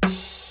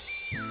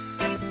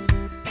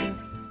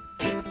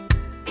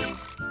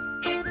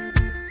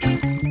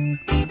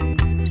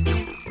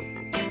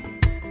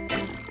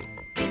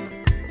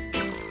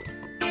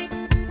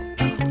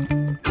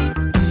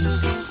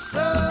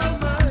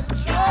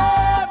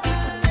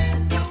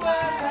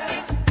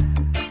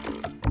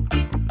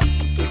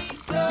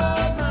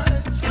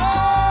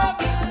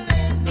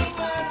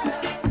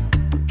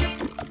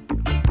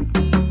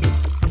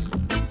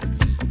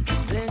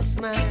 Bless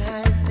my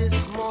eyes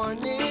this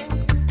morning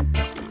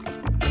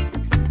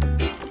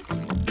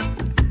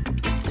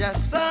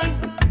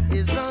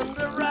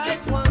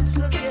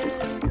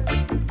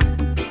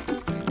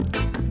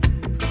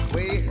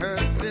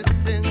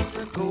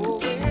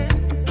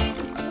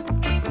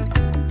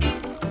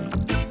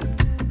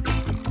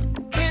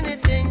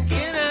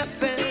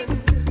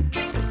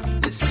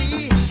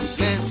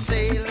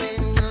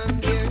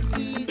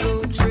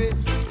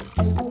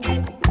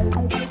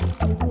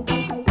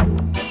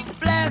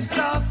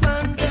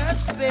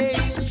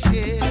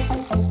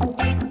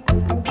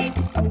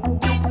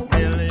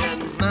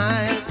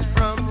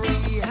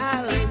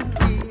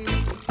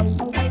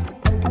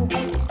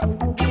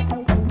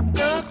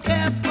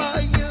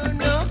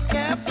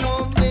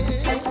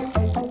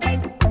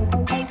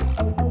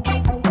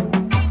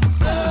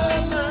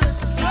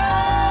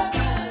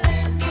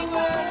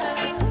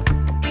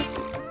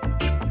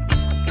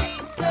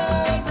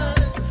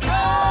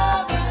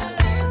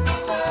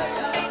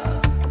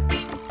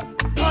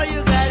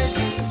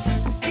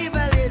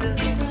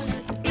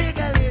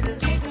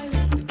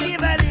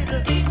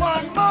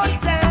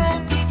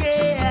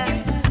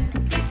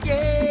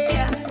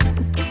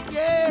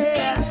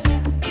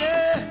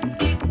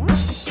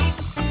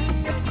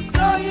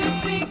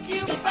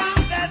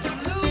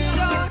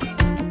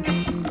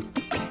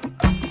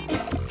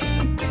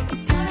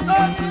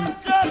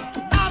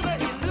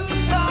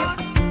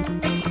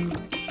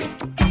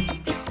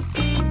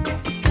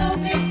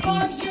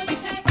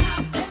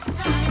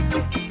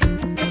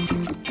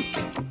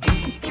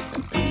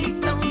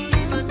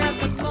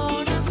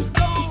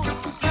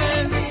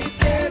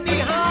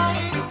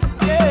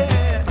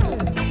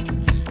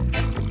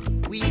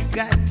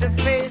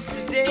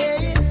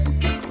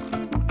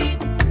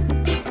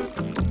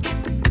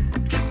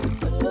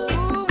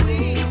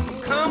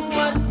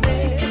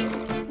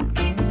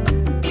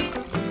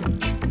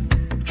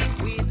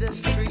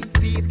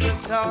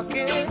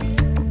walking.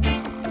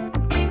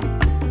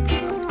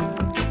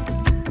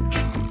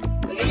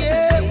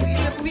 Yeah, we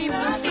the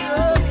people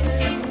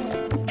struggling.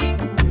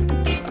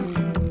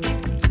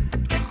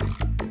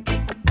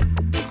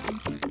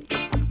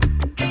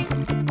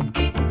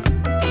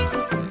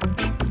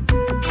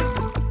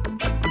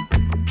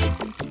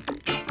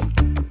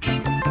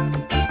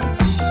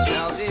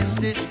 Now they're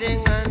sitting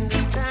on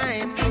the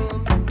time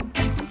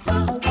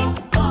bomb.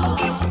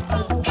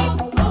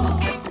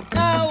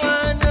 Now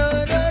I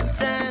know the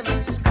time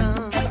has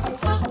come.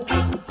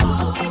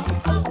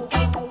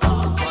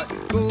 What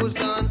goes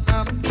on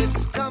up,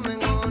 it's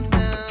coming on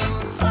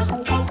down.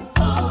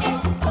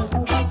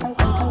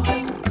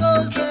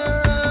 Goes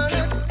around,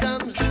 it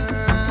comes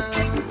around.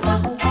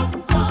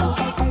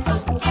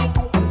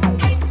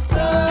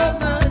 So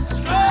much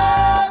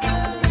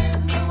trouble in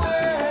the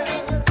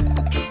world.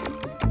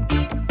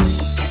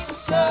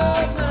 So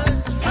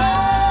much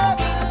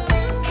trouble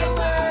in the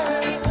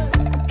world.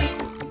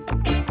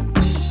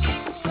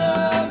 So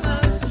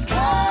much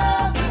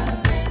trouble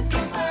in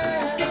the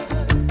world.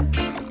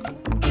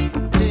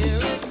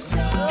 There is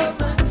so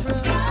much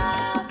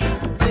trouble.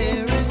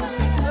 There is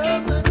so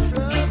much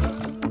trouble.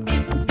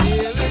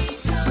 There is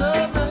so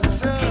much trouble.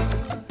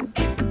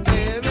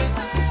 There is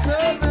so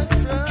much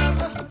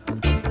trouble.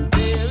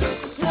 There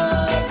is so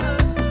much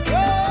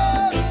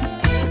trouble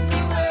in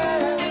the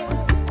world.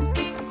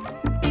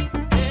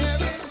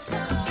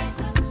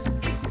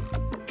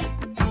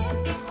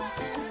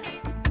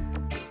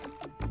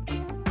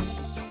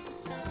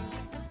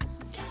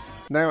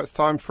 Now it's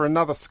time for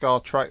another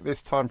ska track,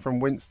 this time from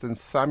Winston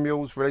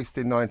Samuels, released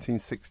in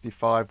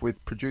 1965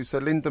 with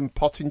producer Lyndon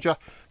Pottinger.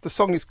 The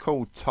song is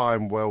called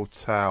Time Will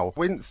Tell.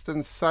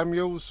 Winston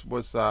Samuels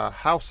was a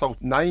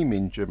household name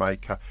in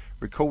Jamaica,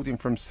 recording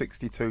from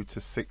 62 to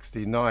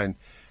 69.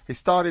 He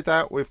started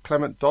out with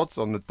Clement Dodds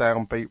on the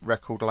Downbeat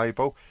record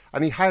label,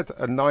 and he had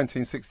a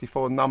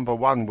 1964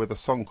 #1 with a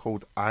song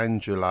called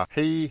Angela.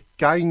 He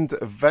gained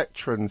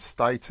veteran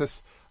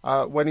status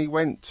when he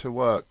went to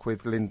work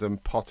with Lyndon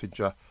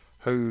Pottinger,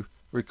 who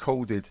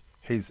recorded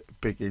his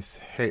biggest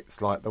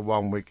hits like the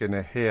one we're going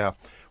to hear.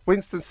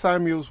 Winston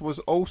Samuels was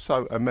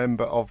also a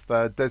member of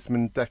the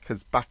Desmond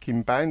Decker's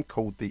backing band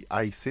called the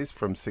Aces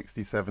from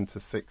 67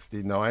 to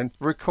 69,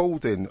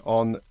 recording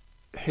on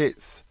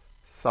hits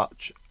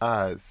such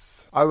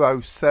as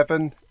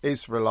 007,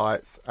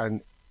 Israelites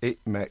and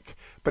Itmek.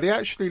 But he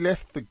actually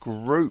left the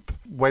group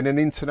when an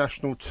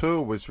international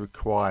tour was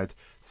required,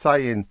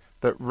 saying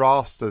that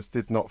Rastas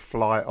did not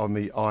fly on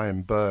the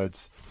Iron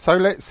Birds. So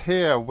let's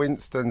hear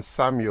Winston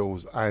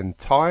Samuels and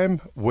Time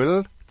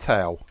Will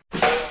Tell.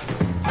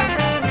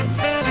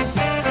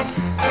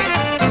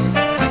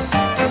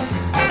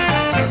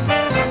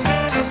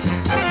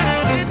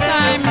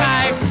 Time,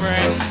 my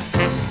friend,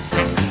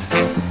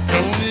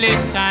 only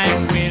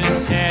time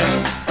will tell.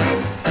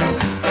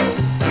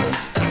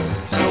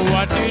 So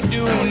what you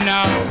do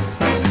now,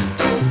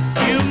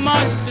 you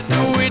must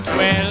do it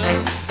well.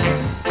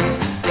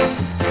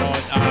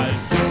 But all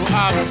who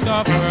have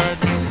suffered,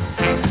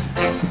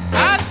 I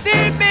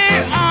still be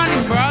on,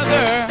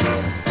 brother,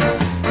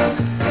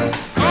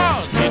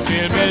 'cause it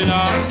will be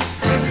long,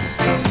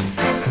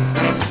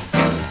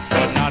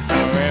 but not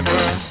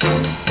forever.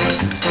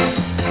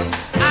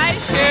 I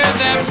hear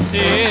them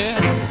say,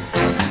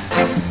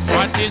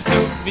 what is to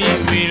be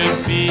will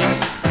be,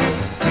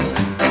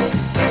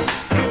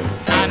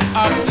 and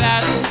of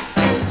that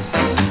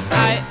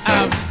I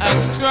have a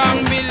strong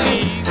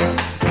belief.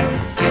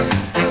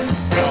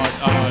 But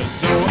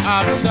although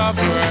I've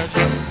suffered,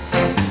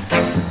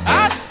 I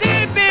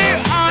still be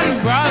on,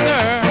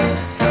 brother,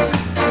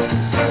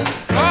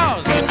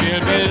 'cause it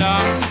will be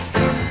long,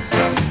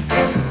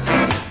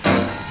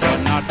 but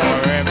not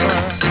forever.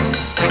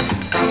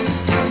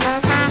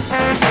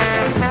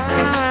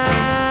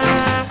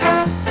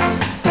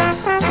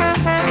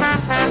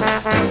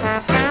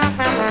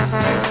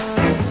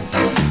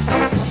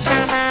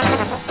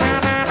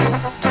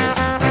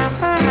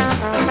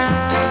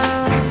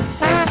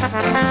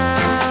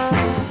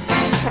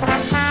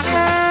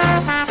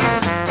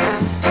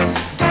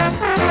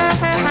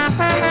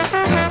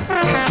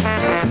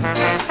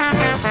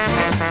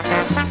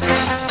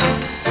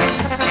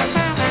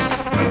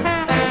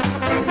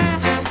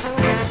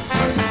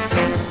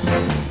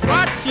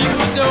 What you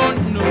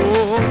don't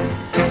know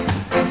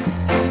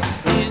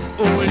is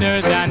older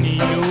than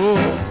you.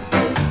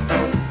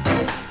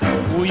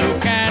 Who you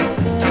can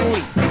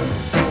fool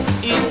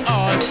is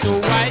also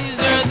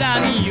wiser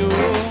than you.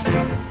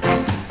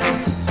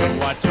 So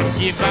what you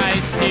give I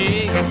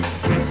take,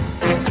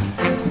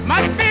 my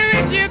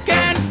spirit you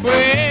can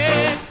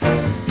break,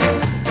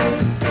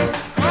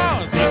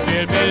 'cause it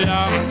will be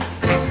long,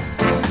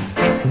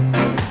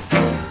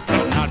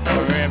 but not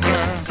forever.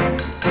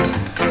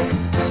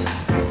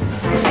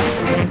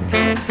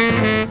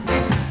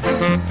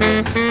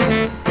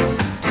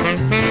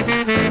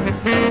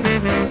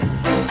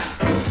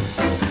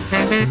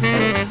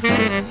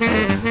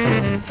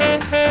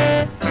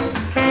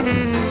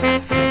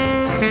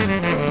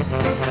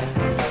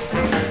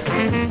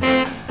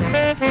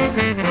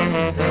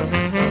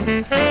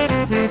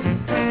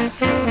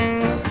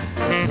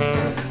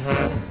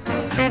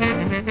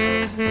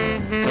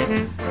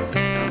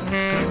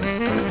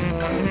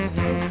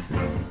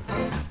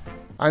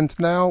 And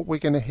now we're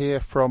going to hear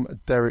from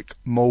Derek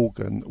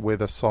Morgan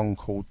with a song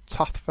called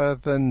Tougher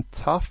Than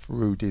Tough,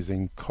 Rudy's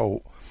in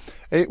Court.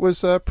 It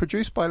was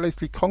produced by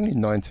Leslie Kong in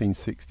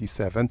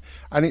 1967,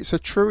 and it's a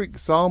true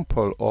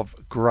example of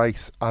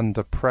grace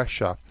under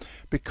pressure,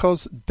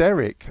 because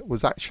Derek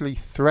was actually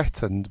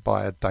threatened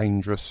by a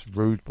dangerous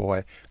rude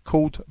boy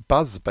called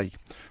Busby,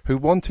 who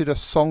wanted a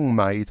song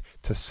made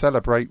to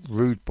celebrate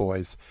rude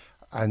boys,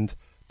 and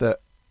the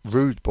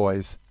rude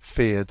boys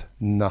feared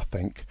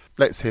nothing.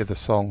 Let's hear the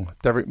song,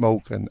 Derek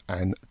Morgan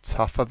and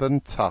Tougher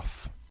Than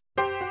Tough.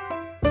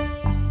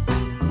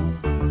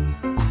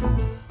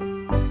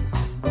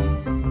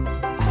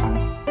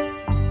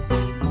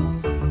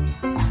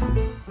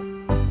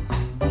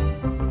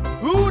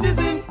 Rude is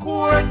in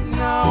court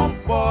now,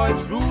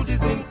 boys, Rude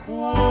is in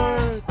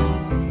court.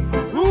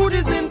 Rude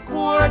is in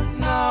court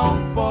now,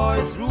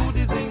 boys, Rude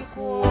is in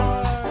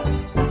court.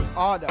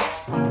 Order.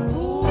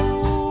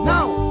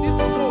 Now, this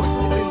court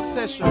is in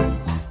session.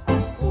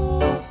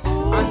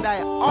 And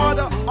I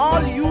order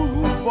all you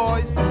rude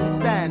boys to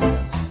stand.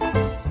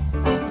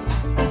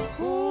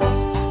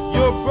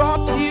 You're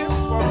brought here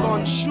for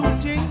gun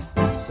shooting,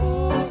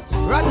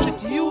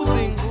 ratchet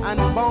using, and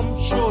bomb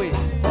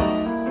showings.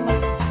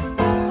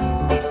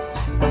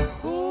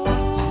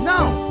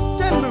 Now,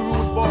 tell me,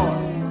 rude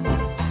boys,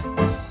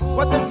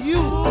 what have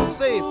you to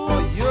say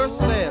for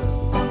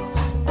yourselves?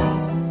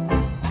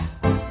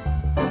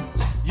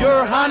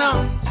 Your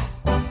Honor,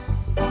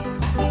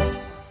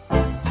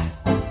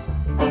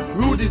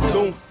 rudies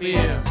don't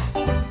fear.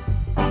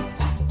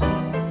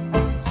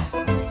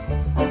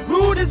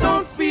 Rudies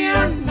don't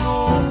fear,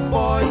 no,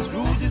 boys,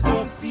 rudies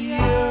don't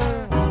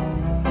fear.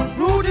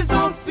 Rudies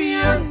don't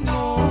fear,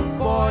 no,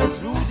 boys,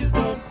 rudies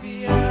don't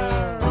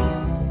fear.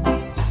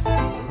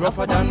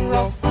 Rougher than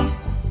rough,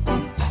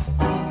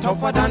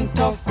 tougher than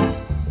tough,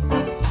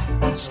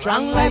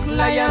 strong like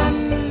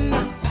lion,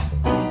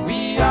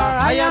 we are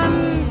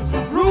iron.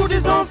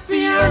 Rudies don't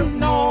fear,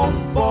 no,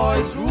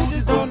 boys,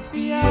 rudies don't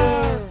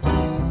fear.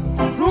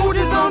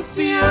 Rudies don't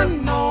fear,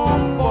 no,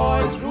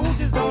 boys,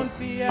 rudies don't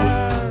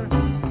fear.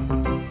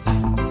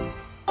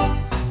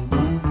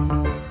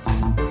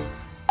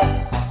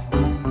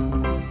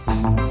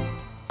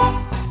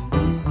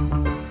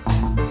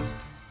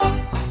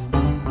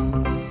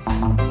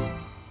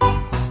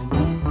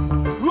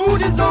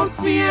 Rudies don't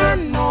fear,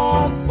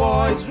 no,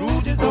 boys,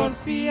 rudies don't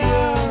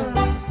fear.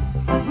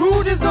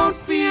 Rudies don't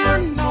fear,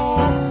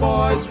 no,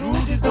 boys,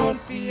 rudies don't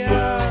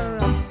fear.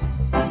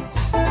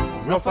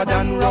 Rougher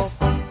than rough,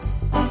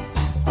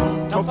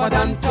 tougher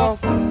than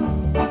tough,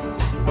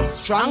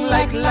 strong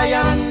like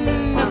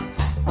lion,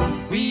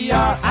 we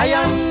are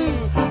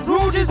iron.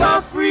 Rudies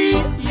are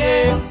free,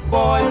 yeah,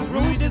 boys,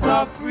 rudies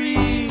are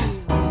free.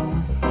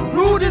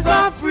 Rudies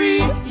are free,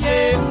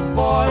 yeah,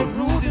 boys,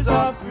 rudies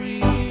are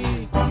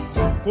free.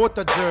 Quote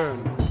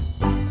adjourned.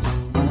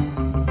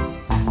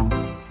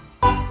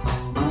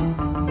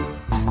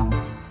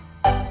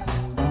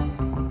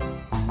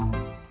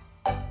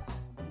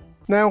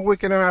 Now we're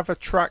going to have a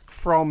track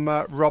from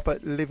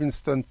Robert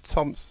Livingston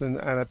Thompson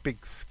and a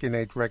big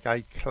skinhead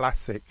reggae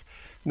classic.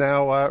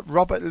 Now,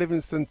 Robert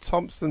Livingston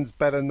Thompson's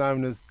better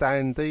known as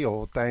Dandy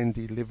or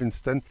Dandy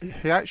Livingston.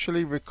 He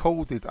actually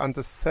recorded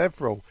under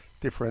several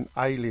different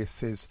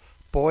aliases: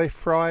 Boy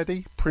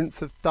Friday,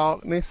 Prince of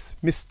Darkness,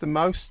 Mr.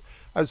 Most,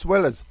 as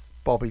well as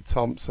Bobby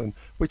Thompson,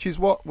 which is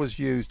what was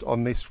used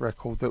on this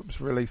record that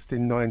was released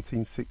in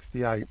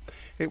 1968.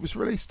 It was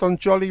released on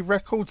Jolly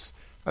Records,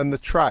 and the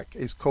track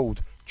is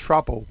called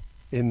Trouble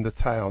in the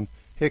Town.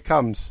 Here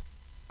comes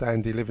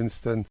Dandy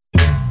Livingston.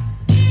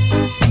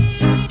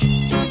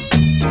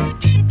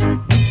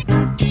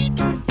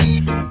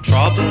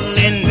 Trouble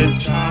in the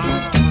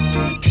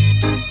town,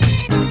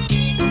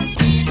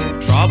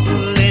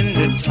 trouble in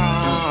the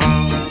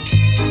town.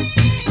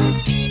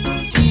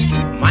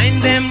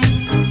 Mind them,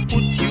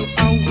 put you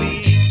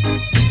away.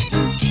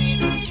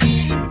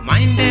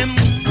 Mind them,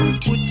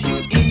 put you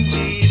in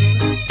jail.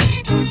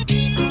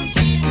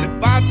 The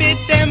Bobby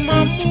them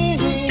a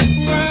move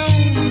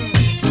round,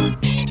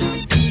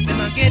 them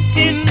a get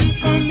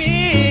information,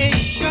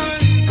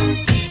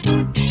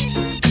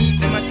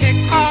 them a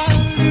take all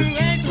the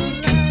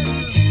regulars.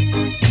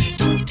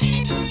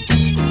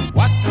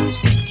 What a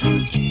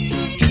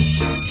situation!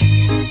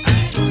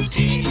 I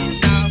see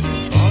now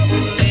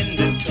trouble in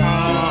the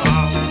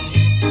town.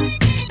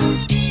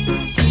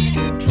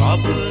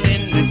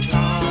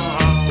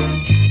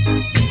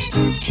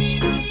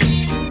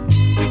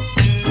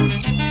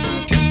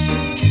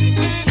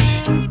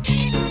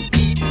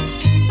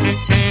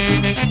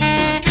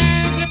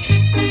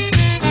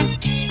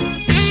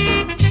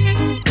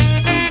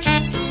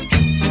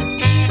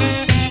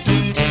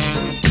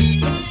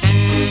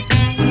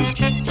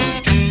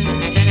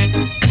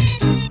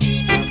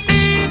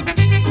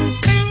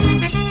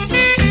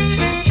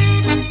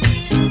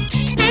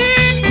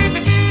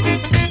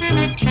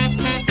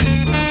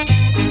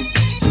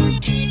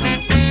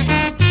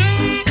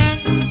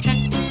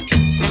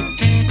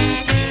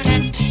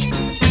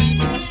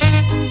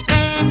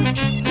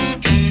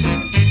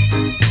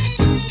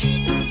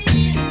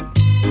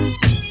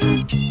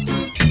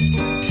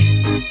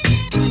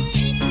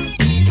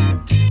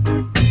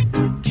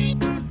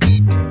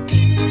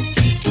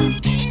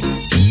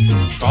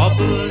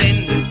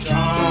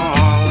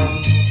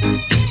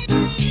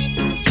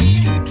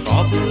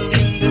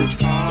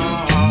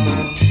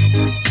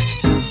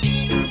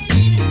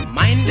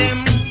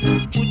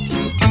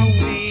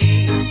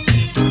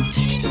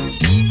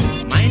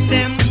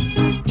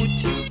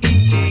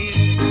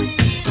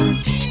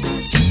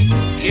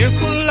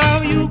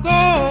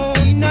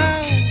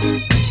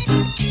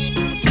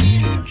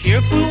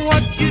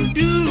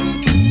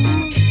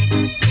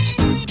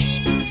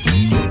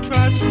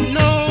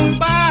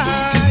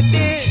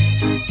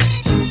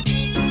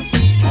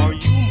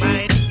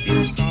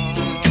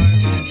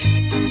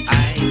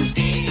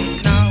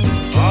 see now.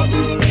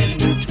 Trouble in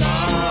the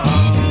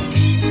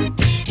town.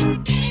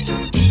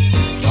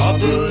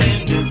 Trouble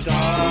in the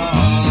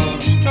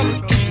town.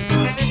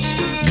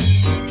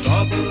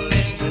 Trouble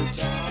in the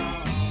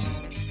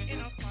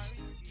town.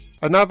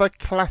 Another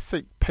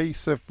classic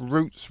piece of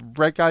roots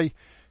reggae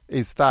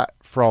is that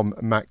from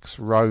Max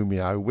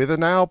Romeo, with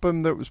an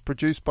album that was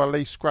produced by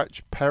Lee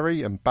Scratch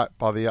Perry and backed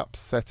by the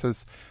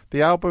Upsetters.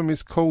 The album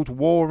is called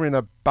War in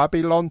a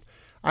Babylon,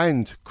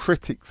 and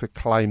critics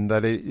acclaim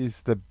that it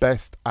is the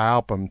best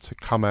album to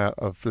come out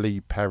of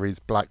Lee Perry's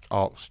Black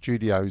Ark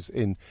Studios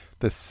in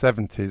the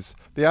 70s.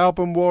 The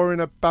album War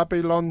in a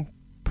Babylon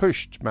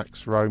pushed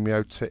Max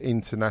Romeo to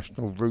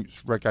international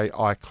roots reggae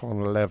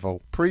icon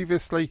level.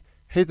 Previously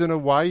hidden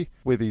away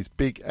with his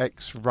big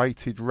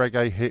X-rated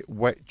reggae hit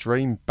Wet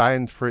Dream,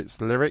 banned for its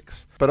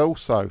lyrics, but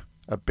also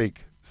a big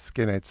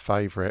skinhead's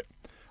favourite.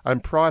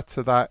 And prior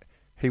to that,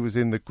 he was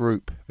in the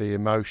group The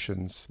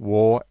Emotions,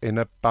 War in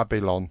a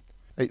Babylon.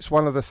 It's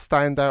one of the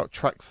standout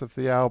tracks of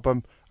the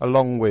album,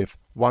 along with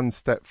One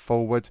Step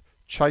Forward,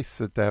 Chase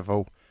the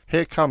Devil.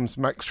 Here comes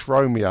Max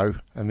Romeo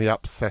and the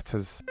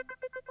Upsetters.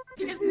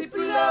 It's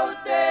people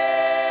out there.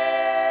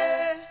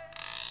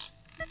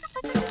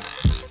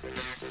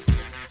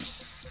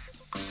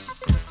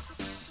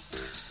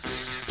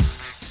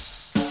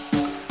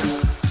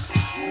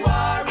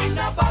 War in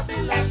a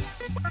Babylon,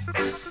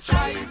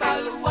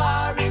 tribal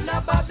war in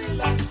a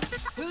Babylon.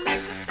 Look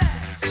at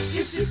that,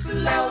 it's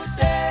people out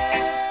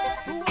there.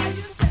 Who are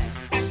you say?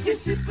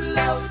 It's people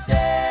out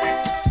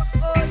there.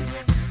 Oh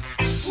yeah,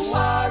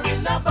 war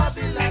in a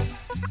Babylon,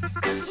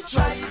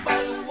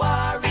 tribal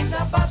war in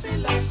a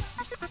Babylon.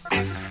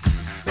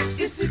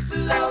 It's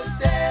people out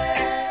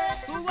there.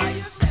 Who are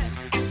you say?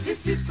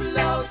 It's people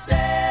out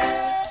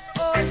there.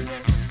 Oh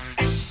yeah.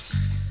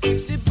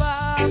 The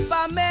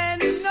Baba men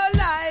no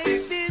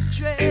like the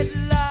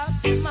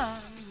dreadlocks man.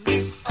 The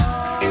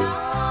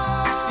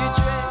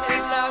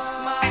dreadlocks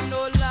man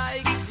no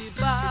like the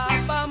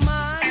Baba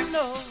man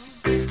no.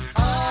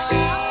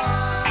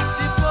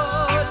 The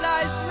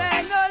police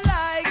men no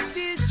like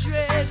the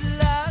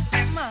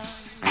dreadlocks man.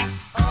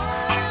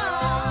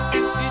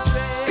 The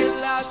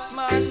dreadlocks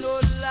man no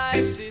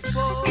like the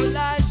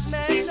police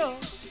men no.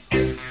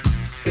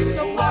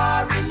 So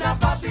war in a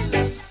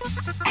Babylon,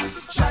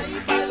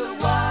 tribal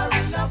war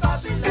in a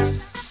Babylon.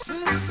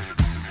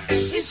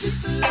 It's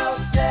people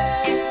out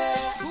there.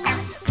 Who are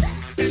you say?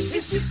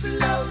 It's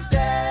people out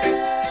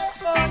there.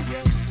 Oh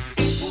yeah.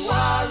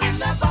 War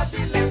in a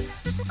Babylon,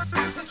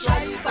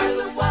 tribal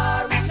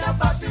war in a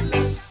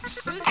Babylon.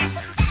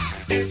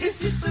 It's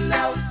people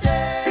out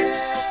there.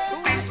 Who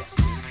are you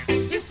say?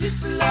 It's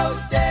people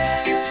out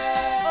there.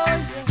 Oh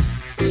yeah.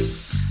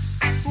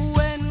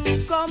 When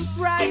come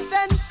pride,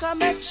 then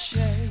come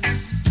exchange.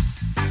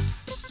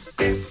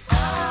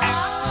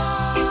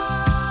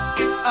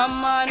 A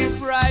man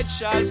pride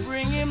shall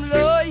bring him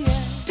low,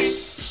 yeah.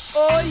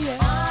 Oh yeah.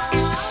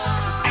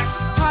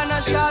 And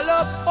I shall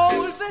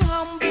uphold the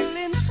humble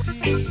in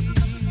spirit.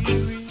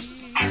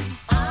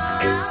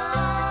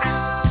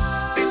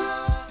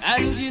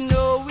 And you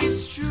know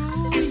it's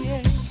true,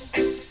 yeah.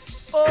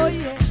 Oh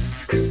yeah.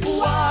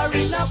 War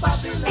in a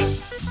Babylon,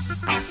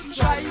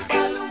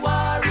 tribal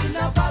war in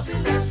a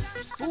Babylon.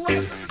 Who are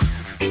you say?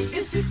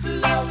 It's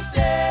people out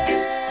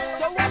there.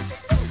 So what we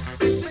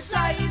do? We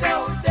slide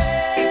out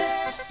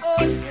there.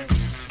 Oh yeah.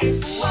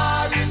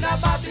 War in a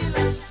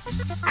Babylon,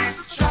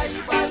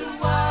 tribal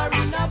war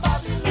in a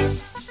Babylon.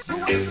 Who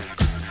are you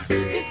say?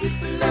 It's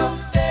people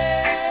out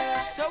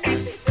there. So what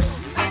we do?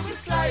 And we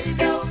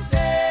slide out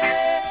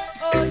there.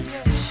 Oh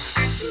yeah.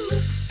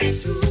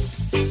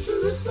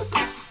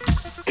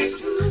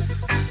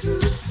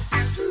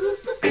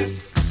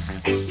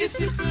 It's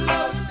people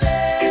out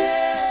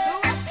there.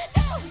 What we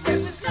do? And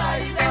we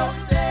slide out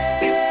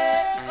there.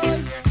 Oh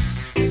yeah.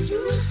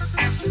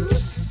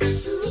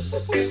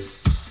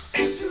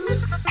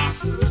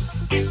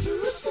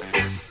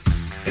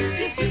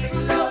 It's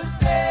people out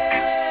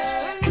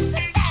there. Look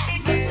at that.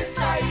 And we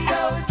slide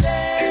out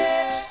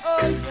there.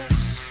 Oh yeah.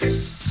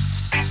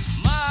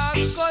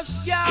 Marcus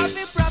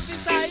Garvey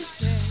prophesied,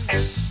 say,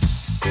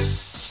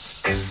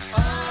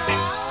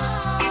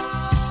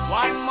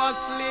 one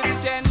must live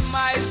 10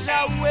 miles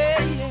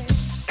away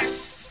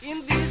in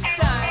these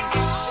times.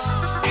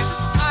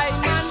 I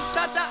man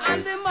sat on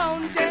the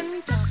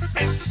mountain top,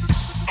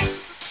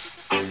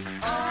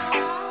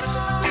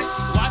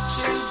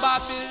 watching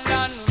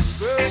Babylon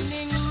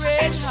burning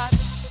red hot,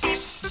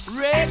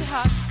 red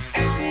hot.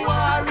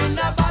 War in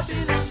a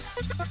Babylon,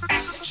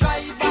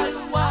 tribal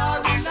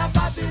war in a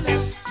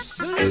Babylon.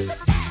 Look at that,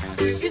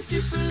 it's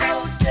people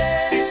out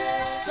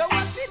there. So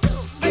what we do?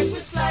 Make we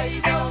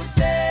slide out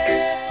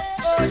there.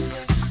 Oh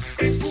yeah.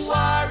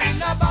 War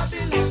in a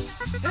Babylon.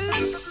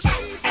 Look at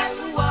tribal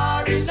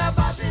war in a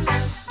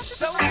Babylon.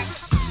 So what we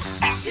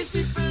do? It's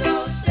people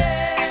out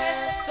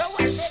there. So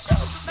what we do?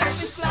 Make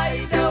we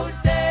slide out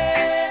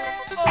there.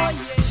 Oh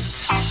yeah.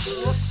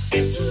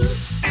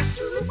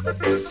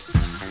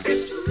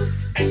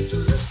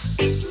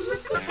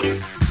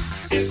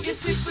 It's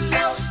people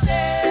out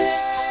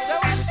there. So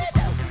what we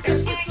do?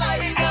 Make we slide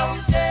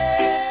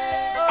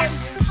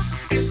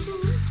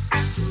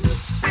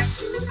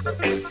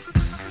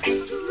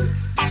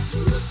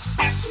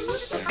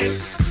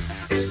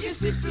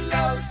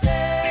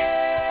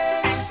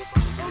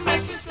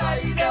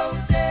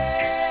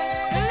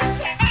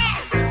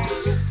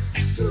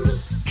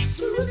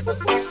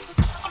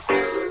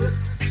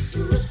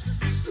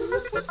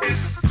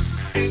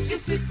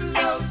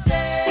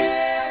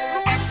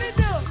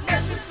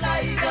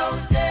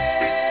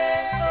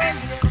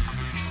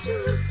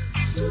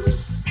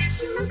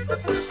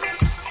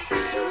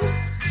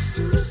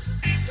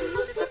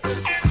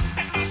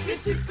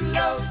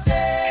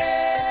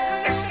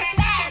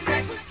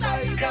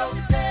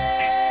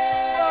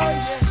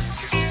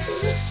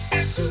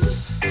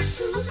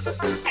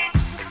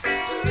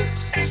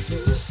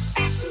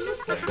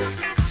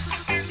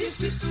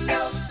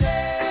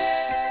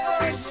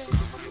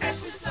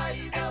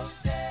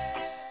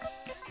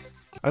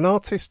An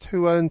artist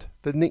who earned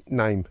the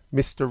nickname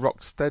Mr.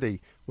 Rocksteady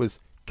was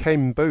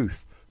Ken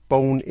Booth,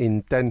 born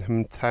in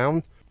Denham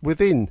Town.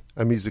 Within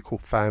a musical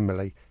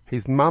family,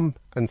 his mum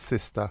and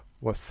sister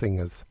were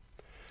singers.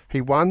 He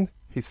won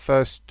his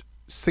first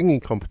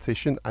singing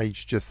competition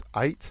aged just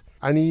 8,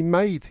 and he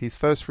made his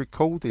first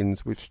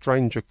recordings with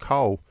Stranger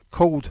Cole.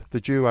 Called the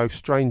duo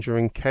Stranger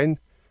and Ken,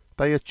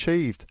 they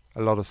achieved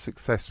a lot of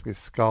success with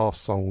ska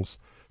songs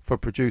for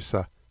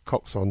producer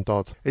Coxsone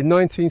Dodd. In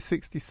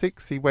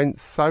 1966 he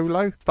went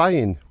solo,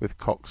 staying with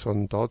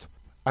Coxsone Dodd,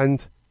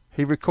 and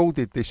he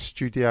recorded this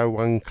Studio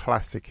One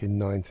classic in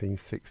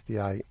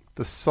 1968.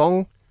 The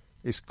song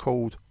is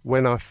called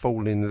When I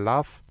Fall in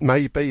Love,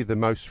 maybe the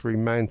most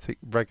romantic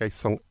reggae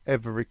song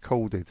ever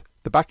recorded.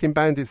 The backing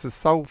band is the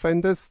Soul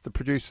Vendors, the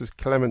producers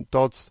Clement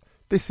Dodds.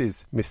 This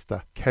is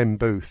Mr. Ken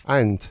Booth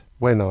and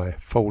When I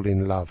Fall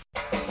in Love.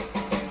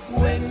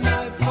 When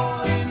I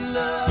fall in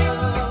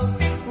love,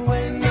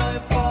 when I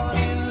fall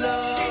in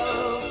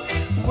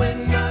love,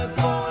 when I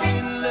fall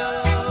in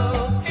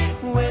love,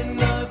 when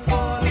I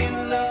fall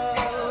in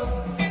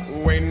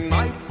love, when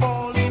I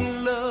fall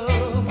in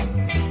love,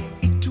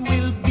 it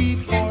will be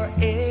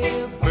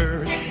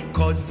forever,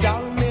 'cause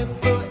I'll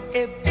never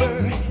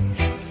ever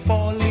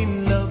fall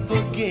in love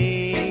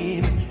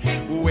again.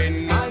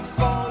 When I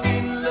fall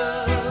in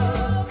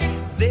love,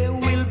 there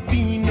will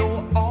be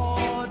no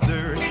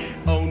other,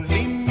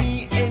 only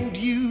me and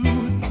you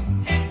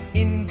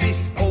in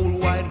this whole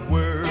wide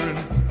world.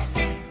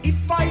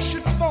 If I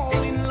should fall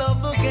in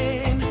love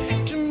again,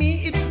 to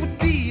me it would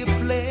be a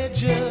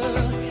pleasure.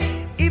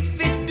 If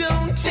it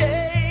don't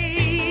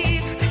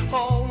take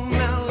all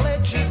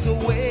knowledges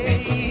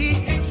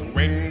away, so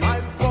when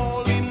I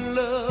fall in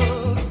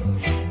love,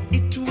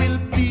 it will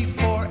be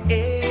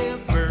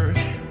forever,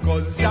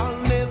 'cause I'll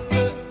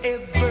never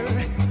ever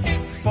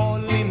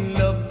fall in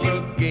love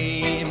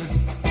again.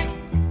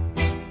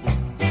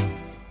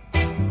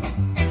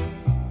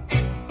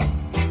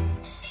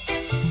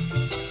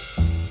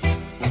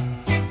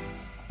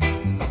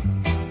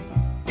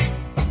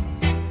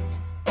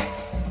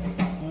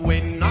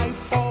 When I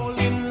fall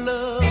in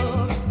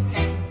love,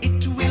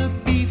 it will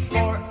be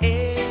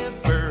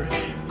forever,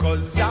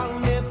 'cause I'll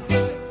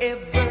never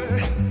ever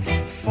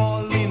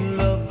fall in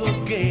love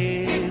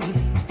again.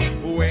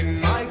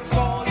 When I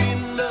fall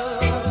in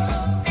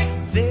love,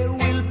 there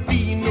will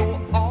be no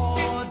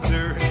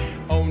other,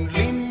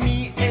 only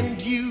me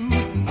and you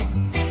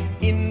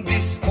in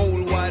this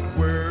whole wide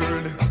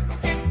world.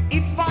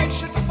 If I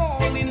should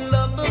fall in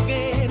love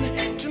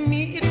again, to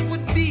me it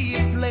would be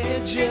a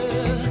pleasure.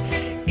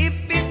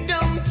 If it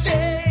don't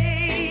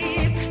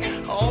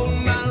take all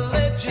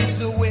knowledges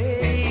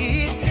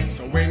away,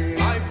 so when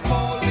I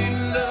fall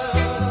in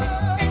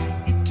love,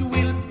 it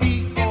will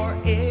be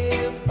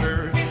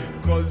forever,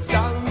 'cause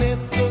I'll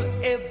never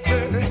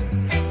ever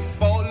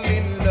fall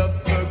in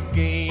love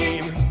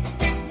again.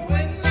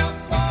 When I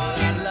fall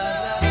in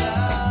love,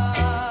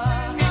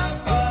 when I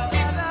fall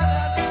in love,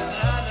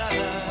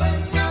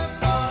 when I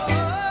fall,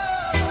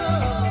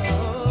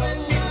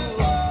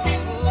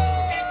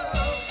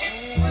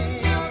 when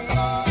I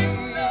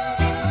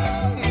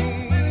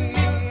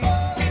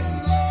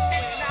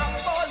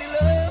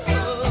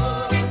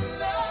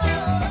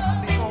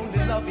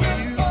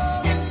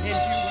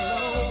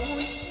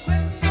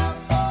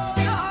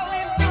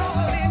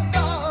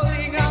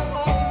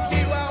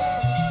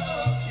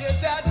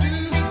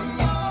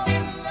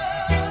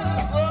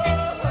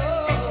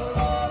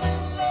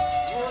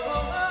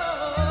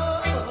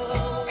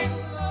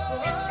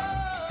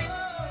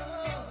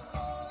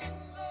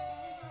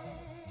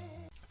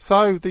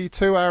So the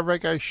 2-hour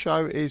reggae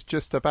show is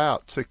just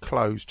about to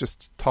close.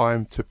 Just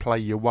time to play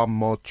you one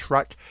more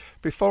track.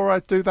 Before I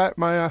do that,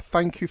 may I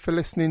thank you for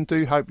listening.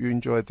 Do hope you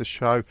enjoyed the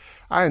show,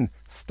 and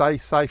stay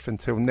safe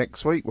until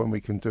next week when we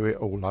can do it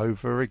all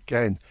over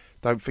again.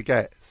 Don't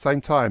forget,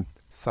 same time,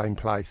 same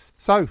place.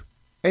 So,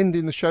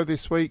 ending the show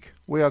this week,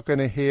 we are going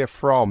to hear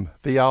from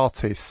the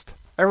artist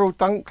Errol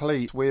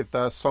Dunkley with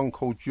a song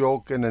called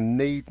You're Gonna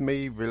Need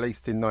Me,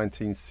 released in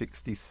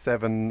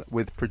 1967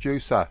 with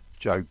producer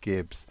Joe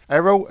Gibbs.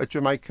 Errol, a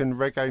Jamaican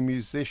reggae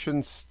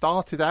musician,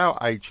 started out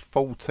aged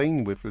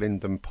 14 with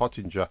Lyndon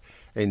Pottinger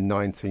in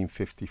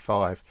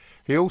 1955.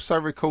 He also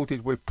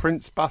recorded with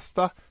Prince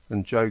Buster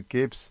and Joe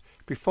Gibbs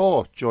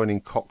before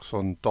joining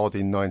Coxsone Dodd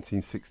in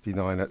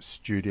 1969 at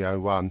Studio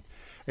One.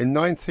 In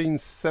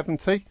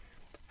 1970,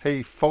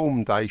 he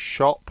formed a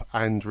shop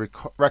and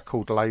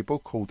record label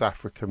called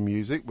African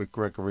Music with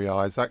Gregory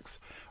Isaacs,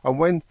 and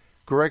when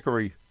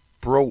Gregory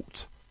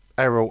brought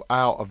Errol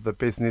out of the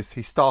business,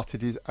 he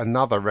started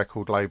another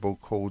record label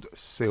called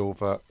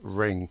Silver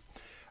Ring.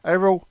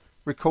 Errol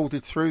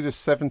recorded through the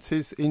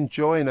 70s,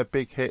 enjoying a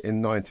big hit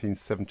in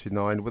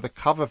 1979 with a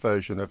cover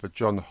version of a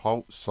John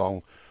Holt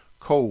song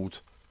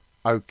called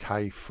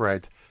OK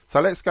Fred. So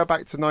let's go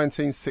back to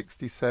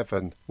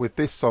 1967 with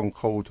this song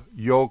called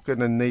You're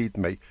Gonna Need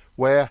Me,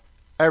 where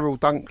Errol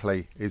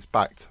Dunkley is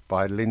backed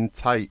by Lynn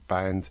Tate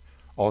Band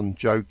on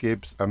Joe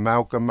Gibbs'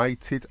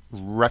 Amalgamated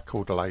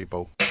record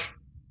label.